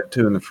 don't we? We have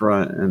 2 in the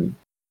front and.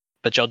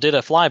 But y'all did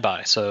a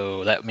flyby,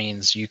 so that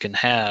means you can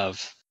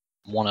have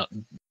one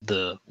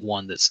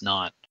that's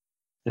not.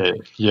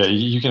 Yeah,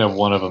 you can have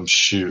one of them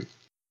shoot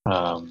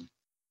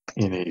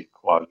any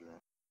quadrant.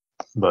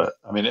 But,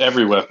 I mean,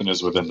 every weapon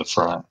is within the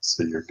front,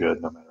 so you're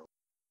good no matter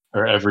what.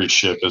 Or every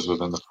ship is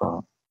within the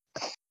front.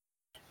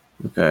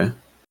 Okay.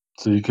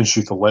 So you can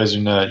shoot the laser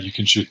net, you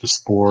can shoot the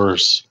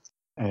spores,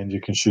 and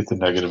you can shoot the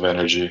negative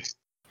energy.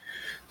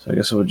 So I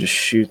guess we'll just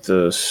shoot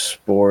the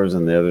spores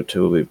and the other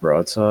 2 will be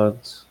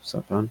broadsides. Is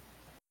that fine?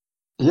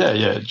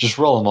 Yeah, just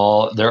roll them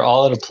all. They're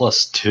all at a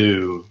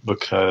 +2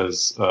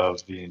 because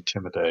of the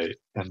intimidate,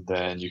 and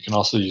then you can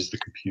also use the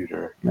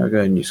computer. I'll go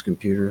ahead and use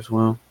computer as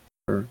well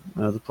for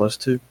the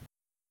 +2.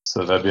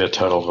 So that'd be a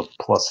total of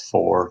a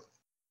 +4.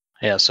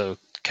 Yeah, so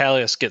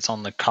Callius gets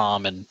on the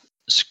comm and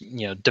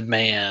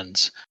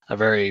demands a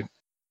very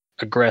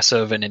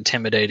aggressive and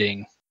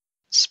intimidating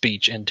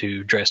speech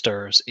into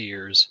Drestar's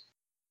ears.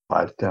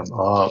 Light them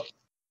up.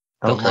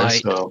 To Okay,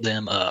 light so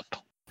them up.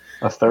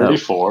 a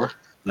 34.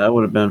 That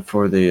would have been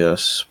for the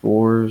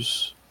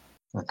spores.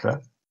 Okay,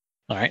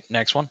 All right,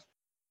 next one.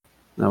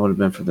 That would have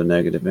been for the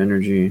negative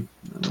energy.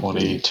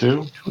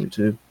 22.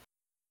 22.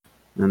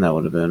 And that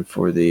would have been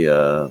for the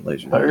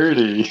laser.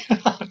 30.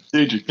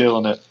 Dude, you're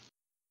killing it.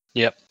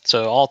 Yep.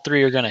 So all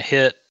three are going to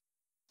hit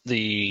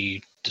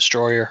the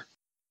destroyer.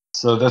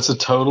 So that's a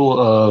total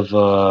of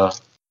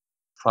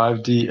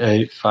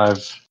 5d8,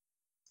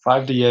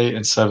 5d8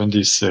 and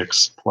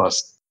 7d6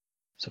 plus.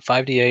 So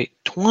 5d8,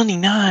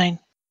 29.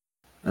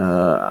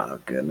 Oh,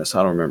 goodness.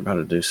 I don't remember how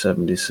to do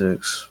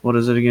 76. What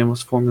is it again?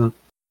 What's the formula?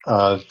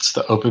 It's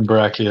the open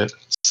bracket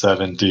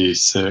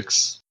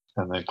 7d6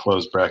 and then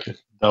close bracket,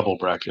 double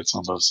brackets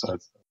on both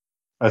sides.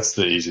 That's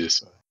the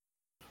easiest way.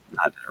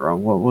 I did it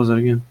wrong. What was it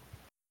again?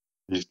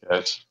 These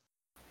guys.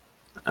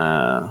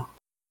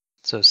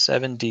 So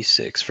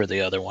 7d6 for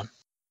the other one.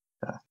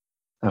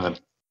 And then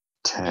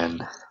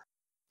 10,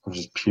 which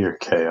is pure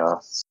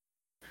chaos.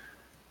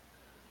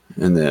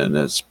 And then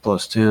it's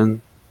plus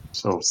 10.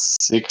 So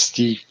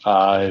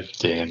 65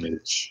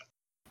 damage.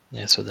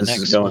 Yeah, so the This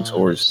next is going one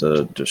towards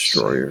the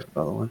destroyer,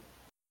 by the way.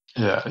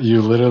 Yeah,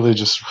 you literally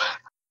just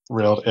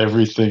railed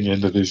everything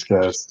into these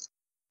guys.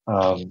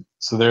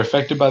 So they're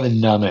affected by the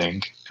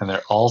numbing, and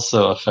they're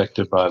also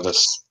affected by the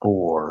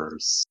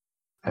spores.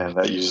 And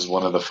that uses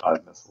one of the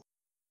 5 missiles.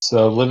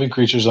 So living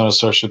creatures on a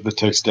starship that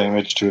takes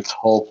damage to its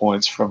hull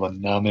points from a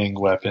numbing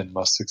weapon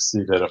must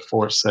succeed at a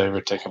fort save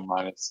or take a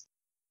minus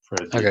for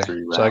a D3 Okay,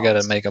 rounds. so I got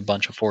to make a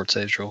bunch of fort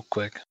saves real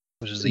quick,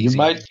 which is You easy.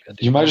 might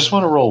just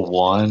want to roll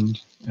 1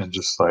 and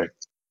just like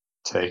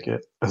take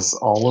it as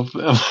all of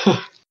them.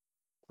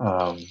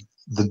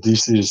 The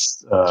DC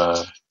is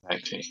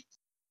 19.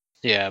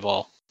 Yeah,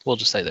 well, we'll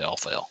just say they all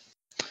fail.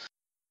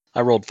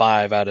 I rolled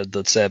 5 out of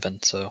the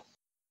 7, so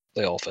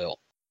they all fail.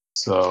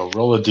 So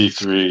roll a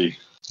D3,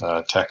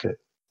 attack it,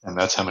 and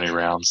that's how many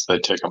rounds they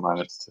take a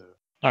minus 2.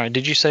 All right,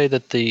 did you say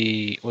that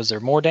was there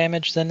more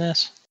damage than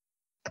this?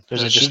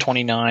 There's There just should-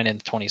 29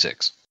 and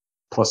 26.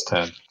 Plus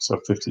 10, so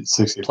 50,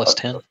 60. Plus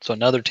 10, so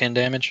another 10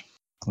 damage.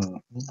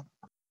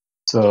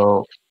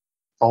 So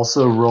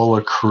also roll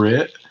a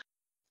crit,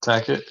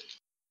 attack it,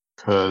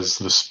 because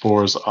the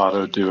spores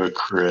auto do a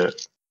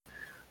crit.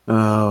 What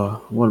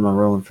am I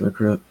rolling for the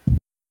crit?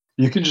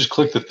 You can just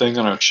click the thing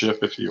on our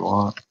chip if you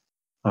want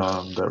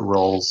that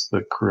rolls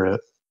the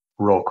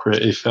roll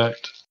crit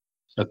effect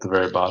at the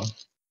very bottom.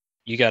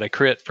 You got a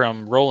crit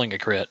from rolling a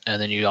crit,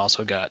 and then you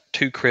also got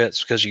 2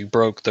 crits because you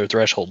broke their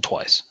threshold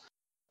twice.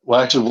 Well,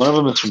 actually, one of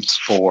them is from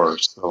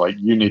spores. So, like,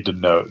 you need to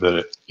note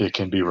that it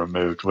can be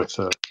removed with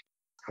a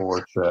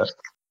spore check.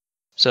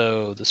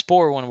 So the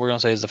spore one we're going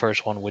to say is the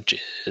first one, which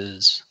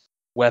is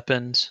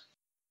weapons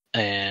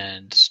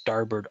and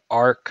starboard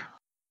arc.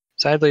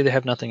 Sadly, they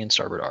have nothing in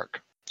starboard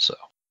arc. So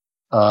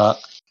I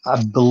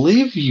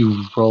believe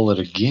you roll it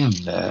again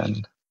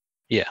then.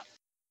 Yeah.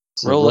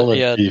 So Roll it, roll a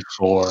yeah.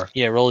 D4.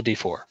 yeah, roll a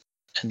d4.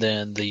 And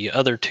then the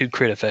other 2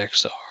 crit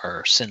effects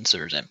are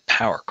sensors and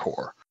power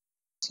core,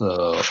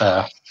 So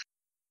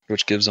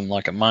which gives them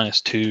like a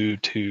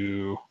 -2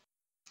 to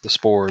the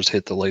spores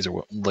hit the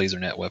laser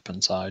net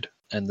weapon side.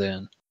 And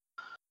then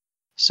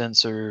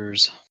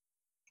sensors.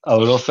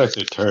 it'll affect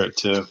their turret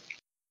too.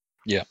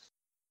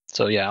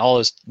 So yeah, all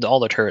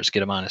the turrets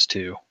get a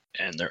 -2,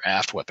 and their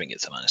aft weapon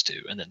gets a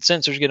 -2, and then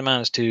sensors get a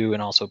 -2,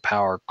 and also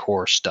power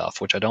core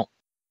stuff, which I don't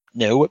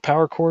know what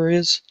power core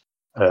is.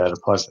 It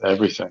applies to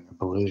everything, I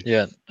believe.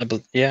 Yeah,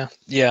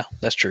 yeah,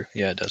 that's true.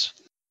 Yeah, it does.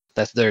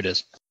 There it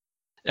is.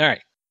 All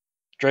right,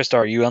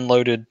 Draystar, you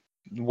unloaded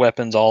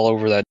weapons all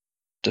over that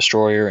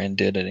destroyer and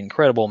did an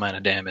incredible amount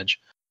of damage.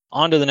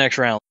 On to the next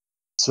round.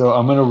 So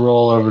I'm gonna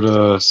roll over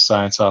to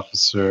science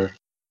officer.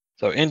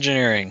 So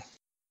engineering.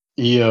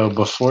 EO,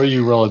 before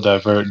you roll a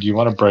divert, do you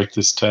want to break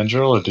this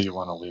tendril or do you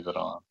want to leave it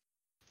on?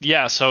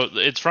 Yeah, so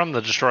it's from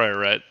the destroyer,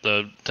 right?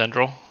 The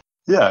tendril.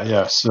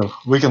 Yeah. So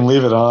we can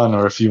leave it on,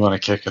 or if you want to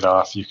kick it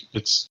off, you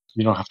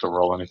don't have to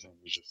roll anything.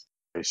 You just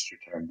waste your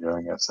turn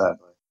doing it.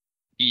 Sadly.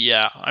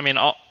 Yeah, I mean,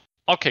 I'll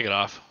kick it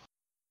off.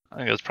 I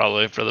think that's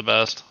probably for the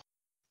best.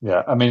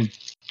 Yeah, I mean,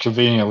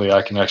 conveniently,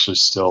 I can actually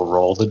still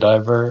roll the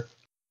divert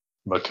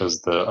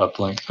because the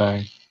uplink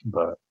thing,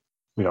 but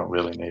we don't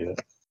really need it.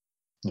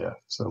 Yeah,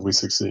 so we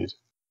succeed.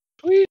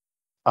 Sweet.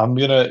 I'm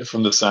gonna,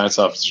 from the science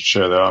officer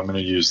chair though, I'm gonna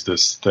use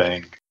this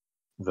thing,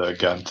 the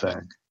gun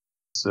thing.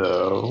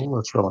 So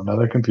let's roll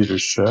another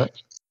computer's check.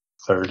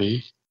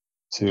 30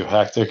 to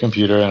hack their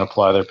computer and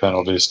apply their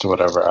penalties to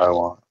whatever I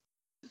want.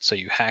 So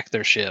you hack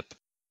their ship,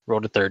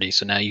 rolled a 30,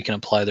 so now you can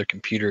apply their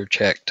computer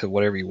check to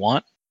whatever you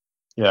want.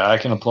 Yeah, I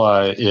can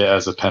apply it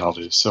as a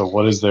penalty. So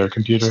what is their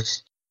computer?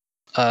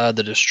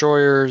 The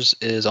destroyers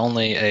is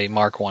only a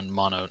Mark 1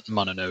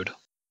 mononode,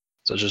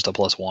 so it's just a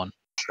 +1.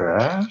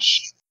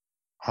 Trash.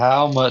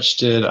 How much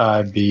did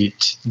I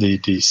beat the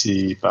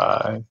DC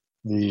by?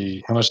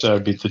 How much did I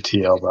beat the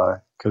TL by?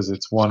 Because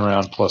it's 1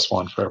 round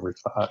 +1 for every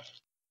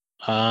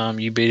 5.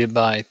 You beat it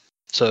by,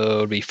 so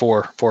it'd be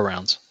four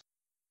rounds.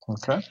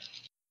 Okay.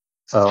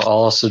 I'll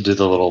also do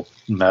the little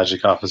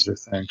magic officer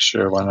thing.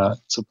 Sure, why not?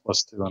 It's a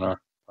 +2 on our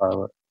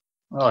pilot.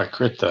 Oh, I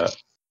crit that.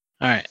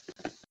 All right.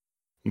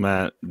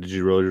 Matt, did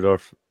you roll your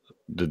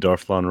did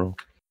Darflon roll?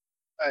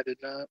 I did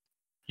not.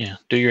 Yeah,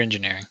 do your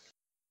engineering.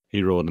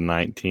 He rolled a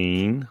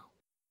 19.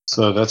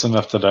 So that's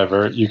enough to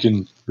divert. You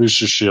can boost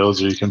your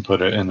shields, or you can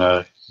put it in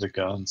the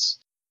guns.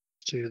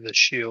 Do the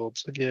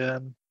shields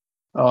again.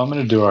 Oh, I'm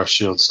going to do our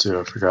shields too.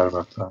 I forgot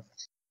about that.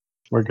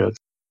 We're good.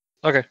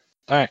 Okay.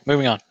 All right.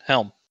 Moving on.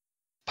 Helm.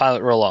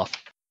 Pilot roll off.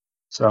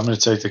 So I'm going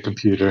to take the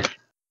computer.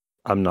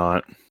 I'm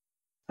not.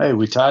 Hey,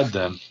 we tied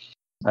them.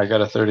 I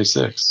got a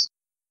 36.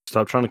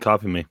 Stop trying to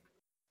copy me.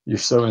 You're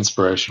so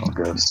inspirational,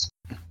 Ghost.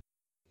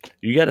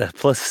 You got a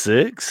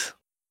 +6?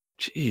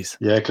 Jeez.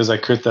 Yeah, because I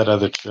crit that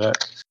other check.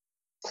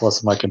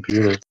 Plus my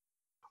computer.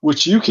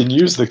 Which you can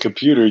use the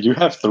computer. You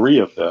have 3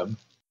 of them.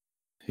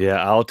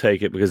 Yeah, I'll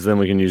take it because then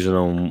we can use it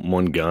on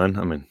one gun.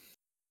 I mean,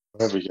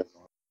 Whatever you get.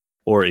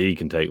 or E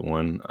can take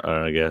one,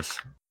 I guess.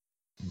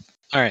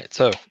 All right.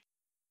 So,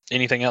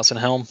 anything else in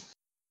Helm?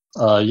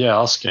 Yeah,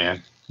 I'll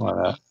scan. Why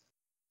not?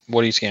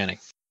 What are you scanning?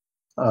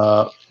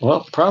 Well,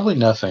 probably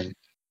nothing. I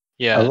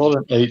Yeah. rolled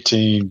an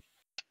 18.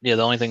 Yeah.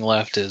 The only thing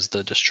left is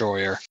the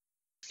destroyer.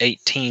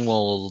 18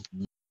 will.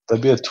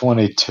 That'd be a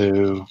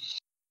 22.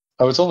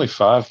 Oh, it's only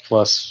 5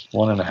 plus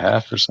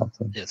 1.5 or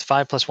something. It's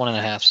 5 plus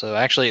 1.5. So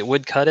actually, it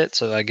would cut it.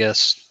 So I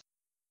guess.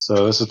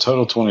 So it's a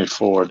total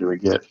 24. Do we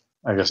get,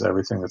 I guess,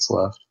 everything that's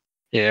left?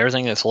 Yeah.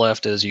 Everything that's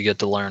left is you get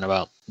to learn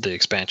about the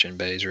expansion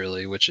bays,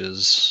 really, which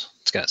is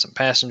it's got some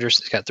passengers.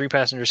 It's got 3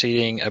 passenger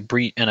seating,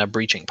 and a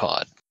breaching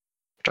pod,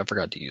 which I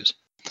forgot to use.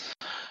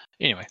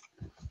 Anyway,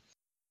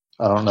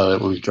 I don't know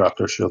that we've dropped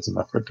our shields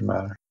enough for it to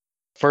matter.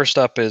 first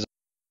up is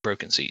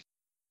broken seat.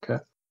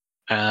 Okay.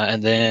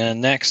 And then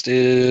next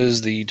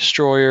is the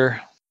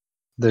destroyer.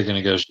 They're going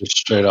to go just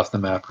straight off the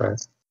map, right?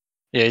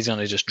 Yeah, he's going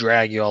to just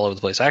drag you all over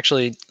the place.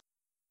 Actually,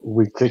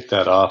 We kicked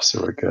that off,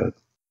 so we're good.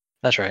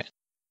 that's right.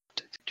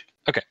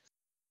 Okay.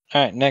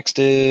 All right. Next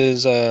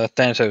is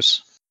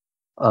Thanatos.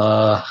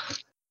 What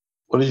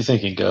are you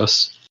thinking,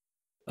 Ghost?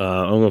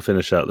 I'm going to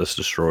finish out this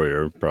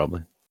destroyer,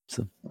 probably.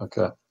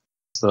 Okay.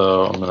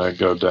 So I'm going to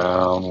go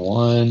down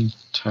 1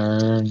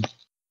 turn.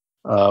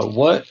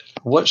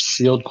 What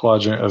shield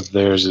quadrant of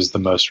theirs is the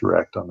most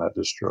wrecked on that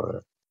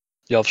destroyer?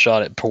 Y'all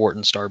shot at port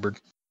and starboard.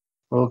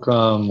 We'll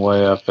come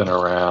way up and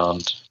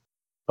around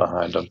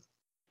behind them.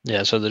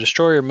 Yeah, so the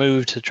destroyer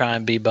moved to try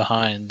and be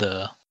behind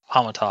the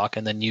Hamatok,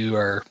 and then you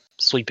are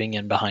sweeping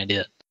in behind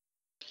it.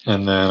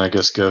 And then I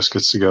guess Ghost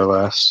gets to go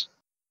last.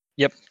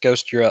 Yep,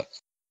 Ghost, you're up.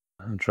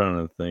 I'm trying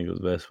to think of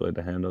the best way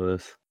to handle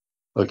this.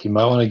 Look, you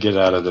might want to get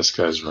out of this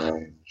guy's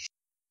range.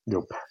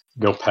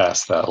 Go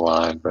past that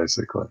line,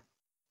 basically.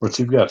 Which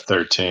you've got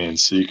 13,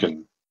 so you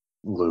can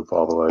loop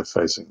all the way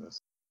facing this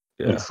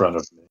in Yeah. front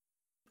of me.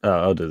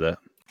 I'll do that.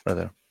 Right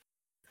there.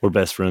 We're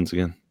best friends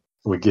again.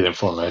 We get in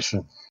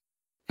formation.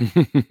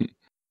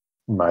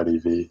 Mighty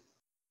V.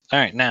 All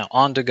right, now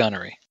on to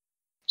gunnery.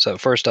 So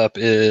first up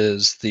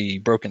is the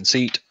broken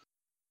seat.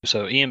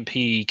 So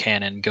EMP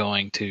cannon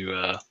going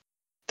to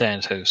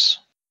Thanatos.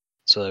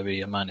 So that'd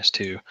be a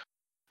 -2.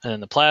 And then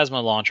the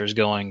plasma launcher is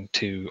going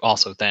to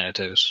also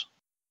Thanatos,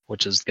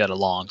 which has got a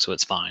long, so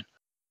it's fine.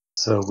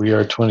 So we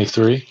are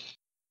 23.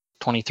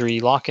 23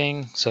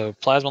 locking. So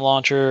plasma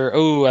launcher.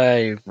 Oh,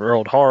 I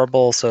rolled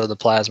horrible, so the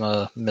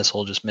plasma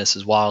missile just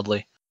misses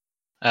wildly.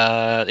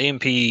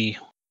 EMP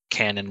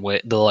cannon,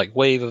 the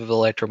wave of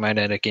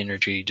electromagnetic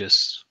energy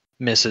just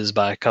misses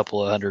by a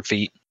couple of 100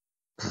 feet.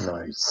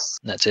 Nice.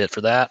 And that's it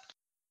for that.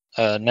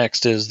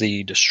 Next is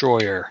the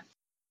destroyer.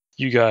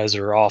 You guys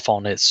are off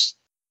on its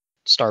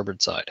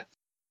starboard side.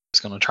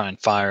 It's going to try and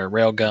fire a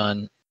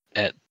railgun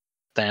at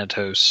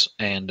Thanatos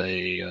and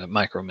a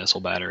micro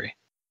missile battery.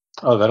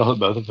 Oh, that'll hit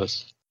both of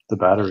us. The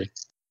battery.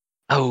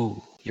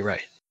 Oh, you're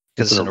right.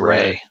 Because it's an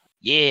array.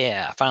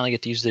 Yeah, I finally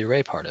get to use the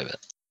array part of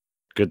it.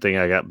 Good thing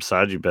I got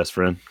beside you, best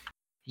friend.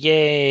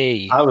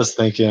 Yay! I was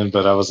thinking,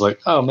 but I was like,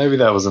 oh, maybe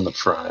that was in the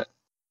front.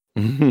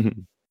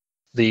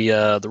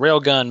 The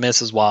railgun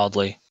misses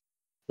wildly.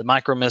 The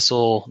micro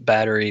missile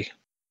battery,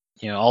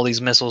 all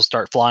these missiles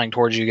start flying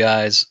towards you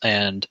guys,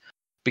 and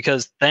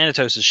because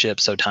Thanatos'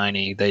 ship's so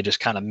tiny, they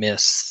just kind of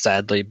miss,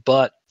 sadly.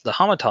 But the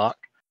Hamatok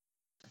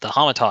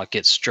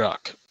gets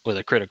struck with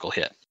a critical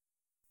hit.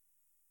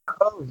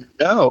 Oh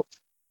no!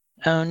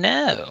 Oh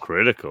no!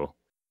 Critical.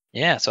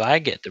 Yeah, so I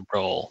get to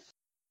roll.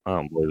 I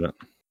don't believe it.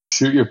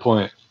 Shoot your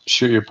point.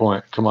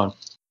 Come on.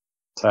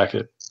 Attack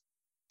it.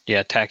 Yeah,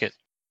 attack it.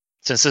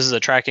 Since this is a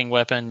tracking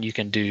weapon, you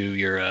can do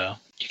your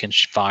you can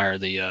fire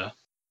the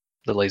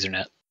laser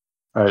net.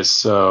 All right,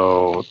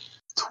 so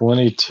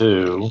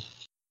 22.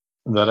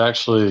 That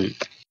actually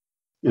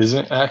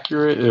isn't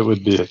accurate. It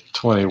would be a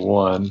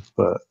 21,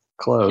 but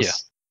close.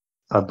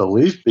 Yeah. I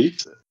believe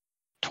beats it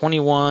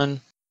 21.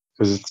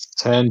 because it's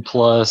 10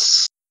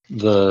 plus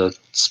the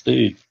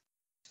speed.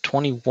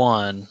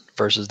 21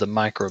 versus the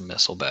micro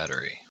missile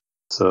battery.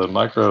 So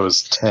micro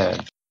is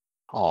 10.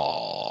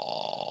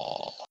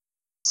 Oh.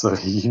 So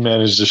he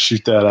managed to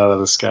shoot that out of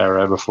the sky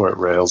right before it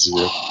rails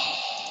you.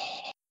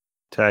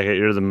 Taggart,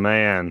 you're the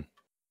man.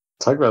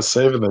 Talk about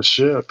saving the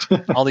ship.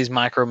 All these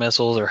micro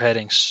missiles are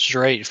heading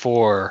straight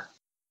for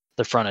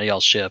the front of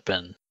y'all's ship,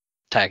 and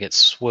Taggart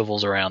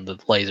swivels around the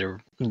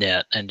laser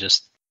net and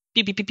just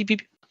beep beep beep beep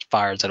beep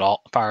fires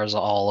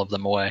all of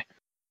them away.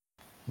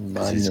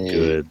 He's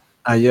good.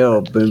 I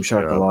yelled "Boom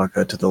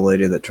shakalaka" to the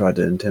lady that tried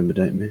to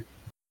intimidate me.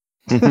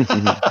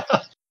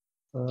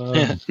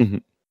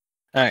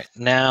 All right,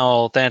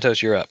 now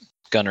Thanatos, you're up.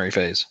 Gunnery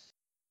phase.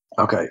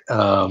 Okay.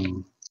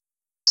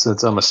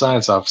 Since I'm a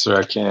science officer,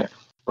 I can't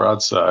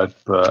broadside,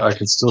 but I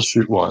can still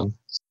shoot one.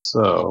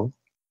 So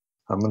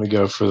I'm going to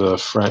go for the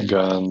front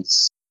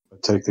guns.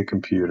 Take the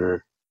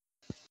computer.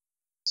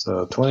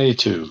 So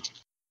 22.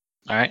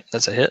 All right,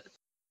 that's a hit.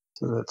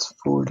 So that's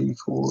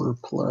 44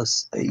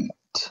 plus 8.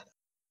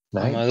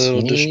 On my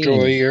little 19.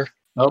 destroyer.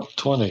 Oh,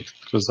 20,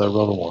 because I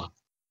rolled a 1.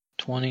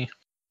 20.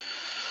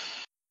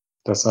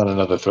 That's not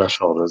another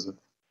threshold, is it?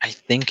 I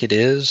think it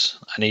is.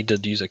 I need to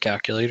use a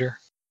calculator.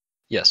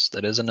 Yes,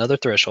 that is another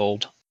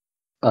threshold.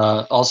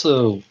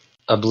 Also,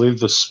 I believe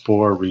the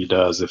spore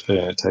redoes if they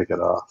didn't take it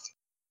off.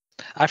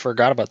 I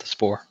forgot about the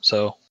spore,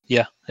 so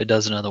yeah, it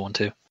does another one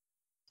too.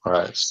 All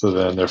right, so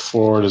then their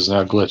forward is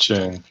now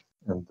glitching,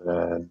 and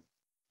then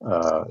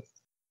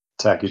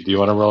Tacky, do you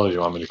want to roll or do you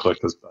want me to click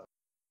this button?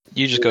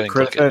 You just go ahead and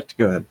Crit click it. effect?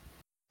 Go ahead.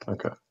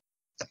 Okay.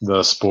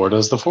 The spore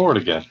does the forward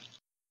again.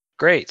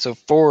 Great, so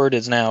forward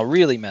is now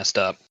really messed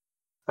up.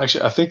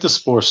 Actually, I think the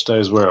spore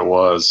stays where it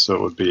was, so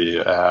it would be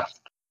aft.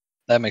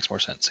 That makes more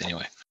sense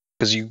anyway,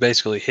 because you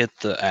basically hit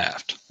the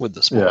aft with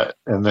the spore. Yeah,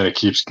 and then it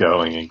keeps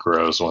going and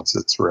grows once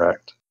it's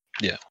wrecked.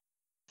 Yeah.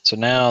 So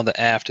now the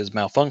aft is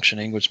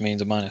malfunctioning, which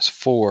means a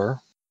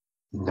 -4,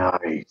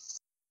 Nice.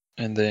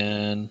 and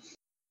then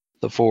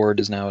the forward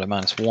is now at a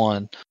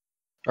 -1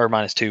 or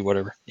 -2,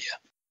 whatever. Yeah.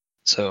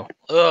 So,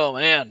 oh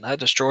man, that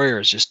destroyer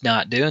is just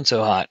not doing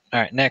so hot.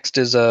 All right, next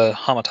is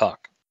Hamatok.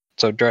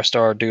 So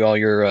Drestar, do all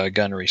your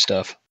gunnery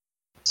stuff.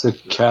 So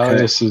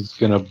Callius is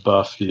going to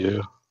buff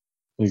you.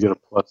 You get a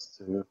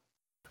 +2.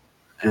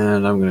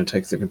 And I'm going to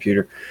take the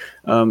computer.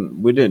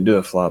 We didn't do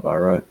a flyby,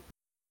 right?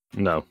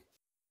 No.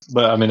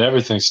 But, I mean,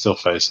 everything's still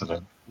facing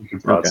him. You can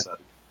broadside.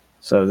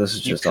 So this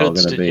is You just all could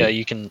going to be. yeah,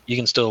 you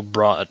can still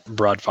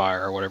broad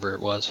fire or whatever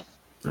it was.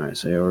 All right,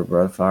 so yeah, we're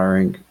broad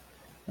firing.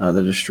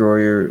 The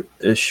destroyer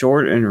is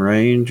short in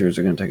range, or is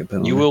it going to take a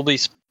penalty? You will be,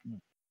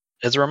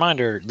 as a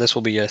reminder, this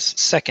will be a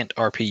second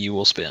RP you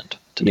will spend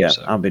to Yeah, do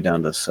so. I'll be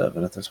down to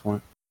 7 at this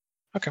point.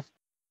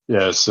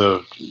 Yeah,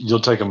 so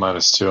you'll take a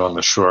 -2 on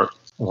the short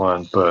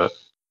one, but,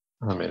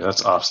 I mean,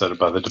 that's offset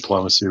by the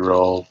diplomacy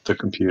roll, the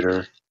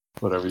computer,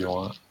 whatever you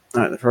want.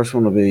 All right, the first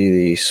one will be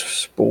the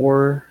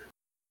spore.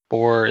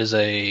 Spore is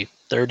a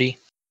 30.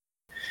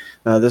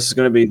 This is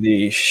going to be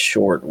the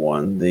short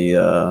one.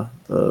 The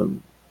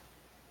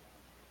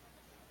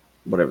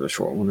whatever the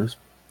short one is.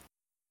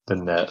 The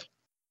net.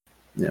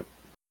 Yep.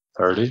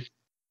 30.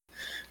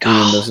 And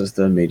then this is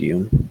the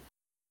medium.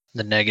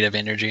 The negative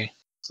energy.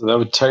 So that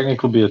would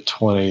technically be a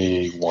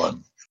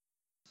 21.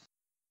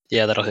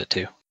 Yeah, that'll hit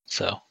too.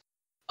 So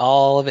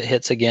all of it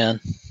hits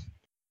again.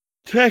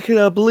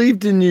 Tackett, I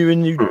believed in you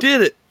and you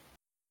did it.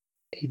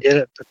 He did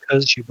it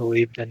because you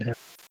believed in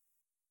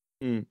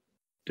him.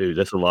 Dude,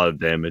 that's a lot of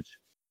damage.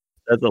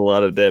 That's a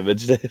lot of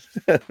damage.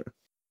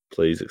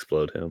 Please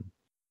explode him.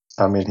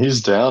 I mean,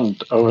 he's down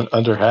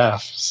under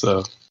half,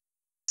 so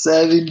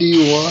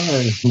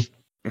 71.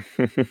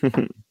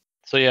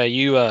 So yeah,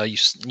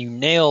 you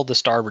nail the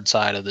starboard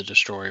side of the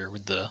destroyer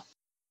with the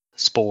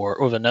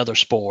spore, with another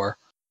spore,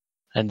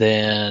 and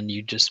then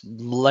you just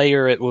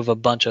layer it with a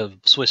bunch of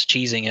Swiss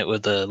cheesing it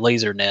with a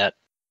laser net,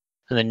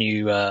 and then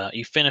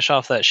you finish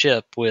off that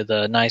ship with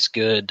a nice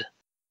good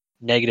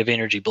negative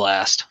energy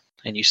blast,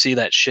 and you see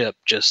that ship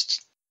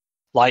just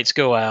lights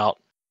go out,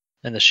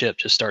 and the ship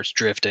just starts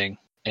drifting,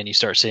 and you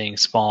start seeing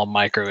small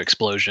micro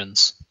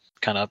explosions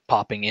kind of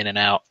popping in and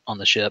out on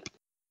the ship.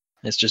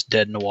 It's just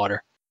dead in the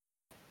water.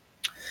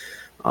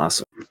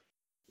 Awesome.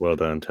 Well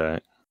done,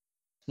 Tack.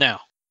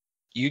 Now,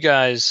 you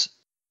guys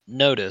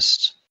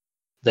noticed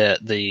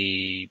that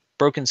the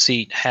broken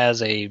seat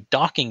has a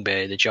docking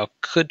bay that y'all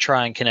could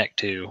try and connect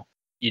to.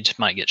 You just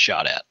might get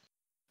shot at,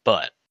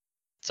 but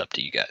it's up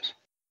to you guys.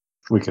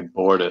 We can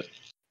board it.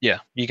 Yeah,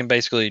 you can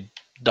basically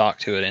dock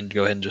to it and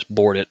go ahead and just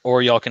board it,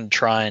 or y'all can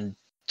try and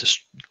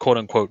just quote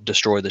unquote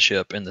destroy the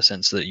ship in the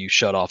sense that you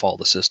shut off all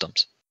the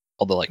systems,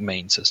 all the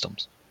main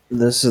systems.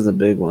 This is the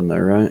big one, though,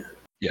 right?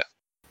 Yeah.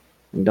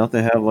 And don't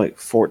they have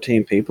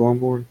 14 people on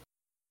board?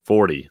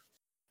 40.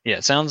 Yeah,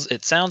 it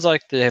sounds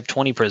like they have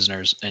 20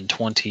 prisoners and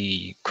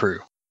 20 crew.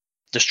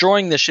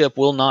 Destroying the ship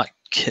will not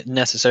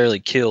necessarily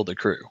kill the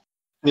crew.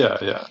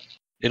 Yeah.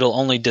 It'll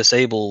only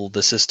disable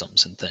the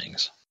systems and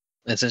things.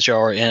 And since you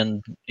are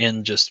in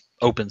just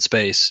open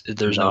space,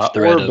 there's no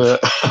threat orbit.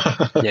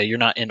 of you're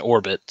not in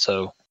orbit,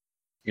 so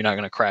you're not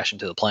going to crash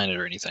into the planet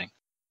or anything.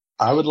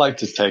 I would like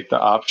to take the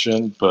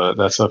option, but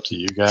that's up to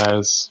you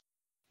guys.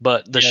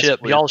 But the Yes,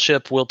 please. y'all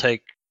ship will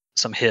take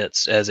some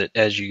hits as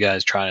you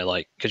guys try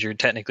to because you're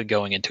technically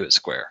going into it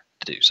square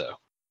to do so.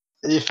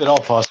 If at all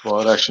possible,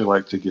 I'd actually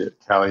like to get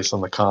Callius on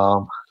the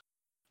comm.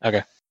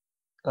 Okay.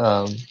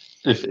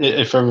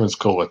 If everyone's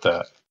cool with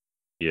that.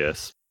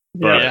 Yes.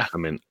 But, Yeah. I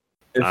mean,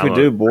 If I'm we a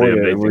do board pretty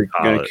it, amazing we're going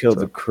to pilot, kill so-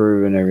 the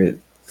crew and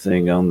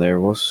everything on there.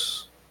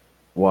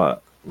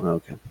 What?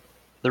 Okay.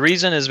 The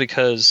reason is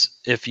because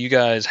if you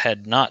guys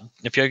had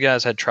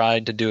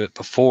tried to do it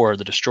before,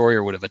 the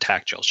destroyer would have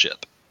attacked y'all's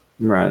ship.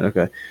 Right.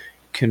 Okay.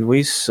 Can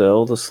we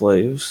sell the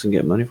slaves and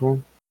get money for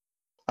them?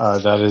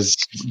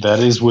 That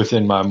is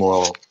within my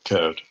moral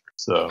code.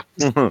 So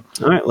All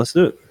right, let's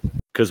do it.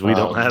 Because we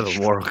don't have a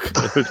moral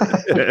code.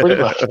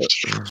 pretty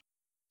much.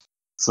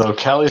 So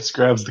Callius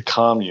grabs the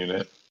comm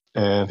unit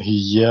and he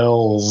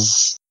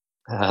yells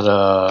at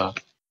a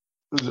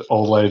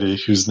old lady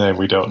whose name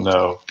we don't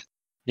know.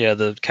 Yeah,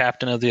 the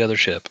captain of the other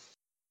ship.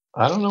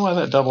 I don't know why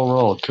that double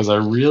rolled because I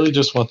really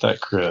just want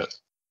that crit.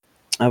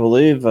 I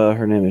believe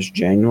her name is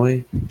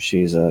Janeway.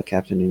 She's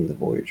captaining the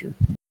Voyager.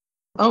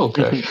 Oh,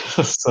 okay.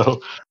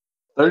 So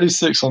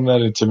 36 on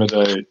that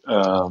intimidate.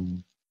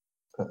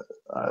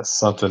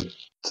 Something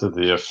to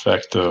the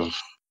effect of,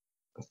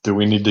 do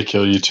we need to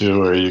kill you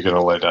too, or are you going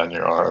to lay down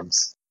your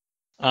arms?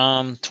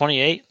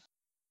 28?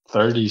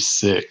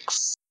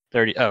 36.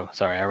 30. Oh,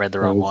 sorry, I read the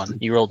wrong one.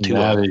 You rolled 2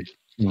 of them.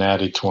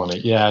 Natty 20.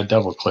 Yeah, I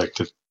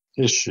double-clicked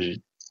his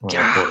sheet when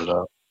I pulled it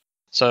up.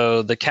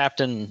 So the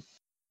captain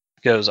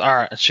goes, all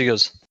right. She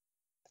goes,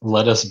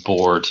 let us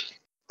board,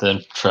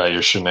 then try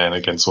your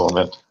shenanigans,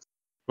 woman.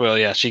 well,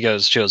 yeah, she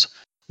goes,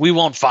 we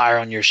won't fire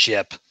on your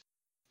ship,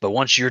 but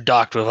once you're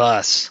docked with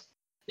us,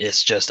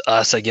 it's just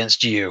us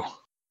against you.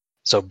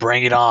 So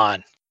bring it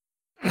on.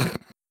 I'd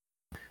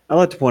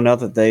like to point out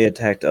that they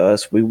attacked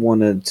us. We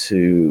wanted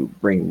to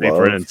bring Be love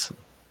friends.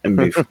 and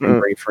bring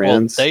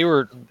friends.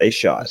 Well, they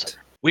shot.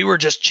 We were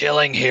just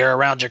chilling here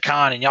around your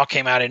con, and y'all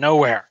came out of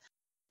nowhere.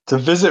 To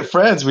visit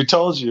friends, we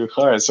told you.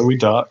 All right, so we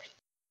dock.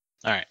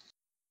 All right.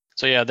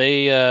 So yeah,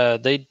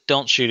 they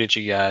don't shoot at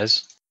you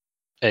guys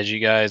as you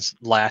guys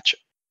latch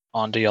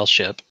onto y'all's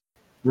ship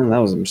No, that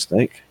was a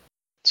mistake.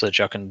 so that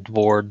y'all can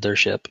board their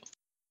ship.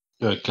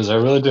 Good, because I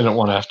really didn't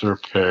want to have to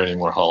repair any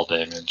more hull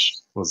damage.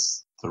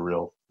 Was the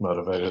real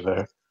motivator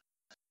there.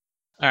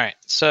 All right.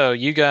 So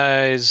you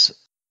guys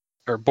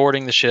are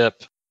boarding the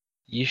ship.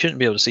 You shouldn't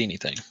be able to see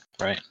anything,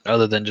 right?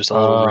 Other than just a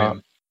little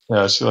room.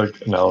 Yeah, it's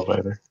like an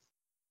elevator.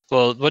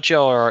 Well, what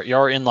y'all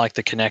are in like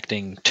the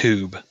connecting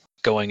tube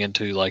going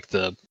into like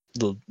the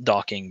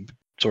docking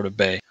sort of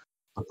bay.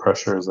 The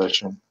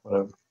pressurization,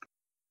 whatever.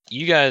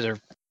 You guys are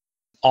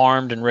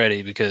armed and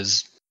ready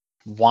because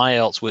why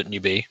else wouldn't you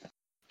be?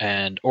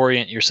 And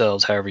orient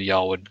yourselves however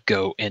y'all would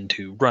go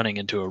into running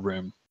into a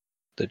room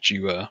that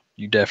you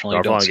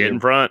definitely don't see. Get in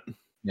front.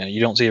 Yeah,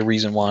 you don't see a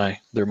reason why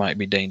there might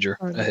be danger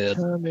ahead.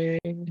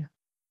 Coming.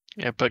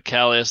 Yeah, put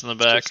Callius in the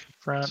back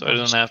Front. so he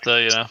doesn't have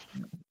to,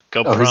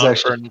 go Oh, he's prone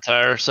actually- for an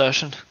entire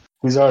session.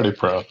 He's already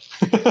pro.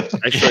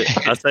 Actually,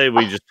 I say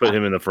we just put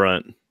him in the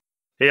front.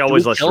 He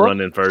always lets you kill him?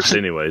 run in first,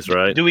 anyways,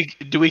 right? Do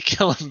we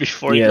kill him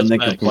before he Yeah, goes and they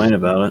back? complain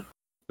about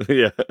it.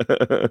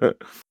 Yeah.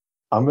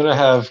 I'm going to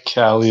have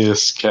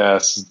Callius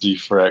cast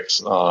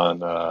Defrex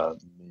on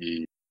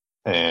me.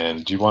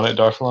 And do you want it,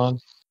 Darflon?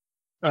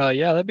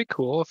 Yeah, that'd be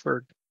cool if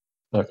we're.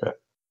 Okay.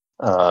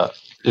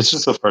 It's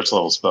just a first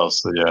level spell,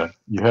 so yeah.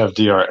 You have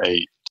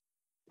DR8.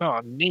 Oh,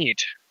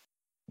 neat.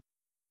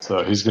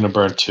 So he's going to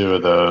burn 2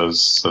 of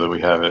those so that we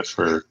have it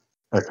for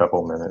a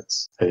couple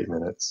minutes, 8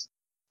 minutes.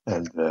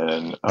 And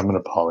then I'm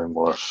going to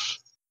polymorph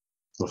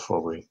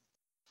before we...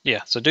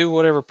 Yeah, so do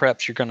whatever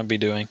preps you're going to be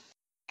doing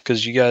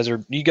because you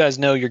guys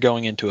know you're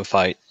going into a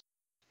fight.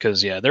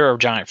 Because yeah, they're a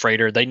giant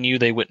freighter. They knew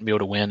they wouldn't be able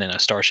to win in a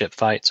starship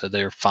fight, so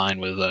they're fine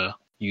with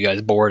you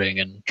guys boarding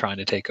and trying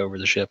to take over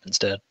the ship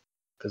instead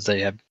because they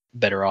have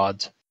better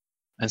odds.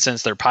 And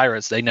since they're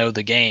pirates, they know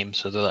the game,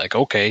 so they're like,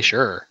 okay,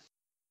 sure.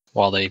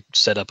 While they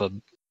set up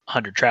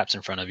 100 traps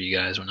in front of you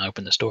guys when I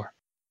open this door.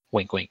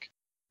 Wink, wink.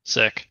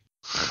 Sick.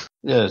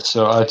 Yeah,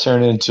 so I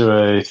turn into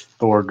a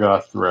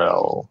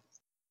Thorgothrel.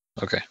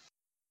 Okay.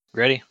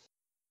 Ready?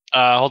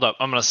 Hold up.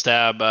 I'm gonna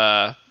stab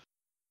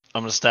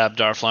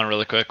Darflon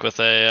really quick with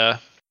a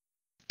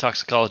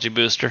toxicology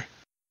booster.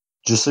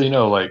 Just so you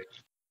know, like,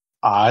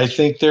 I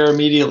think they're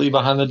immediately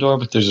behind the door,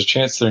 but there's a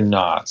chance they're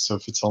not. So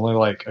if it's only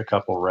like a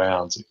couple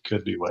rounds, it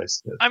could be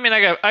wasted. I mean,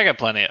 I got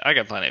plenty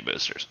of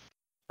boosters.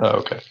 Oh,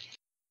 okay.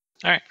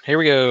 All right, here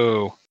we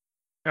go.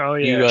 Oh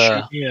You,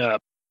 yeah, shoot me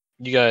up.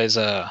 You guys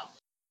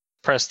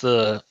press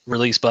the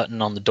release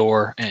button on the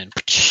door and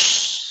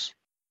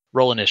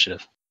roll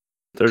initiative.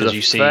 There's 'Cause a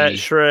you see- fat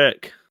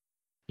Shrek.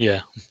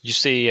 Yeah, you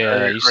see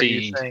Are you you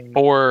see saying-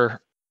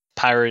 4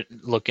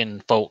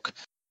 pirate-looking folk.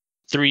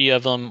 3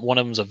 of them. One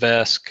of them's a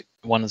Vesk,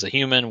 one is a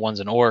human, one's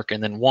an orc,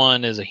 and then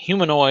one is a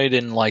humanoid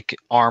in like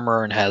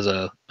armor and has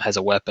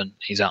a weapon.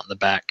 He's out in the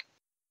back.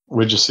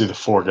 We just see the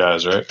 4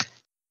 guys, right?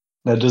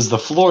 Now, does the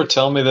floor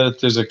tell me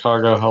that there's a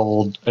cargo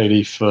hold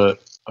 80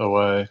 foot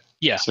away?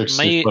 Yeah,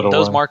 60 foot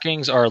those away?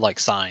 markings are like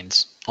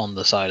signs on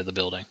the side of the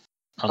building,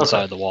 on the Okay.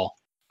 side of the wall.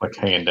 Like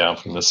hanging down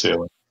from the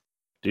ceiling.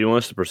 Do you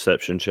want us to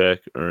perception check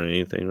or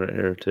anything right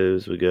here too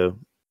as we go?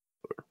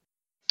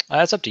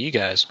 That's up to you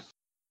guys.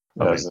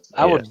 As-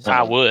 I would, yeah.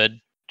 I would,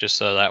 just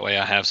so that way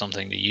I have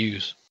something to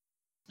use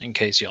in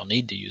case y'all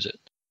need to use it.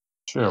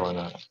 Sure, why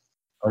not?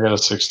 I got a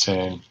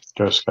 16.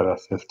 Ghost got a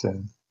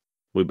 15.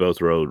 We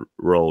both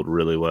rolled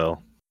really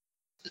well.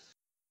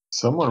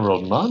 Someone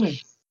rolled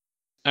money.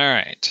 All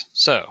right.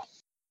 So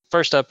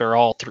first up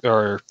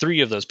are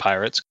three of those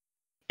pirates.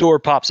 Door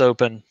pops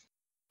open.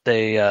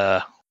 They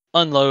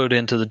unload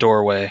into the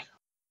doorway.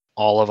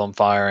 All of them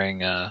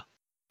firing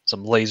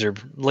some laser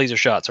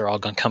shots are all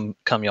gonna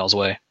come y'all's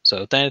way.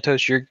 So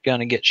Thanatos, you're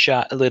gonna get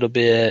shot a little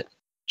bit,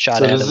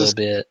 shot at a little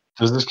bit.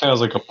 Does this count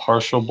as like a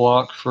partial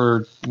block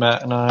for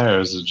Matt and I, or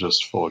is it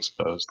just full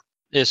exposed?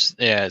 It's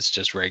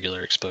just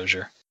regular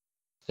exposure.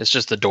 It's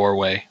just the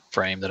doorway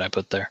frame that I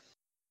put there.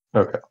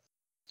 Okay.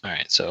 All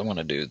right, so I'm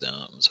gonna do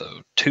them.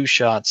 So 2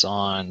 shots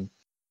on.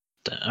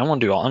 I want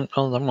to do I'm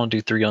gonna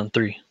do 3 on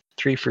 3,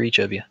 3 for each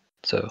of you.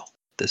 So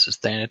this is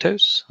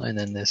Thanatos, and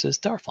then this is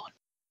Darflon.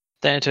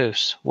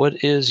 Thanatos,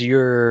 what is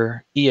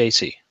your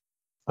EAC?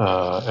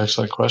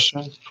 Excellent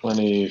question.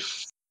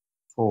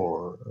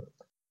 24.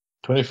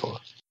 24.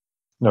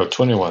 No,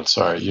 21.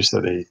 Sorry, you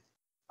said 8.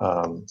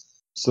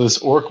 So this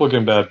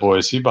orc-looking bad boy,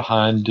 is he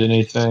behind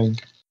anything?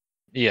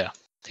 Yeah,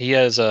 he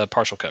has a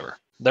partial cover.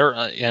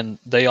 And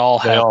they all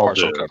have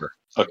partial cover.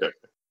 Okay.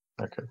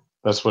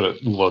 That's what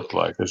it looked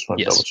like. I just want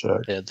to double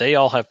check. Yeah, they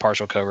all have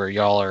partial cover.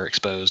 Y'all are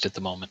exposed at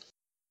the moment.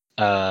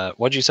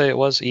 What'd you say it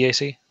was,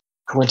 EAC?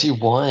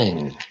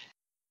 21.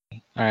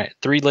 All right,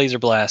 3 laser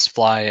blasts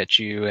fly at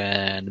you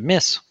and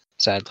miss,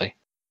 sadly.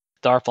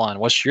 Darflon,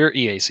 what's your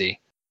EAC?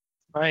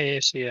 My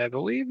AC, I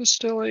believe, is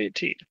still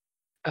 18.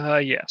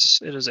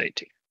 Yes, it is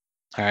 18.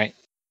 All right.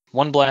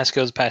 1 blast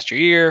goes past your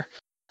ear.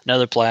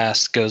 Another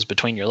blast goes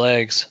between your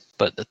legs.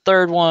 But the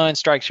third one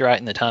strikes you right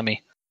in the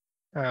tummy.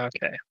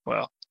 Okay,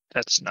 well,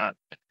 that's not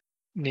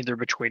neither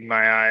between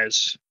my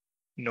eyes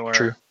nor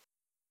True.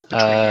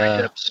 between my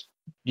hips.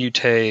 You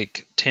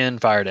take 10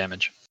 fire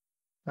damage.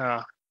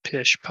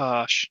 Pish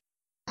posh.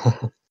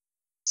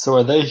 So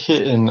are they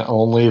hitting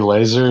only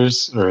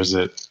lasers, or is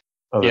it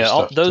other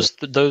stuff?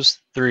 Those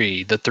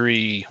 3, the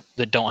 3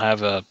 that don't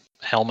have a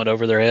helmet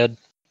over their head,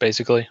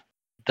 basically,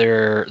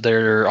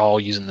 they're all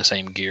using the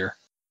same gear.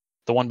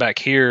 The one back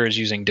here is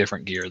using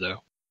different gear,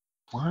 though.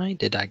 Why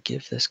did I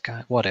give this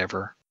guy...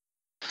 Whatever.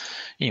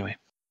 Anyway.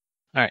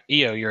 All right,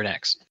 EO, you're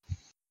next.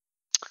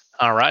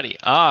 Alrighty.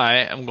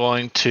 I am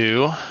going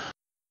to...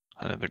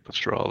 I didn't think this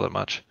draw that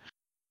much.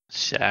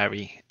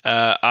 Sorry.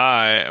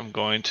 I am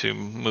going to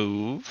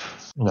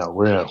move. No,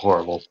 we're in a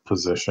horrible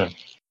position.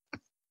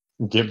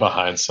 Get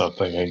behind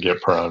something and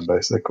get prone,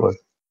 basically.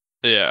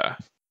 Yeah.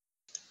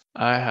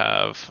 I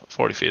have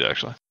 40 feet,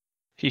 actually.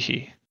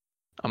 Hee.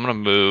 I'm going to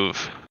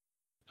move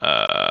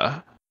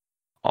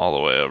all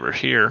the way over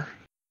here.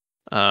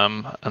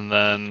 And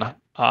then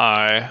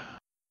I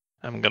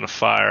am going to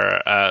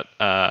fire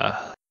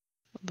at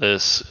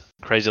this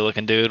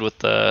crazy-looking dude with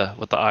the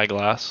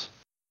eyeglass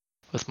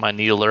with my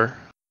needler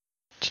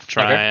to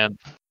try and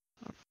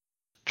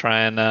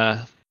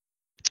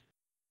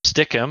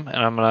stick him, and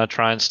I'm gonna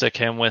try and stick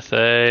him with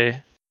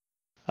a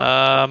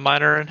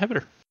minor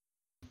inhibitor,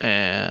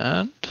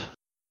 and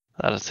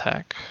that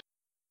attack.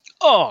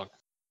 Oh,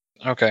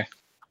 okay.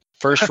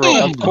 First roll,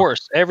 of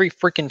course. Every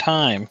freaking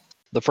time,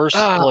 the first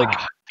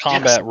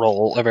combat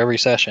roll of every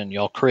session,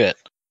 y'all crit,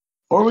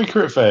 or we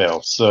crit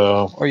fail.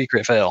 Or you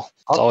crit fail.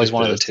 It's always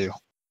one of the two.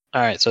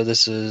 All right, so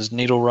this is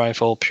needle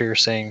rifle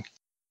piercing.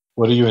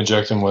 What are you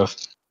injecting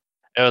with?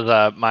 It was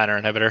a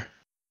minor inhibitor.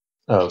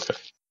 Oh, okay.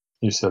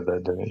 You said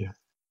that, didn't you?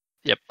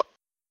 Yep.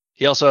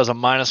 He also has a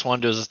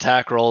 -1 to his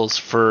attack rolls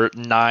for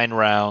 9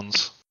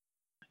 rounds.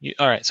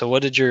 All right, so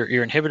what did your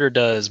inhibitor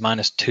does?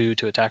 -2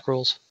 to attack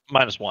rolls?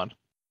 -1.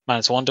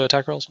 -1 to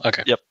attack rolls?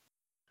 Okay.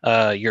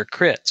 Yep. Your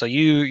crit. So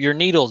your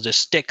needle just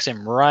sticks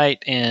him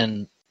right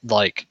in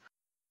like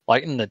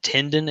in the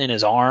tendon in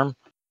his arm,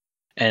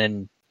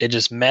 and it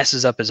just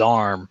messes up his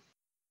arm.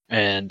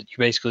 And you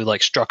basically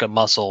struck a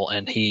muscle,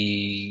 and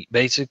he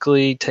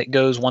basically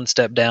goes one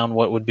step down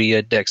what would be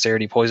a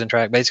dexterity poison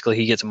track. Basically,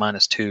 he gets a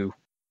 -2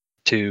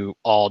 to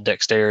all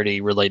dexterity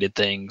related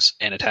things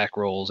and attack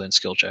rolls and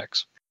skill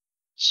checks.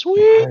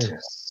 Sweet.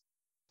 Nice.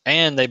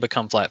 And they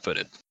become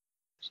flat-footed.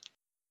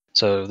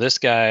 So this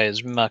guy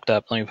is mucked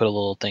up. Let me put a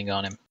little thing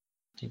on him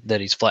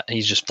that he's flat.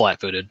 He's just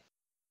flat-footed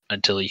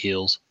until he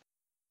heals.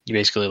 You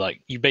basically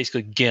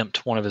gimped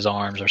one of his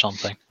arms or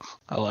something.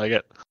 I like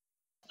it.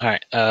 All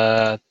right,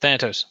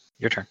 Thanatos,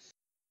 your turn.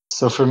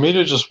 So for me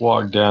to just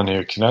walk down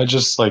here, can I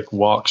just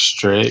walk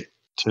straight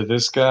to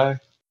this guy,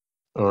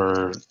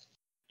 or?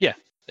 Yeah,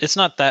 it's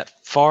not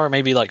that far.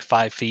 Maybe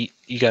 5 feet.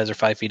 You guys are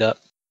 5 feet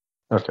up.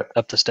 Okay.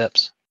 Up the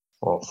steps.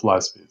 Well, fly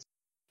speed.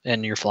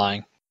 And you're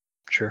flying.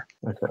 Sure.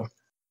 Okay.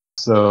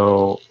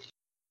 So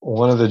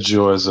one of the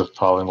joys of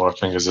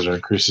polymorphing is it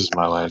increases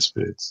my land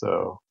speed.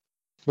 So.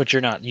 But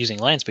you're not using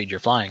land speed. You're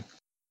flying.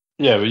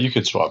 Yeah, but you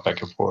could swap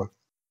back and forth.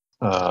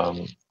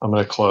 I'm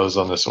going to close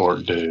on this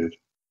orc dude,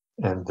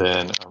 and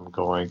then I'm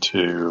going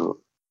to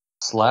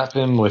slap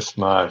him with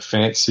my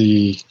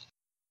fancy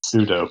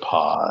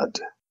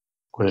pseudopod,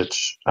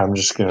 which I'm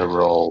just going to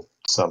roll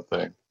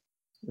something.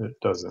 It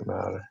doesn't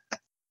matter.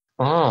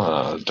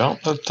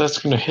 Don't know if that's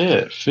going to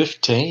hit.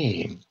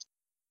 15.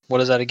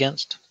 What is that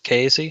against?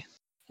 KAC?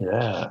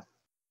 Yeah.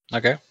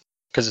 Okay.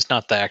 Because it's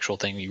not the actual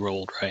thing you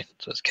rolled, right?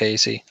 So it's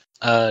KAC.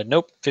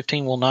 Nope,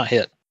 15 will not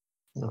hit.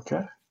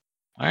 Okay.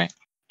 All right,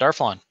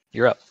 Darflon,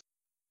 you're up.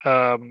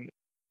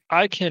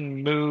 I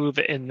can move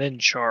and then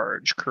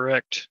charge,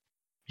 correct?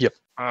 Yep.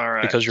 All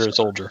right. Because you're a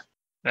soldier,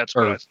 That's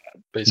what or I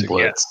thought.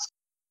 basically. Blitz.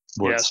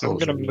 Yeah, so I'm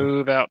soldier, going to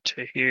move out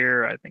to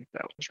here. I think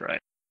that was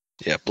right.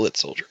 Yeah,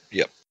 blitz soldier.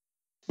 Yep.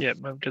 Yeah,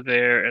 move to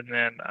there, and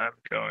then I'm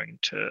going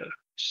to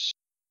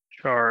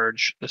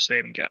charge the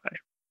same guy.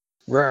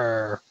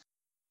 Rawr.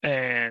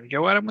 And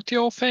go at him with the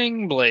old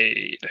Fang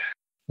Blade.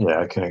 Yeah,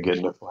 I couldn't get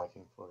into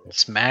flanking for you.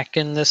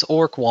 Smacking this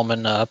orc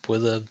woman up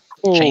with a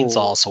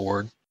chainsaw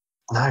sword.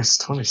 Nice,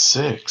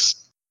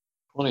 26.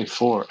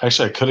 24.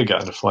 Actually, I could have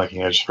gotten to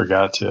flanking. I just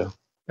forgot to.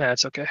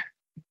 That's okay.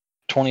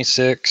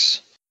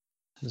 26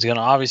 is going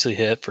to obviously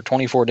hit for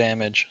 24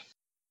 damage.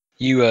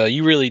 You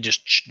really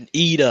just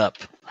eat up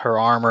her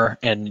armor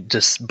and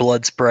just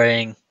blood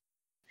spraying.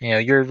 You know,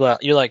 you're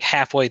like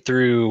halfway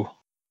through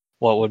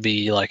what would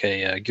be like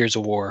a Gears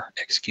of War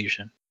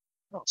execution.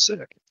 Oh,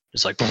 sick.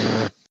 Just like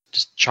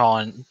just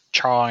chawing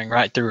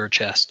right through her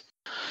chest.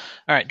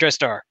 All right,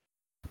 Drestar.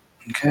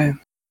 Okay.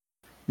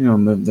 I'm going to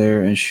move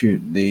there and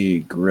shoot the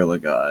gorilla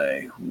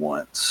guy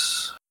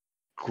once.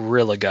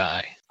 Gorilla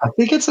guy. I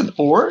think it's an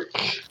orc.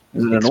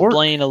 Is it an orc?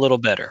 Explain a little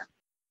better.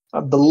 I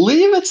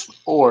believe it's an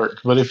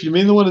orc, but if you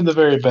mean the one in the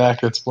very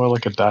back, it's more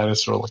like a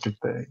dinosaur-looking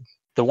thing.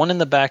 The one in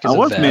the back is I a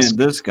was vest. meaning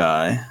this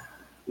guy.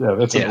 Yeah,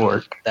 that's an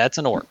orc. That's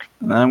an orc.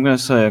 And I'm going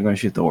to say I'm going to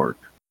shoot the orc.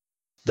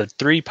 The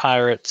three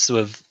pirates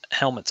with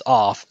helmets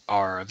off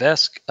are a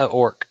Vesk, an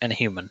orc, and a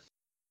human.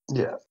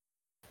 Yeah.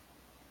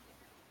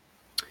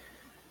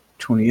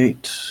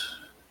 28.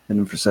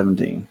 Hitting for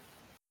 17.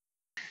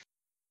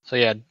 So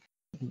yeah,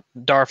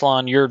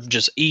 Darflon, you're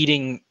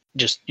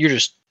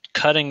just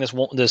cutting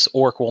this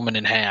orc woman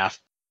in half.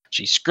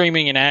 She's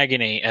screaming in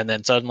agony, and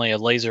then suddenly a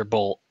laser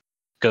bolt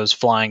goes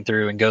flying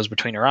through and goes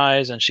between her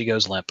eyes, and she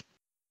goes limp.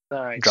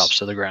 Nice. Drops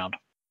to the ground.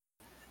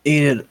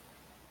 Eat it,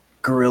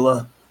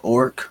 gorilla,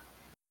 orc.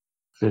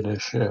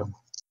 Finish him.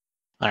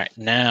 All right,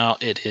 now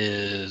it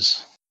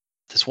is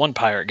this one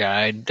pirate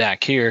guy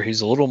back here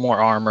who's a little more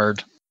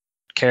armored,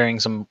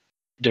 carrying some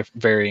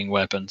varying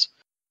weapons.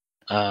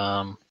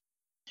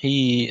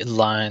 He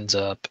lines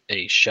up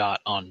a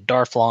shot on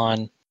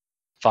Darflon,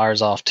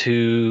 fires off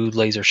 2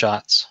 laser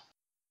shots.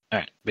 All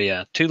right, but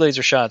yeah, 2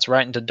 laser shots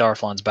right into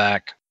Darflon's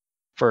back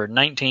for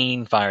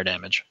 19 fire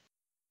damage.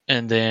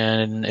 And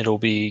then it'll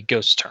be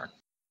Ghost's turn.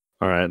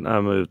 All right,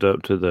 I moved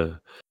up to the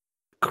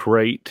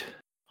crate.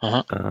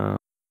 Uh-huh.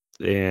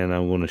 And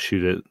I'm going to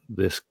shoot at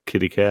this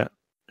kitty cat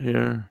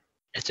here.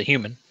 It's a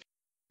human.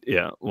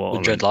 Yeah, well,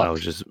 With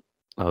dreadlocks.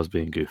 I was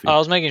being goofy. I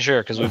was making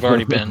sure because we've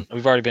already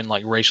been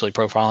like racially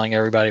profiling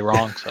everybody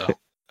wrong. So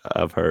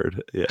I've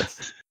heard,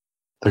 yes.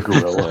 The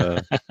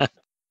gorilla.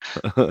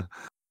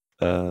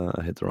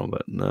 I hit the wrong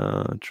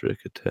button. Trick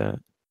attack.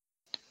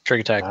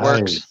 trick attack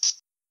works.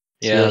 Nice.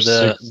 Yeah, Tier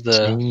the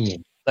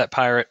 16. that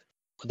pirate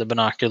with the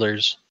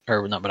binoculars,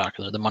 or not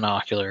binocular, the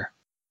monocular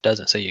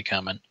doesn't see you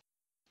coming.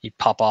 You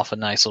pop off a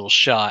nice little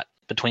shot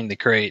between the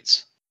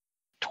crates.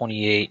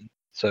 28,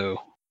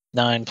 so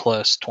 9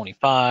 plus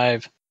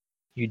 25.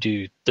 You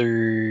do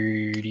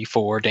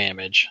 34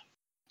 damage.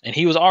 And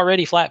he was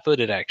already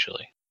flat-footed,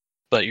 actually.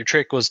 But your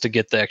trick was to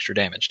get the extra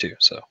damage, too.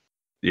 So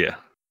Yeah.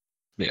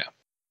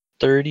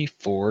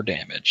 34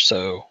 damage.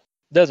 So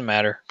doesn't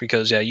matter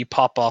because, yeah, you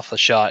pop off a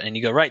shot and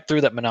you go right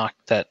through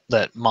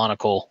that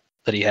monocle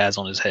that he has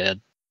on his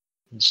head.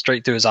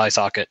 Straight through his eye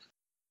socket.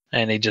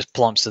 And he just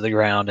plumps to the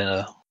ground in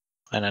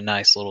a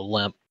nice little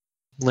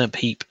limp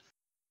heap.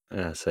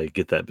 I say,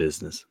 get that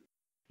business.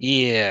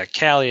 Yeah,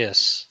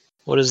 Callius.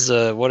 What does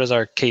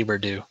our caber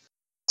do?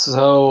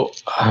 So,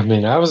 I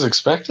mean, I was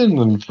expecting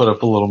them to put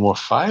up a little more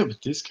fight,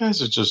 but these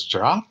guys are just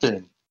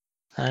dropping.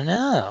 I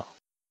know.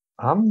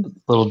 I'm a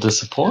little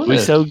disappointed. We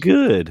so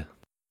good.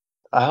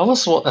 I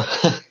almost want.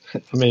 I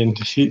mean,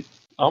 he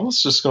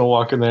almost just going to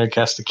walk in there and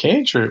cast a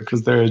cantrip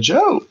because they're a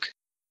joke.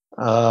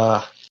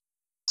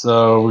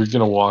 So we're going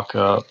to walk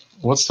up.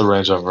 What's the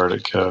range on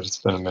Verdict Code? It's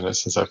been a minute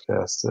since I've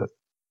cast it.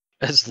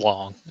 It's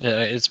long.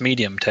 Yeah, it's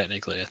medium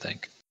technically, I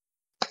think.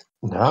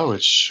 No,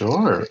 it's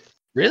short.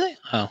 Really?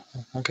 Oh,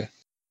 okay.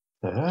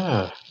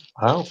 Yeah,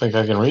 I don't think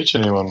I can reach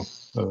anyone.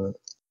 All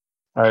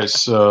right,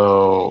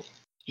 so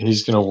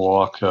he's going to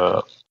walk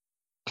up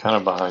kind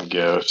of behind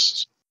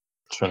Ghost,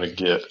 trying to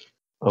get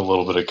a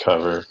little bit of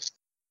cover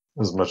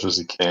as much as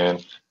he can.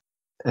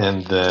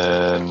 And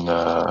then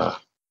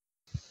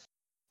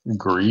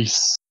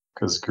Grease,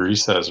 because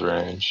Grease has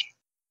range,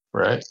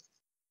 right?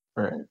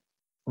 Right.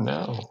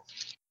 No.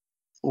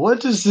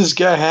 What does this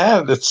guy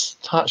have that's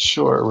not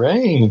short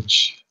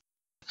range?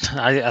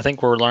 I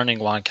think we're learning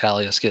why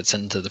Callius gets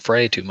into the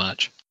fray too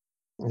much.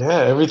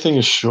 Yeah, everything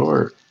is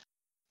short.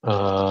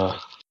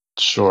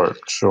 Short.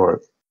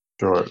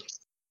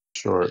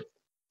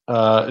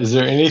 Is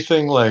there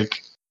anything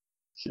like...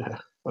 Yeah,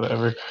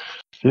 whatever.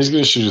 He's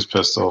going to shoot his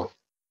pistol.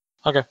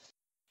 Okay.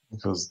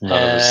 Because none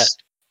of his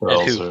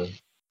spells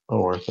are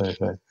worth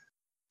anything.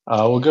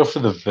 We'll go for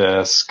the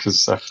vest,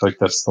 because I feel like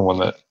that's the one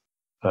that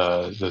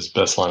there's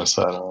best line of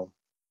sight on.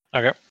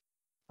 Okay.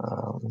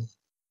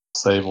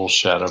 Sable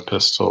Shadow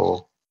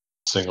Pistol,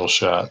 single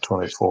shot,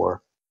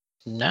 24.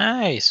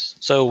 Nice.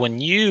 So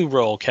when you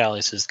roll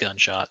Callius's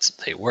gunshots,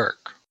 they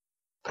work.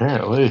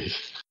 Apparently.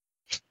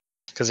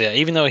 Because yeah,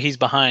 even though he's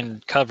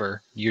behind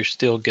cover, you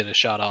still get a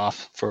shot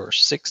off for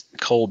 6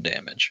 cold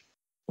damage.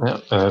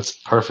 Yep, and it's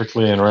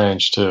perfectly in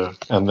range too.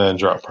 And then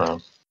drop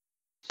prone.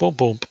 Boom,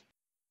 boom.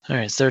 All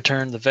right, it's their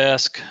turn. The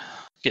Vesk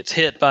gets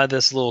hit by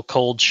this little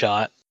cold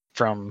shot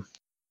from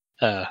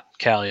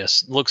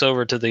Callius. Looks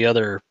over to the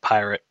other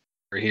pirate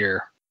over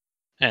here,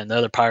 and the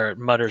other pirate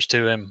mutters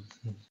to him.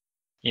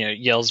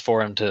 Yells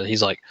for him to.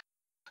 He's like,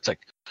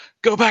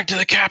 "Go back to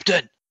the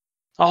captain.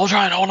 I'll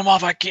try and hold him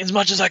off as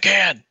much as I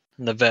can."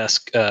 And the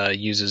Vesk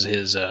uses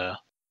his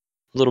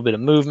little bit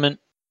of movement,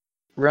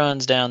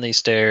 runs down these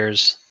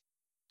stairs.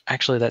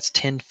 Actually, that's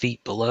 10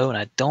 feet below, and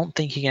I don't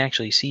think he can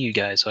actually see you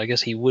guys, so I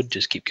guess he would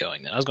just keep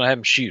going then. I was going to have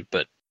him shoot,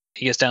 but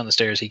he gets down the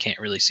stairs, he can't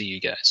really see you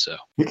guys, so.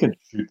 He can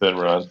shoot then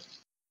run.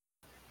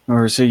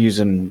 Or is he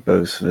using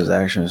both of his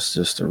actions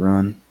just to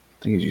run?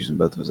 I think he's using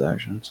both of his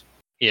actions.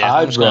 Yeah,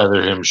 I'd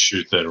rather him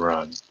shoot than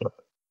run.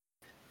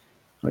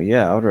 Well,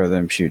 yeah, I would rather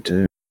him shoot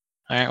too.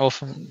 All right, well,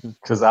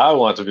 Because I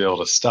want to be able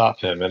to stop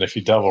him, and if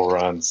he double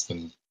runs,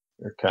 then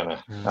you're kind of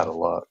out of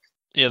luck.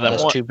 Yeah,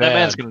 That's too that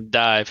man's bad. going to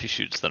die if he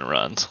shoots then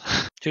runs.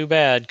 too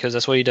bad, because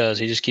that's what he does.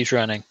 He just keeps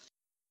running.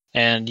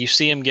 And you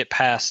see him get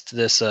past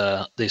this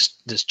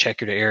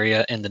checkered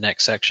area in the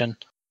next section,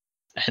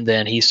 and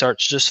then he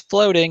starts just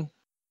floating,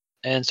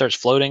 and starts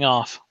floating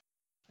off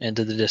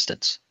into the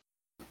distance.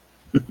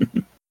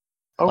 Okay.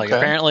 Like,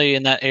 apparently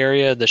in that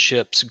area, the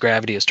ship's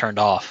gravity is turned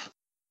off.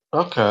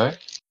 Okay.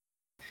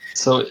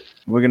 So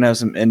We're going to have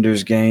some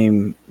Ender's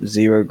Game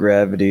zero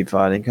gravity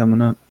fighting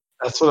coming up.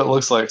 that's what it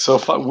looks like. So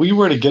if we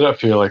were to get up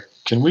here, like,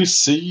 can we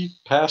see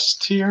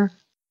past here?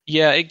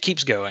 Yeah, it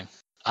keeps going.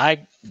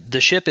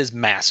 The ship is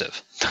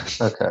massive.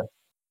 Okay.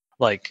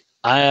 Like,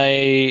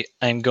 I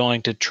am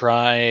going to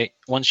try,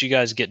 once you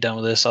guys get done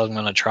with this, I'm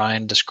going to try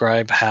and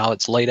describe how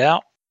it's laid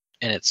out.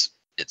 And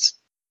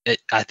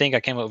I think I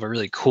came up with a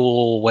really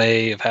cool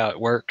way of how it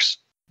works,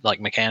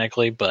 like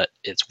mechanically, but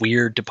it's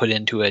weird to put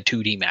into a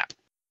 2D map.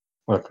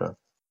 Okay.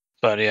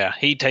 But yeah,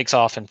 he takes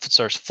off and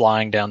starts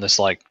flying down this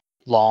like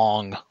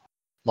long,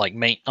 like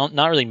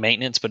not really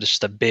maintenance, but it's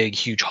just a big,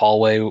 huge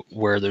hallway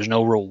where there's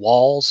no real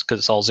walls because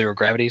it's all zero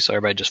gravity, so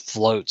everybody just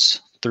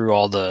floats through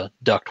all the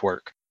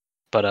ductwork.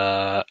 But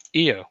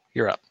Io,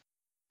 you're up.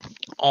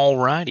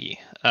 Alrighty.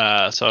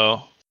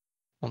 So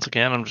once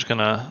again, I'm just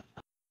gonna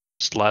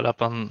slide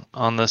up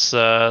on this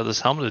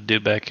this helmeted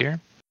dude back here,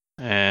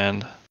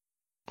 and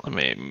let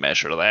me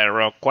measure that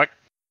real quick.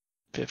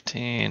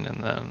 15,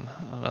 and then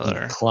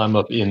another Climb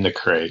up in the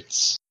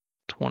crates.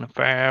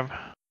 25.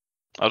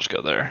 I'll just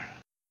go there,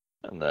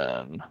 and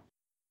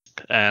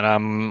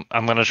I'm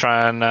gonna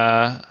try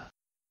and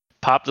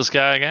pop this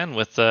guy again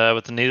with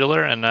the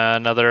needler and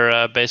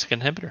another basic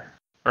inhibitor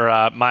or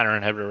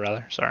minor inhibitor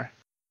rather. Sorry.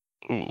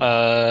 Ooh.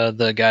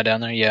 The guy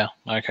down there, yeah,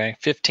 okay.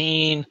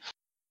 15,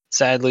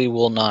 sadly,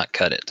 will not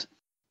cut it.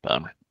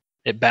 Bummer.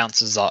 It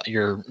bounces off.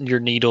 Your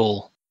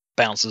needle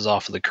bounces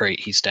off of the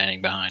crate he's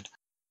standing behind.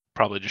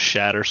 Probably just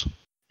shatters.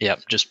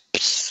 Yep,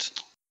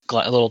 just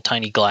little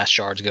tiny glass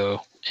shards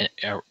go in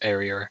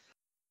area.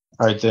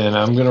 All right, then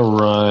I'm going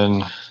to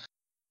run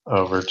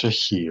over to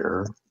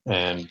here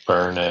and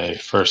burn a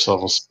first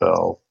level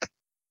spell,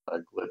 a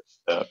glitch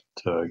step,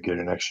 to get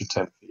an extra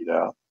 10 feet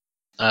out.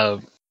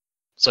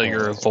 So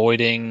you're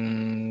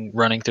avoiding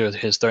running through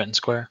his threatened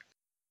square?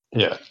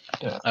 Yeah.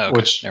 Oh, okay.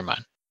 Which Never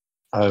mind.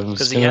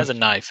 Because he has a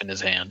knife in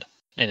his hand,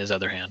 in his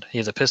other hand. He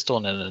has a pistol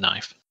and then a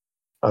knife.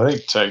 I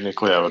think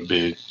technically I would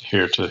be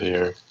here to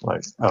here.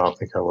 Like, I don't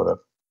think I would have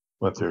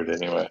went through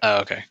it anyway. Oh,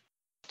 okay.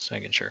 Just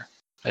making sure.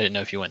 I didn't know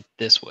if you went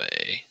this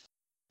way.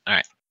 All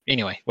right.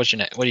 Anyway, what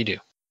do you do?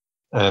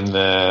 And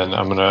then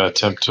I'm going to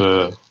attempt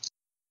to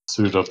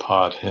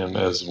pseudopod him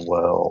as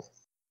well.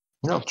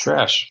 No,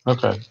 trash.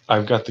 Okay.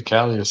 I've got the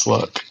Callius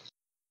luck.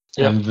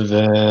 Yep. And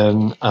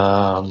then,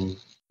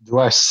 do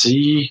I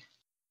see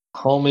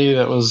homie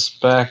that was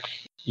back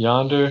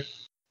yonder?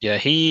 Yeah,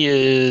 he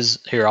is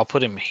here. I'll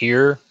put him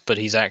here, but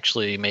he's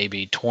actually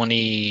maybe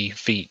 20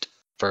 feet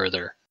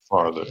further.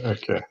 Farther.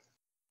 Okay.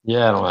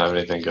 Yeah, I don't have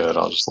anything good.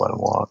 I'll just let him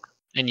walk.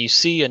 And you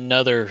see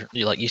another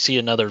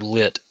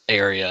lit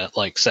area,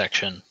 like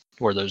section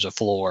where there's a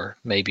floor,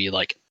 maybe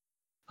like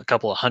a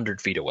couple of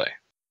 100 feet away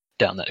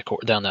down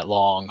that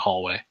long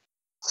hallway.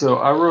 So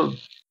I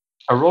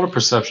rolled a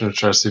perception to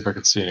try to see if I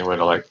could see any way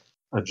to like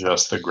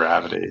adjust the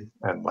gravity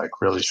and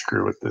like really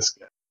screw with this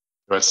guy.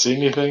 Do I see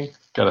anything?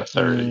 Got a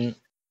 30.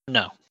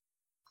 No.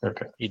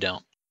 Okay. You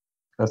don't.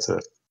 That's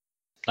it.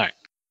 All right.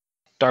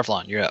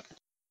 Darflon, you're up.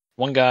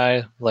 One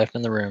guy left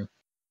in the room.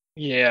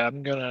 Yeah,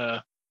 I'm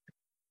gonna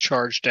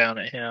charge down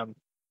at him.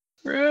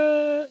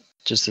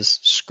 Just this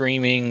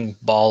screaming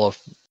ball of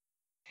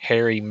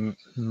hairy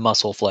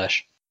muscle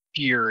flesh.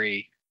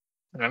 Fury.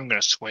 And I'm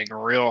gonna swing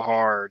real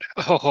hard.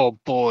 Oh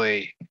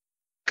boy.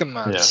 Come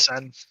on,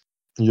 son.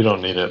 You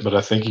don't need it, but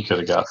I think you could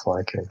have got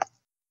flanking.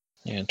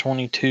 Yeah,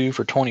 22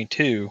 for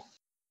 22.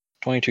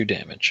 22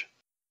 damage.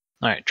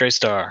 All right,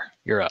 Draystar,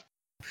 you're up.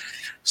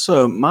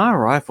 So my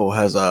rifle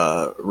has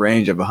a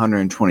range of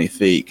 120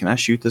 feet. Can I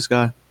shoot this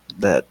guy?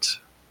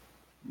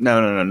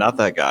 No, not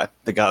that guy.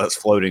 The guy that's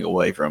floating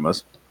away from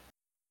us.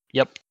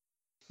 Yep.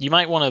 You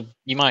might want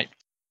to.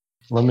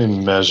 Let me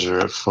measure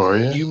it for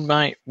you. You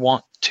might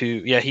want to.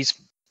 Yeah,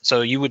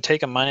 so you would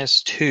take a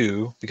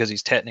 -2 because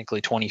he's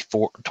technically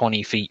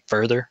 20 feet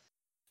further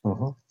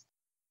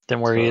than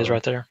where he is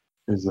right there.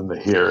 He's in the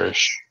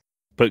here-ish.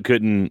 But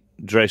couldn't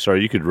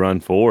Draystar? You could run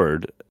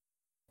forward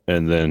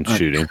and then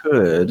shoot him.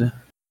 Could.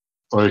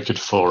 Or you could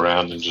full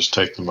round and just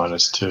take the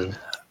 -2.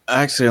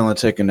 I actually only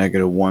take a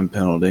 -1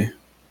 penalty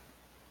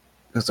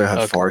because I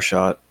have far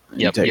shot.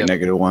 You take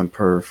 -1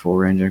 per full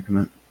range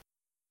increment.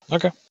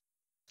 Okay.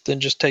 Then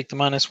just take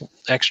the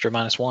extra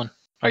 -1.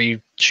 Are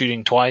you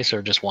shooting twice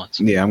or just once?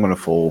 Yeah, I'm going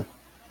to full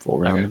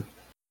round. Okay.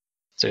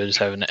 So you'll just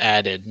have an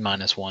added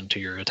 -1 to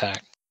your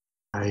attack.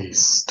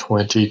 Nice.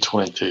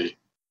 2020.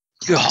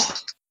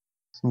 Oh.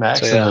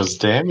 Maxing those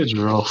damage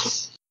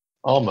rolls.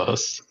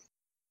 Almost.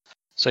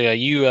 So yeah,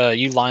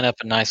 you line up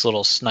a nice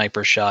little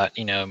sniper shot.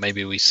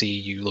 Maybe we see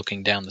you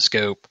looking down the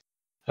scope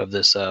of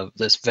this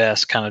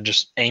vest, kind of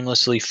just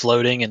aimlessly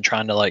floating and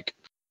trying to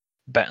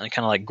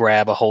kind of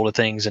grab a hold of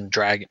things and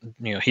drag.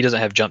 He doesn't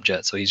have jump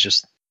jet, so he's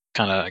just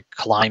kind of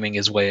climbing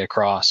his way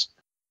across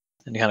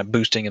and kind of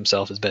boosting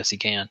himself as best he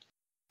can.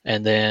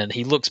 And then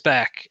he looks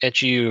back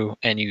at you,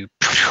 and you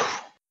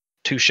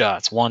 2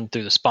 shots, one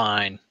through the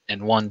spine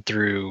and one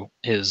through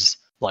his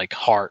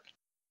heart.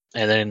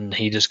 And then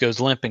he just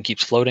goes limp and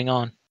keeps floating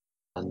on.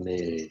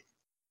 Me.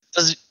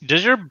 Does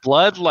your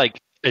blood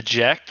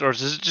eject, or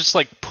does it just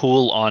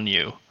pool on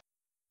you?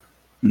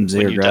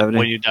 Zero gravity.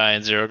 When you die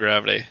in zero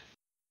gravity,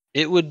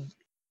 it would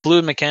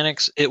fluid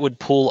mechanics. It would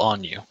pool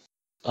on you,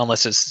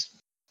 unless it's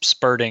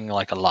spurting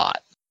a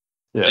lot.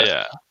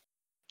 Yeah.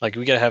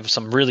 We gotta have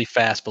some really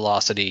fast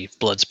velocity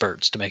blood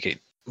spurts to make it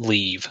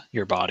leave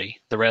your body.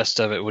 The rest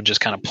of it would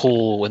just kind of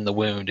pool in the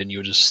wound, and you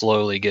would just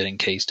slowly get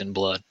encased in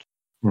blood.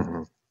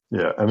 Mm-hmm.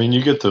 Yeah, I mean,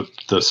 you get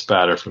the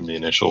spatter from the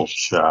initial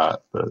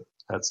shot, but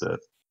that's it.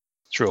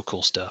 It's real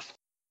cool stuff.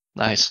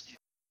 Nice.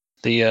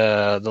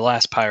 The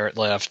last pirate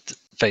left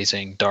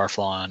facing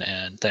Darflon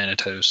and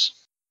Thanatos.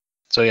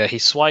 So yeah, he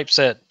swipes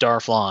at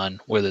Darflon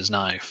with his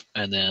knife,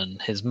 and then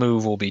his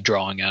move will be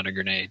drawing out a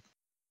grenade.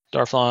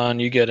 Darflon,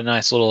 you get a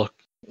nice little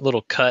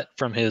cut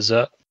from his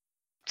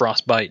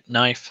frostbite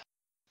knife,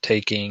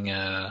 taking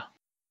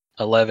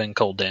 11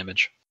 cold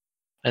damage,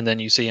 and then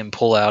you see him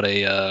pull out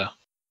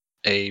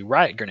a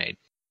riot grenade.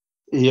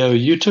 Yo,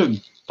 you took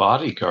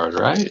bodyguard,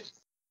 right?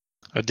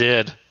 I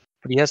did.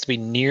 But he has to be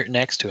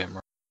next to him.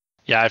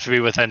 Yeah, I have to be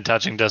within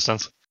touching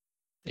distance.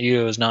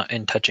 Io is not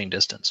in touching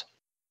distance.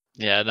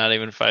 Yeah, not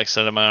even if I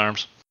extended my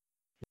arms.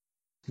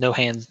 No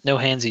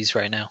handsies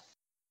right now.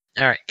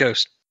 All right,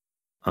 Ghost.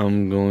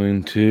 I'm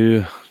going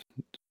to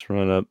just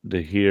run up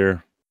to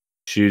here,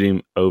 shoot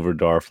him over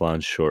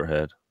Darflon's short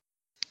head.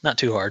 Not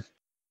too hard.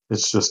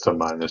 It's just a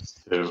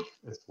 -2.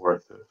 It's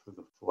worth it for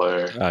the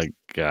flare. I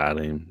got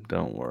him.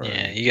 Don't worry.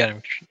 Yeah, you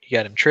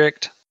got him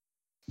tricked.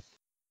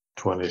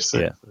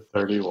 26 to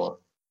 31.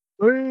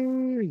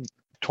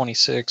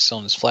 26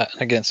 on his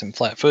against him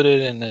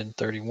flat-footed, and then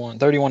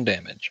 31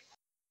 damage.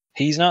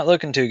 He's not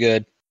looking too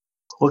good.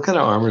 What kind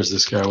of armor is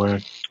this guy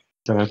wearing?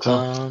 Can I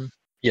tell?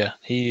 Yeah,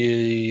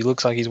 he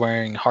looks like he's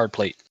wearing hard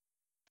plate,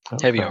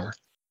 heavy armor.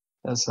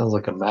 That sounds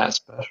like a Matt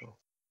special.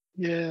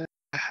 Yeah,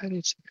 I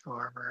need some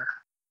armor.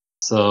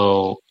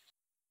 So,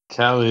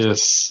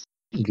 Callius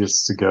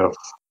gets to go.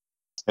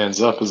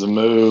 Stands up as a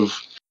move,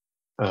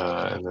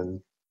 and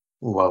then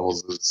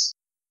levels his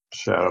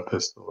shadow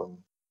pistol.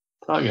 And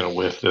probably gonna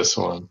whiff this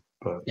one,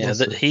 but yeah,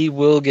 he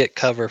will get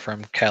cover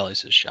from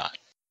Callius's shot.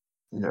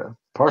 Yeah,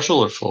 partial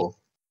or full?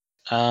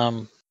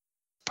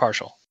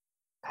 Partial.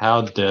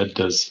 How dead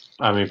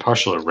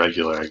partial or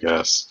regular, I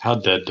guess. How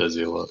dead does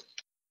he look?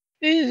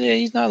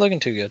 He's not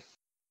looking too good.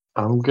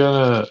 I'm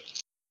gonna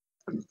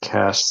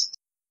cast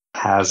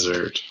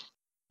Hazard.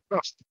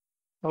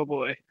 Oh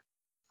boy.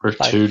 For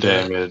 2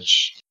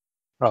 damage.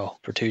 Oh,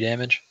 for 2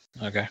 damage?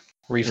 Okay.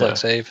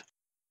 Reflex save.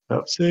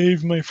 Yep.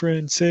 Save, my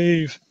friend,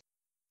 save.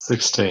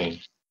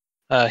 16.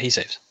 He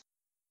saves.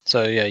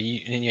 So yeah,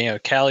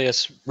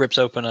 Callius rips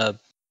open a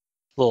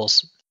little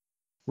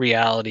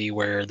reality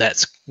where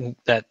that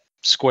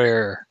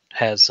square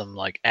has some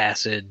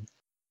acid,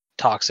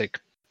 toxic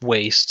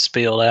waste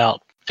spilled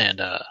out,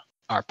 and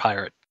our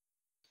pirate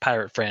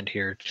friend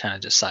here kind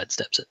of just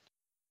sidesteps it.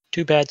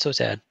 Too bad, so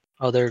sad.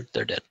 Oh, they're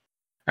dead.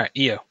 All right,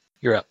 Io,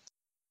 you're up.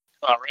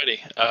 Alrighty.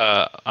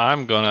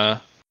 I'm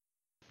gonna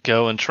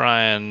go and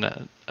try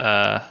and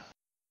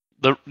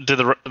the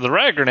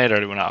riot grenade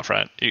already went off,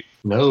 right?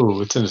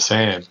 No, it's in his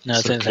hand. No,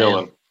 it's in his kill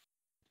hand.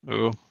 him.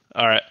 Ooh.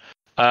 All right.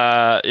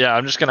 Yeah,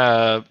 I'm just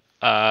gonna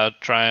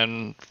try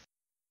and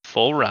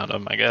full round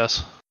him, I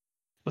guess,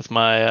 with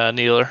my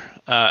kneeler,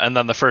 and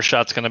then the first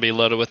shot's gonna be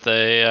loaded with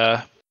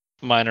a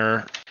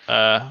minor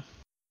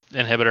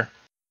inhibitor.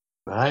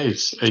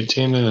 Nice.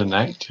 18 and a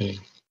 19.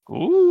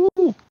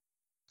 Ooh.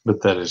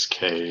 But that is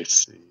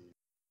KC.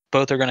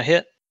 Both are going to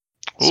hit.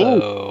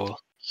 So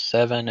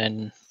 7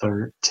 and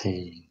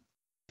 13.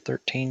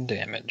 13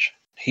 damage.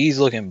 He's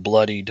looking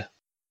bloodied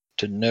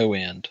to no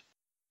end.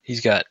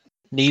 He's got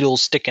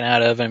needles sticking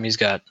out of him. He's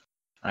got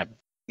a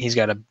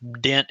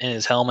dent in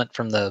his helmet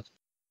from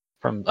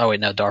oh wait,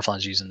 no,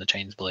 Darflon's using the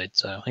chain's blade,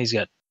 so he's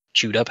got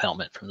chewed up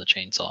helmet from the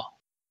chainsaw.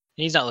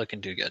 He's not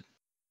looking too good.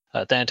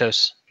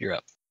 Thanatos, you're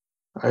up.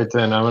 All right,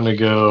 then I'm going to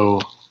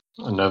go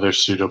another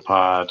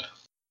pseudopod.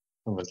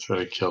 I'm going to try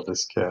to kill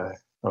this guy.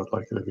 I would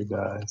like it if he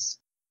dies.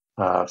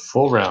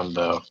 Full round,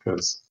 though,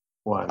 because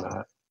why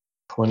not?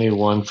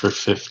 21 for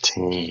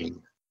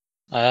 15.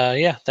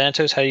 Yeah,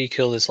 Thanatos, how do you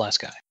kill this last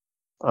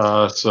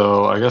guy?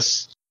 So I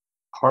guess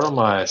part of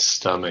my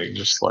stomach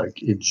just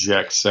like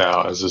ejects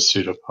out as a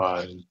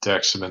pseudopod and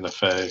decks him in the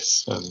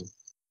face, and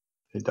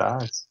he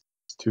dies.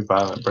 It's too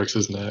violent, breaks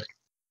his neck.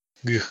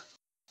 Yeah.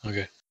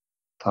 Okay.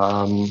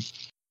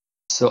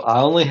 So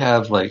I only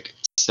have like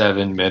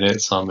 7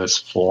 minutes on this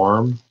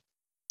form,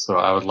 so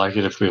I would like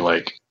it if we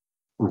like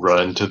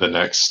run to the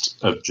next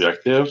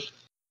objective.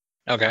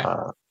 Okay.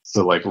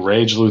 So like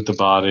rage loot the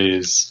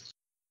bodies.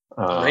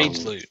 Rage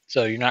loot.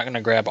 So you're not going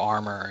to grab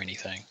armor or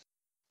anything.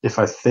 If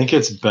I think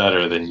it's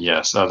better, then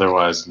yes.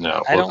 Otherwise,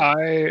 no.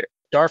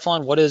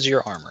 Darflon, what is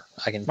your armor?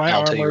 I'll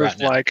tell you armor right is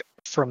now. like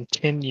from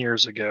 10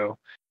 years ago.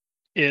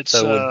 It's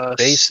So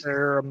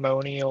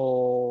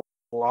ceremonial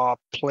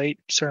plate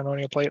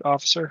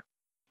officer.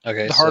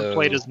 Okay, The hard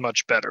plate is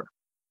much better.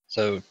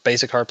 So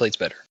basic hard plate's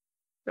better.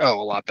 Oh,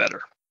 a lot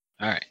better.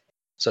 All right.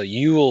 So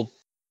you will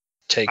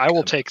take. I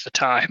will take the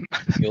time.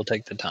 You'll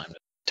take the time to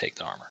take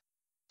the armor.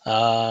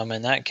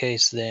 In that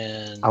case,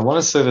 then I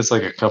want to say that's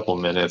like a couple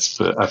minutes,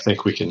 but I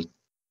think we can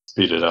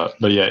speed it up.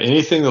 But yeah,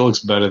 anything that looks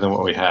better than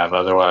what we have.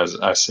 Otherwise,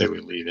 I say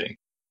we're leaving.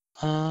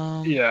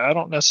 Yeah, I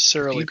don't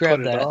necessarily you grab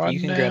put that. it on You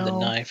can now. grab the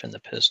knife and the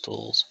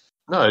pistols.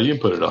 No, you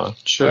can put it on.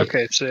 Sure.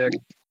 Okay, sick.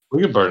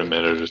 We could burn a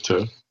minute or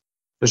two.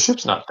 The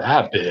ship's not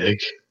that big.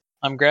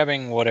 I'm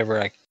grabbing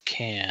whatever I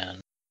can.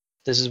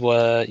 This is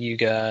what you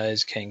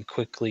guys can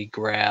quickly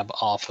grab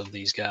off of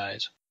these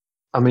guys.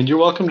 I mean, you're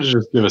welcome to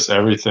just give us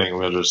everything.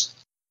 We'll just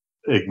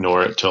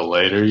ignore it till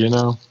later, you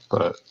know?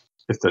 But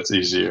if that's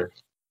easier.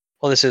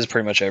 Well, this is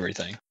pretty much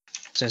everything,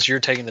 since you're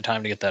taking the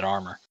time to get that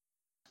armor.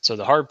 So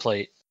the hard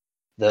plate,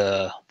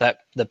 the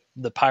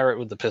pirate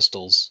with the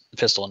pistol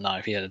and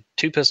knife. He had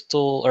a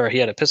pistol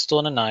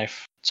and a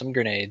knife, some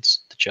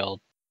grenades that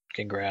y'all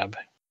can grab.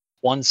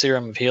 1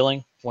 serum of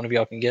healing, one of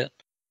y'all can get.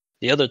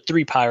 The other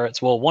 3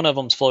 pirates, well, one of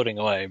them's floating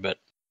away, but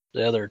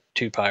the other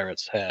 2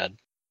 pirates had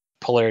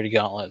polarity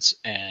gauntlets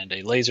and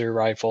a laser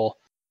rifle,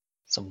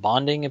 some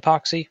bonding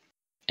epoxy,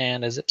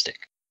 and a zip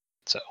stick.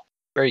 So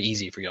very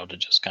easy for y'all to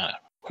just kind of,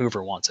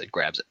 whoever wants it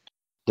grabs it.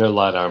 Their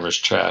light armor's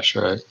trash,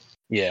 right?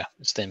 Yeah,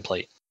 it's thin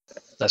plate.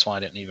 That's why I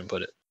didn't even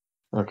put it.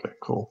 Okay,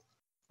 cool.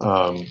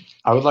 I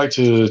would like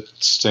to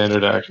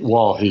standard act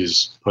while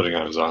he's putting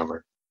on his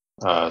armor.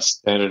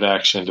 Standard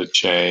action to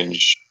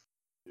change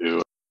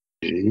to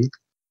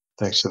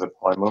thanks to the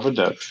polymorph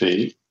adept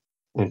feat,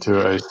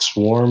 into a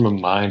swarm of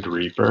mind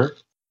reaper.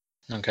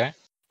 Okay.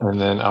 And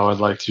then I would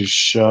like to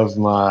shove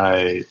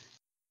my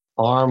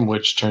arm,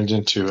 which turns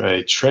into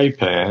a tray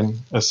pan,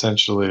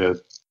 essentially a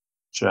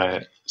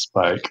giant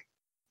spike,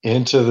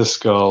 into the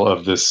skull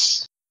of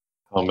this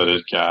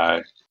helmeted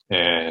guy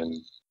and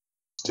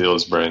steal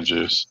his brain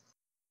juice.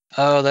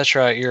 Oh, that's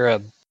right.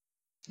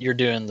 You're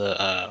doing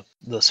the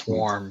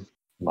swarm,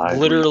 Mind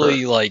literally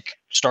reaper. like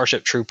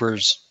Starship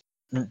Troopers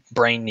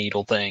brain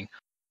needle thing,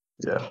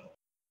 Yeah.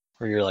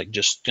 where you're like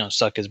just gonna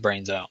suck his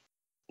brains out.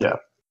 Yeah.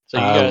 So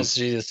you guys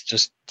see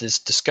this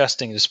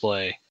disgusting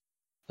display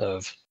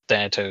of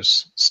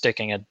Thanatos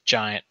sticking a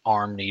giant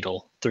arm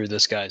needle through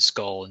this guy's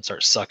skull and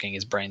start sucking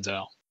his brains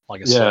out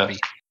like a Slurpee.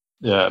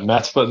 Yeah,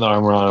 Matt's putting the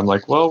armor on. I'm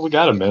like, well, we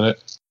got a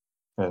minute.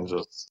 And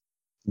just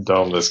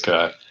dome this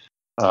guy.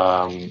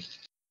 I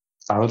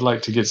would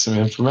like to get some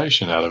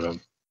information out of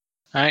him.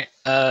 All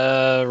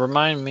right.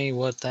 Remind me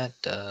what that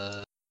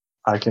does.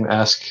 I can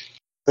ask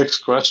 6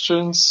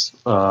 questions.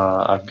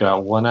 I've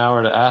got 1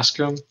 hour to ask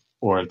them,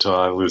 or until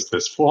I lose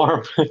this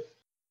form.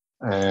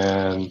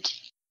 And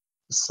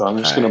so I'm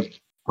just going to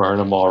burn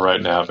them all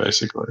right now,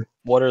 basically.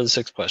 What are the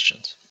 6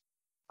 questions?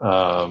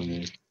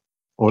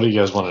 What do you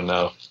guys want to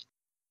know?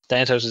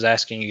 Thanatos is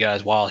asking you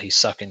guys while he's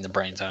sucking the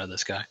brains out of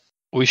this guy.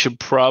 We should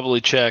probably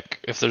check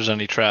if there's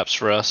any traps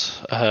for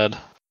us ahead.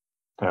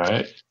 All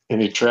right.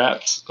 Any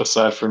traps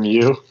aside from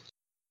you?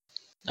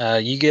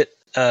 You get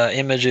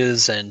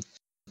images and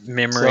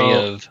memory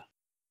of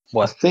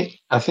what?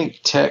 I think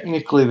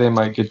technically they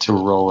might get to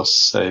roll a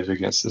save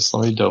against this.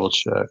 Let me double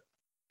check.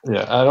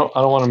 Yeah, I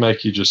don't want to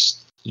make you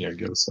just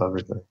give us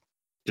everything.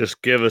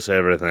 Just give us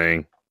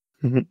everything.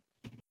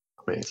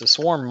 It's a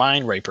swarm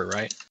mind raper,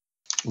 right?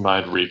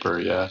 Mind Reaper,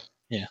 yeah.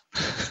 Yeah.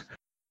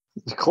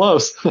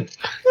 Close. A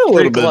little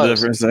bit of close.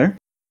 difference there.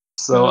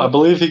 So I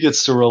believe he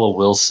gets to roll a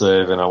will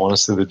save, and I want to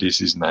say the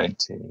DC's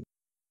 19.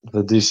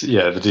 The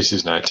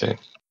DC's 19.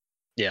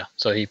 Yeah,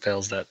 so he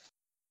fails that.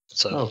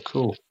 So Oh,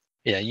 cool.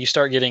 yeah, you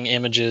start getting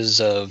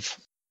images of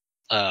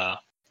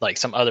like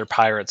some other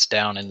pirates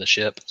down in the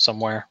ship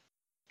somewhere,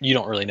 you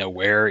don't really know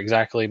where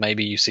exactly.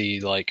 Maybe you see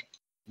like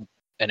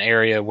an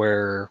area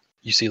where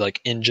you see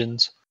like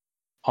engines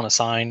on a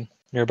sign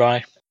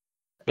nearby,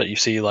 but you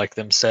see like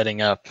them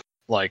setting up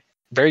like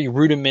very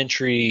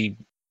rudimentary,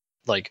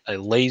 like a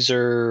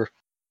laser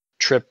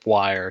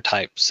tripwire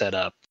type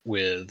setup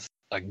with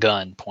a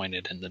gun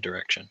pointed in the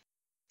direction.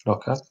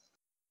 Okay.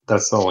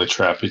 That's the only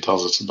trap he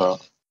tells us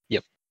about.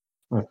 Yep.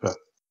 Okay.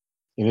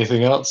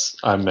 Anything else?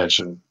 I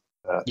mentioned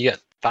that You got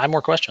 5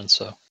 more questions,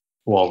 so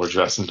while we're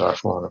dressing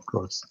Darflon, of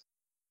course.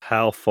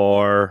 How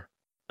far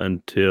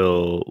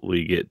until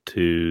we get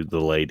to the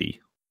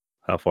lady?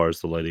 How far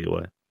is the lady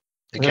away?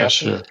 the Yeah, captain.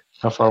 sure.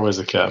 How far away is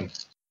the captain?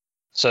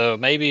 So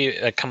maybe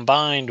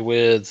combined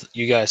with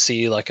you guys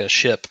see like a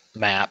ship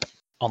map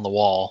on the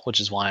wall, which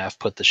is why I've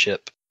put the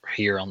ship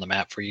here on the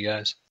map for you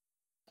guys.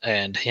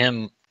 And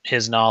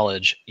his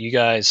knowledge, you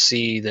guys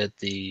see that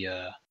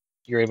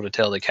you're able to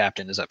tell the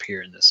captain is up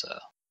here in this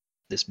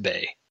this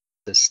bay,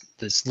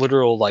 this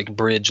literal like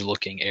bridge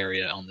looking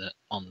area on the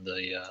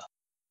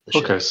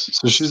ship. Okay,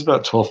 so she's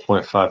about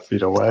 12.5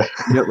 feet away.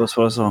 Yep, that's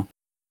what I saw.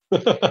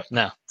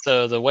 No.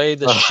 So the way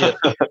the ship,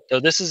 so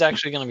this is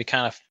actually going to be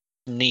kind of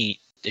neat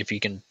if you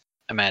can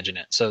imagine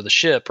it. So the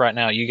ship right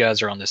now, you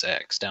guys are on this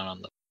X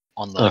down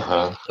on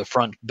the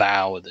front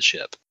bow of the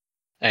ship,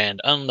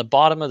 and on the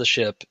bottom of the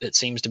ship, it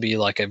seems to be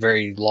like a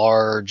very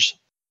large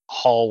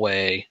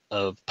hallway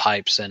of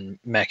pipes and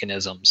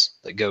mechanisms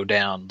that go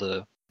down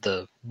the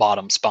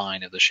bottom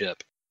spine of the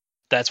ship.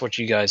 That's what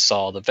you guys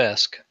saw the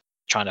Vesk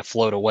trying to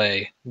float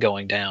away,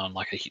 going down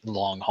like a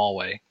long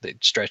hallway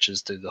that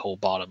stretches through the whole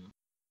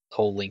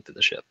length of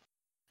the ship.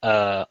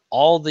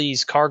 All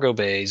these cargo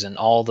bays and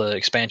all the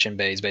expansion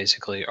bays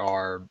basically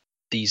are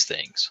these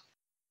things.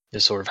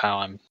 Is sort of how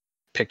I'm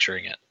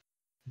picturing it.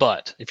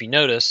 But if you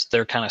notice,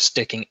 they're kind of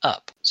sticking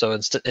up. So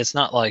it's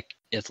not like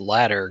if the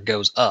ladder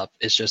goes up,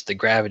 it's just the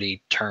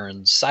gravity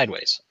turns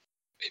sideways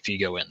if you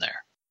go in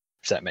there,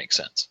 if that makes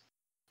sense.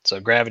 So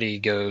gravity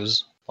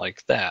goes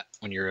like that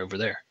when you're over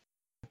there.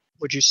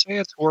 Would you say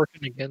it's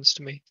working against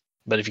me?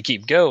 But if you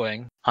keep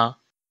going,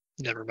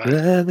 Never mind.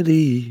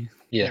 Gravity.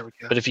 Yeah. There we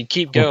go. But if you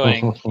keep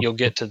going, you'll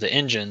get to the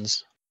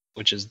engines,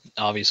 which is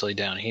obviously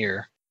down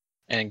here.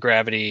 And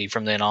gravity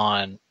from then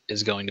on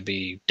is going to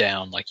be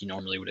down like you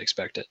normally would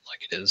expect it, like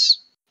it is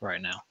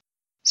right now.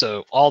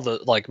 So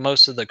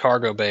most of the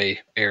cargo bay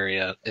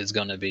area is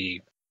going to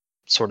be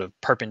sort of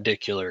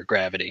perpendicular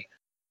gravity.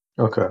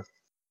 Okay.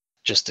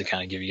 Just to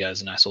kind of give you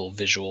guys a nice little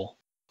visual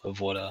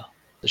of what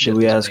the ship. Did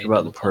we is ask made about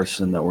to the look like.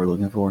 person that we're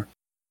looking for?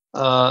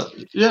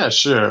 Yeah,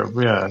 sure.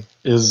 Yeah.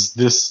 Is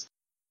this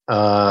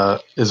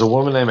is a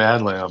woman named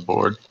Adley on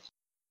board?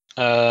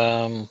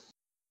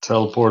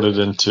 Teleported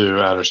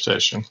into outer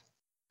station.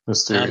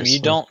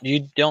 Mysteriously.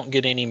 You don't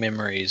get any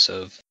memories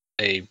of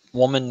a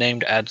woman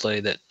named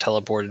Adley that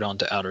teleported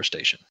onto outer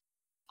station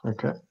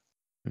Okay.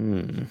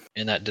 in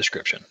that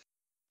description.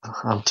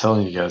 I'm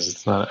telling you guys,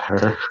 it's not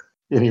her.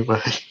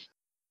 Anyway.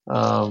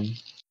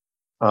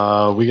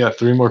 We got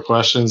 3 more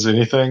questions.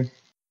 Anything?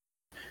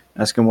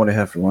 Ask him what he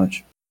had for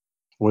lunch.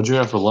 What'd you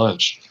have for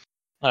lunch?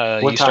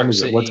 What time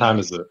is it? What time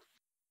is it?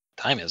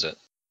 Time is it?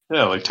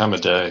 Yeah, like time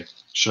of day.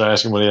 Should I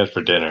ask him what he had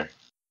for dinner?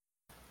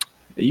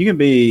 You can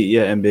be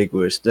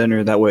ambiguous.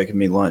 Dinner, that way it can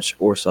be lunch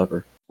or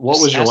supper.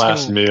 What was your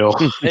last meal?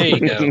 There you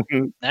go.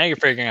 Now you're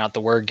figuring out the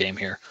word game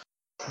here.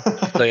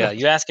 So yeah,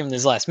 you ask him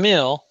his last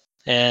meal,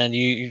 and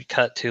you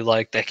cut to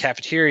like the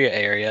cafeteria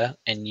area,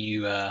 and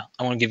you I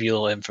want to give you a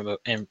little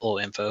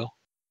info.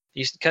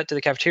 You cut to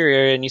the cafeteria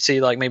area, and you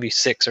see like maybe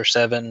 6 or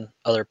 7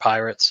 other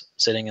pirates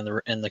sitting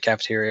in the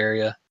cafeteria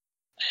area,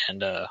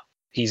 and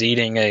he's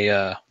eating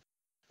he's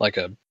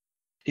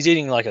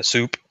eating like a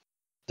soup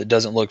that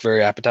doesn't look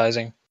very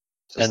appetizing,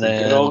 and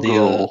then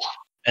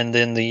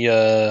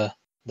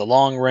the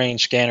long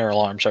range scanner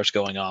alarm starts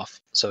going off,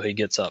 so he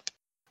gets up,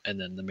 and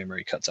then the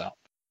memory cuts out.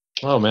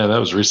 Oh man, that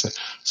was recent.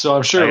 So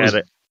I'm sure it was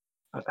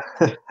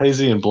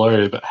hazy and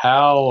blurry, but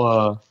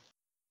how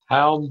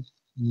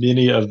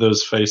many of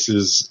those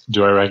faces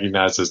do I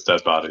recognize as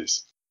dead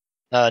bodies?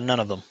 None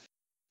of them.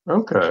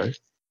 Okay.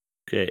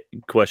 Okay,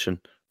 question.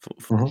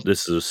 Mhm.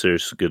 This is a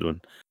serious good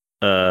one.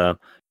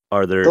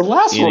 Are there The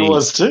last one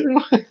was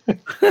too.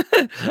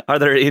 Are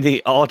there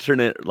any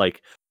alternate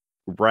like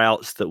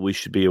routes that we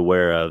should be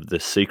aware of? The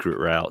secret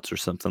routes or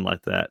something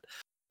like that?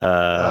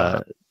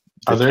 To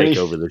take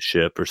over the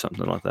ship or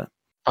something like that.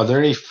 Are there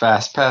any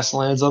fast pass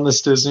lands on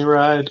this Disney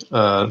ride?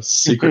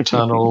 Secret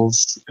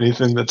tunnels?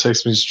 Anything that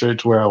takes me straight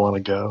to where I want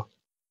to go?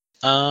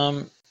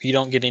 You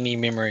don't get any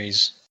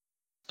memories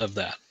of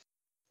that.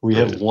 We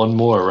have 1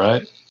 more,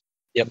 right?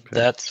 Yep, okay.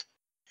 That's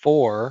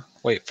 4.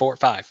 Wait, 4,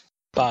 5.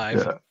 5.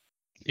 Yeah.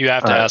 You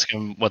have to ask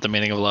him what the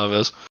meaning of love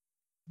is.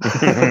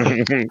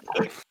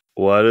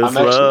 What is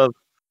love?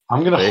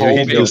 I'm gonna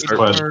hold this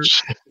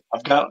question.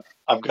 I've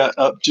got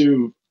up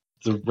to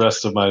the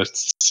rest of my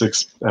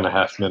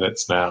 6.5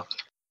 minutes now,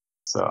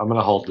 so I'm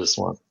gonna hold this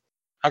one.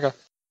 Okay,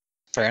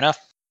 fair enough.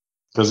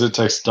 Because it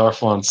takes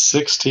Darflon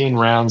 16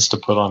 rounds to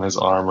put on his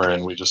armor,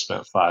 and we just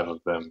spent 5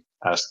 of them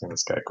asking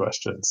this guy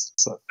questions.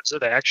 So. Is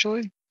it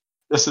actually?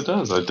 Yes, it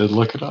does. I did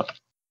look it up.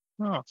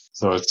 Oh,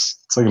 So it's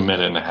like a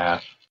minute and a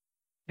half.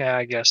 yeah,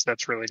 I guess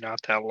that's really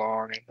not that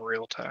long in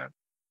real time.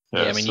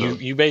 Yeah, I mean,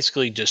 you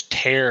basically just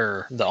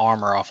tear the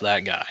armor off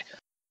that guy,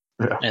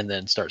 Yeah. and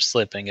then start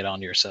slipping it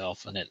onto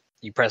yourself, and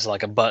you press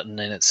like a button,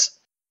 and it's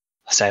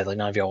sadly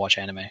none of y'all watch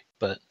anime,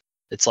 but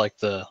it's like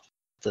the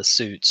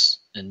suits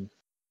in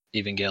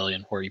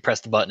Evangelion where you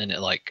press the button and it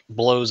like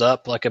blows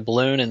up like a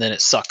balloon, and then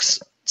it sucks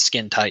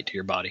skin tight to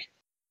your body.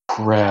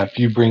 Crap,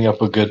 you bring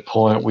up a good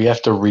point. We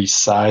have to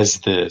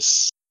resize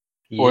this.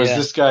 Or is Yeah.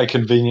 this guy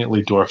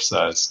conveniently dwarf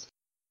sized?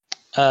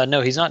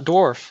 No, he's not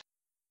dwarf.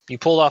 You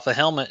pulled off the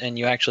helmet, and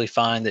you actually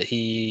find that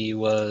he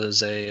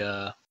was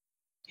a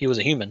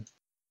human.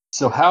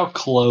 So how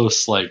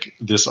close, like,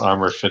 this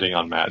armor fitting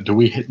on Matt? Do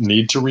we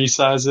need to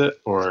resize it,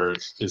 or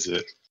is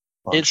it It's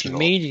functional?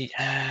 medium.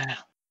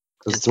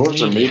 Because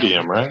dwarves are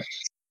medium, right?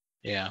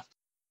 Yeah,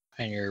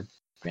 and you're.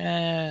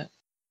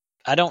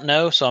 I don't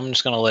know, so I'm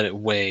just gonna let it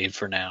wade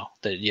for now.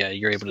 That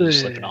you're able to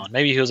just slip it on.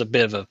 Maybe he was a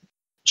bit of a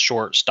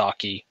short,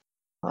 stocky.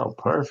 Oh,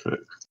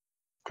 perfect.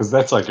 Because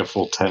that's like a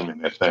full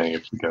 10-minute thing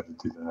if we got to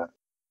do that.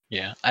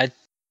 Yeah,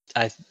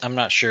 I'm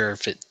not sure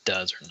if it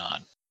does or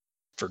not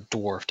for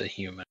dwarf to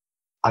human.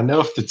 I know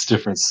if it's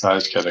different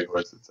size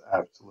categories, it's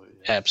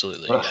absolutely.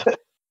 Absolutely, yeah.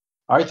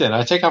 All right, then.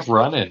 I take off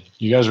running.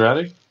 You guys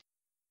ready?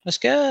 Let's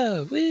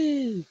go!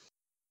 Woo!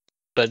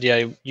 But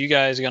yeah, you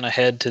guys are gonna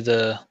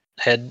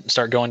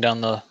start going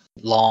down the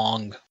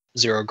long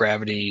zero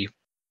gravity.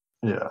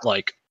 Yeah.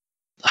 Like,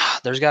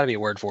 there's got to be a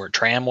word for it.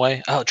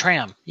 Tramway. Oh,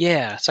 tram.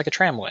 Yeah, it's like a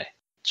tramway.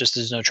 Just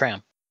there's no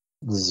tram.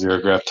 Zero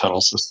grav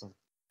tunnel system.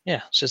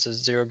 Yeah, it's just a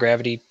zero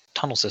gravity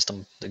tunnel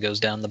system that goes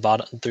down the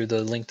bottom through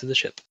the length of the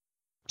ship.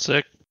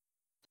 Sick.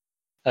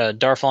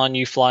 Darflon,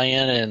 you fly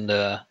in,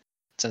 and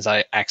since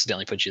I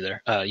accidentally put you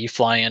there, you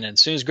fly in, and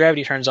as soon as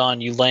gravity turns on,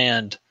 you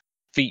land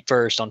feet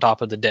first on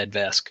top of the dead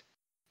Vesk.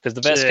 Because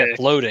the Vesk kept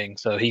floating,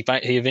 so he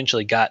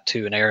eventually got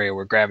to an area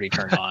where gravity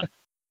turned on.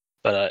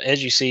 But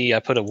as you see, I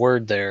put a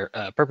word there,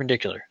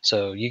 perpendicular.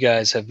 So you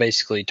guys have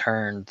basically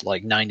turned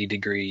like 90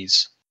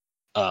 degrees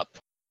up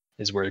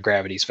is where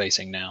gravity's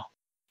facing now.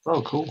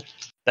 Oh, cool.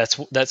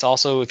 That's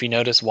also, if you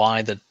notice,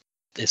 why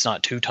it's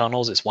not two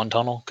tunnels, it's one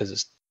tunnel,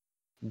 because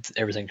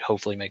everything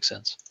hopefully makes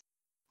sense.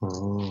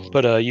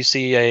 But you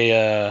see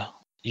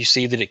you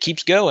see that it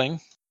keeps going,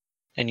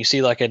 and you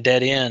see like a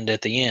dead end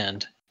at the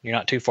end. You're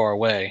not too far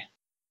away,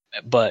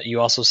 but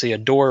you also see a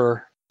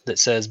door that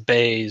says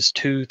bays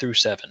 2 through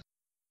 7,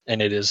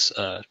 and it is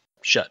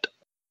shut.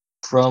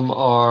 From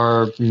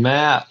our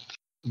map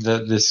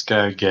that this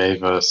guy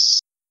gave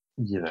us,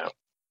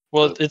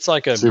 well, it's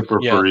like a super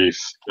brief.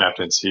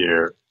 Captain's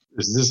here.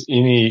 Is this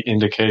any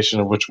indication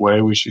of which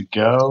way we should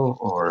go,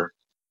 or?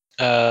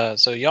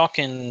 So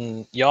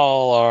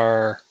y'all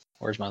are.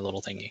 Where's my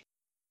little thingy?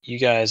 You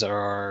guys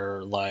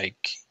are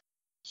like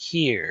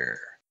here.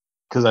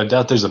 Because I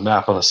doubt there's a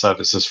map on the side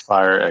that says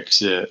fire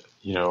exit,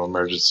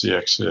 emergency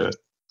exit,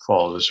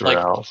 follow this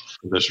route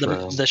for this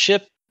room. The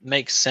ship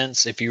makes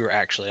sense if you were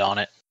actually on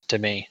it, to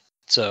me.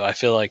 So I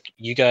feel like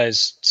you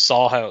guys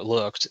saw how it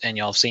looked, and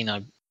y'all have seen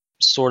a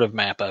sort of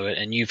map of it,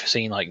 and you've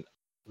seen like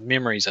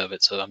memories of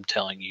it. So I'm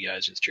telling you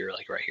guys that you're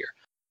like right here.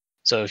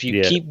 So if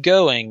you keep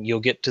going,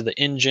 you'll get to the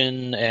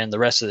engine and the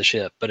rest of the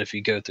ship. But if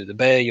you go through the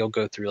bay, you'll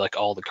go through like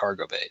all the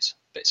cargo bays,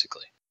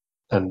 basically.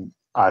 And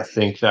I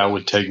think that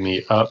would take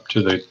me up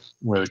to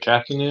where the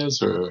captain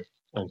is, or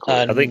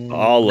I think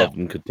all of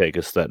them could take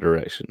us that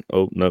direction.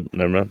 Oh no,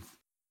 never mind.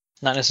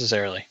 Not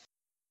necessarily.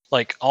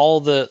 Like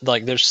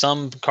there's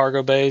some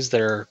cargo bays that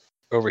are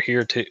over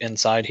here to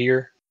inside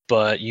here,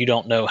 but you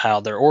don't know how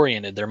they're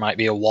oriented. There might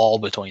be a wall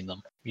between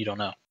them. You don't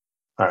know.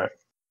 All right.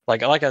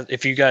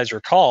 If you guys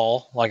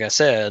recall, like I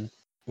said,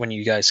 when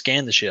you guys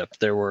scanned the ship,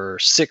 there were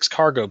 6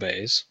 cargo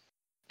bays,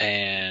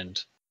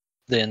 and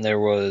then there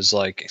was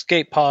like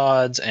escape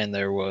pods, and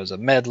there was a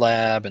med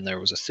lab, and there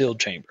was a sealed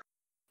chamber.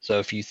 So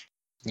if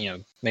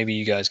maybe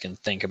you guys can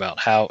think about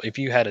how, if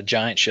you had a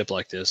giant ship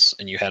like this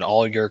and you had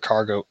all your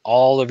cargo,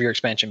 all of your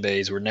expansion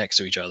bays were next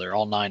to each other,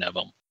 all 9 of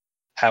them,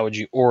 how would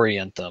you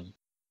orient them?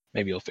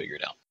 Maybe you'll figure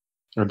it out.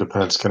 It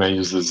depends. Can I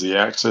use the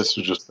Z-axis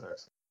or just the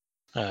axis?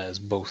 It's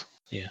both.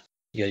 Yeah.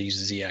 You gotta use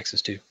the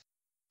Z-axis too.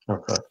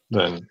 Okay.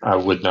 Then I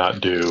would not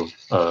do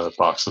a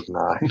box of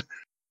 9.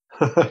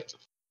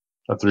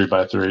 A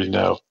 3x3,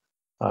 no.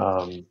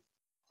 All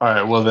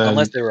right, well then...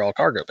 Unless they were all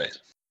cargo bays.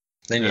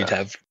 Then you'd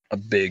have a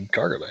big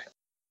cargo bay.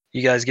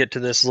 You guys get to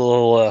this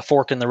little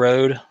fork in the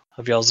road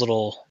of y'all's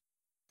little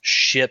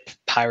ship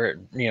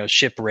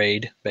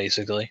raid,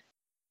 basically.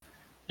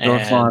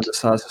 Darflon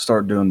decides to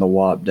start doing the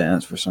WAP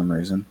dance for some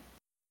reason.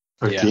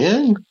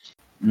 Again?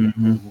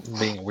 Mm-hmm.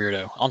 Being a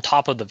weirdo. On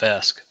top of the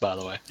Vesk, by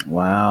the way.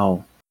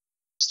 Wow.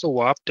 What's the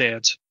WAP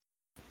dance?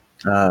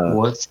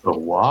 What's the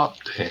WAP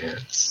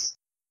dance?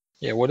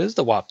 Yeah, what is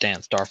the WAP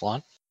dance,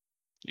 Darflon?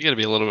 You got to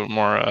be a little bit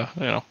more,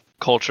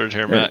 cultured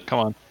here, Matt. Come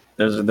on.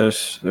 There's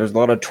a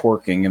lot of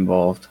twerking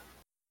involved.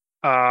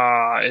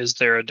 Is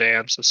there a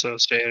dance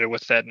associated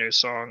with that new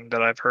song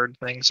that I've heard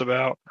things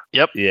about?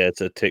 Yep. Yeah, it's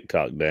a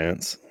TikTok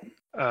dance.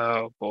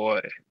 Oh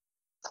boy.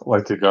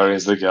 Like the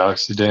Guardians of the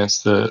Galaxy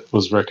dance that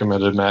was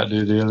recommended Matt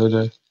do the other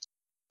day?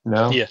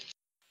 No? Yeah.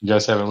 You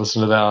guys haven't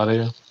listened to that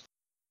audio?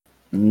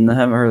 I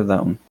haven't heard of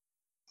that one.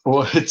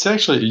 Well, it's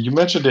actually, you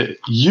mentioned it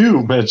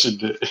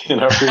in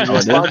our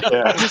previous did?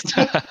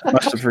 podcast.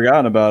 Must have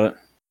forgotten about it.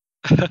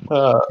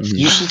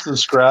 You should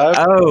subscribe.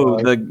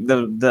 Oh,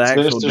 the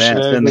actual Sinister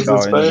dance in the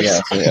Shenanigans in Guardians of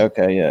the Space.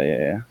 Galaxy. Okay,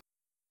 yeah.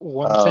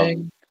 One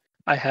thing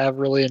I have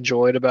really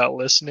enjoyed about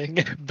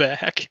listening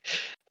back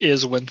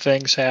is when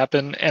things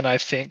happen and I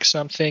think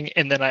something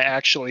and then I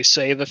actually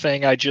say the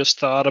thing I just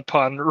thought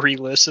upon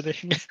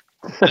re-listening.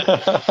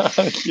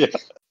 Yeah.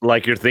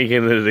 Like you're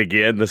thinking it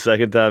again the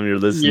second time you're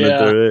listening Yeah,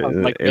 through it,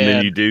 I'm like, and then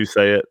man. you do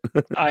say it.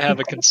 I have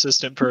a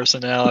consistent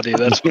personality.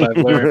 That's what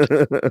I've learned.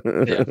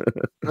 Yeah.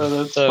 Oh,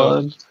 that's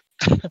So-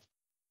 fun.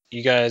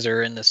 You guys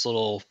are in this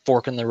little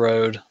fork in the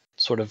road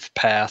sort of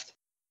path.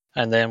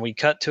 And then we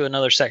cut to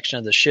another section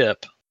of the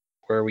ship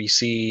where we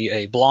see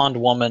a blonde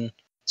woman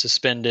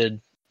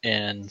suspended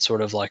in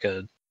sort of like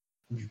a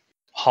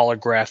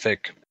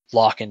holographic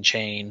lock and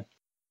chain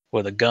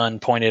with a gun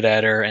pointed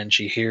at her, and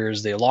she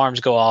hears the alarms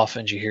go off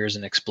and she hears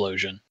an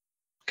explosion,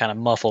 kind of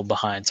muffled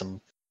behind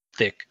some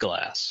thick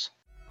glass.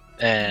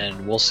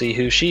 And we'll see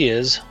who she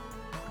is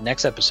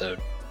next episode.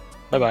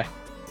 Bye-bye.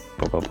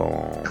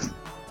 Ba-ba-bum.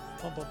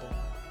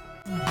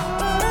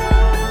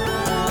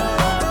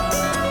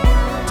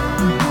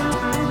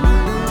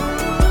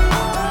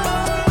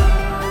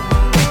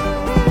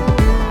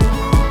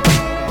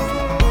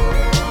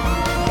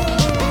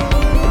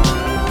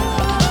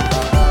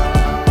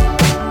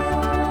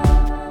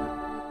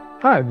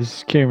 Hi, this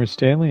is Cameron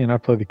Stanley, and I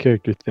play the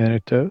character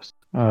Thanatos.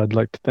 I'd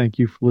like to thank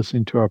you for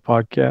listening to our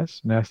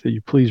podcast and ask that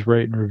you please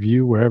rate and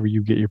review wherever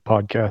you get your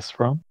podcasts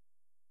from.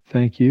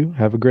 Thank you.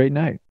 Have a great night.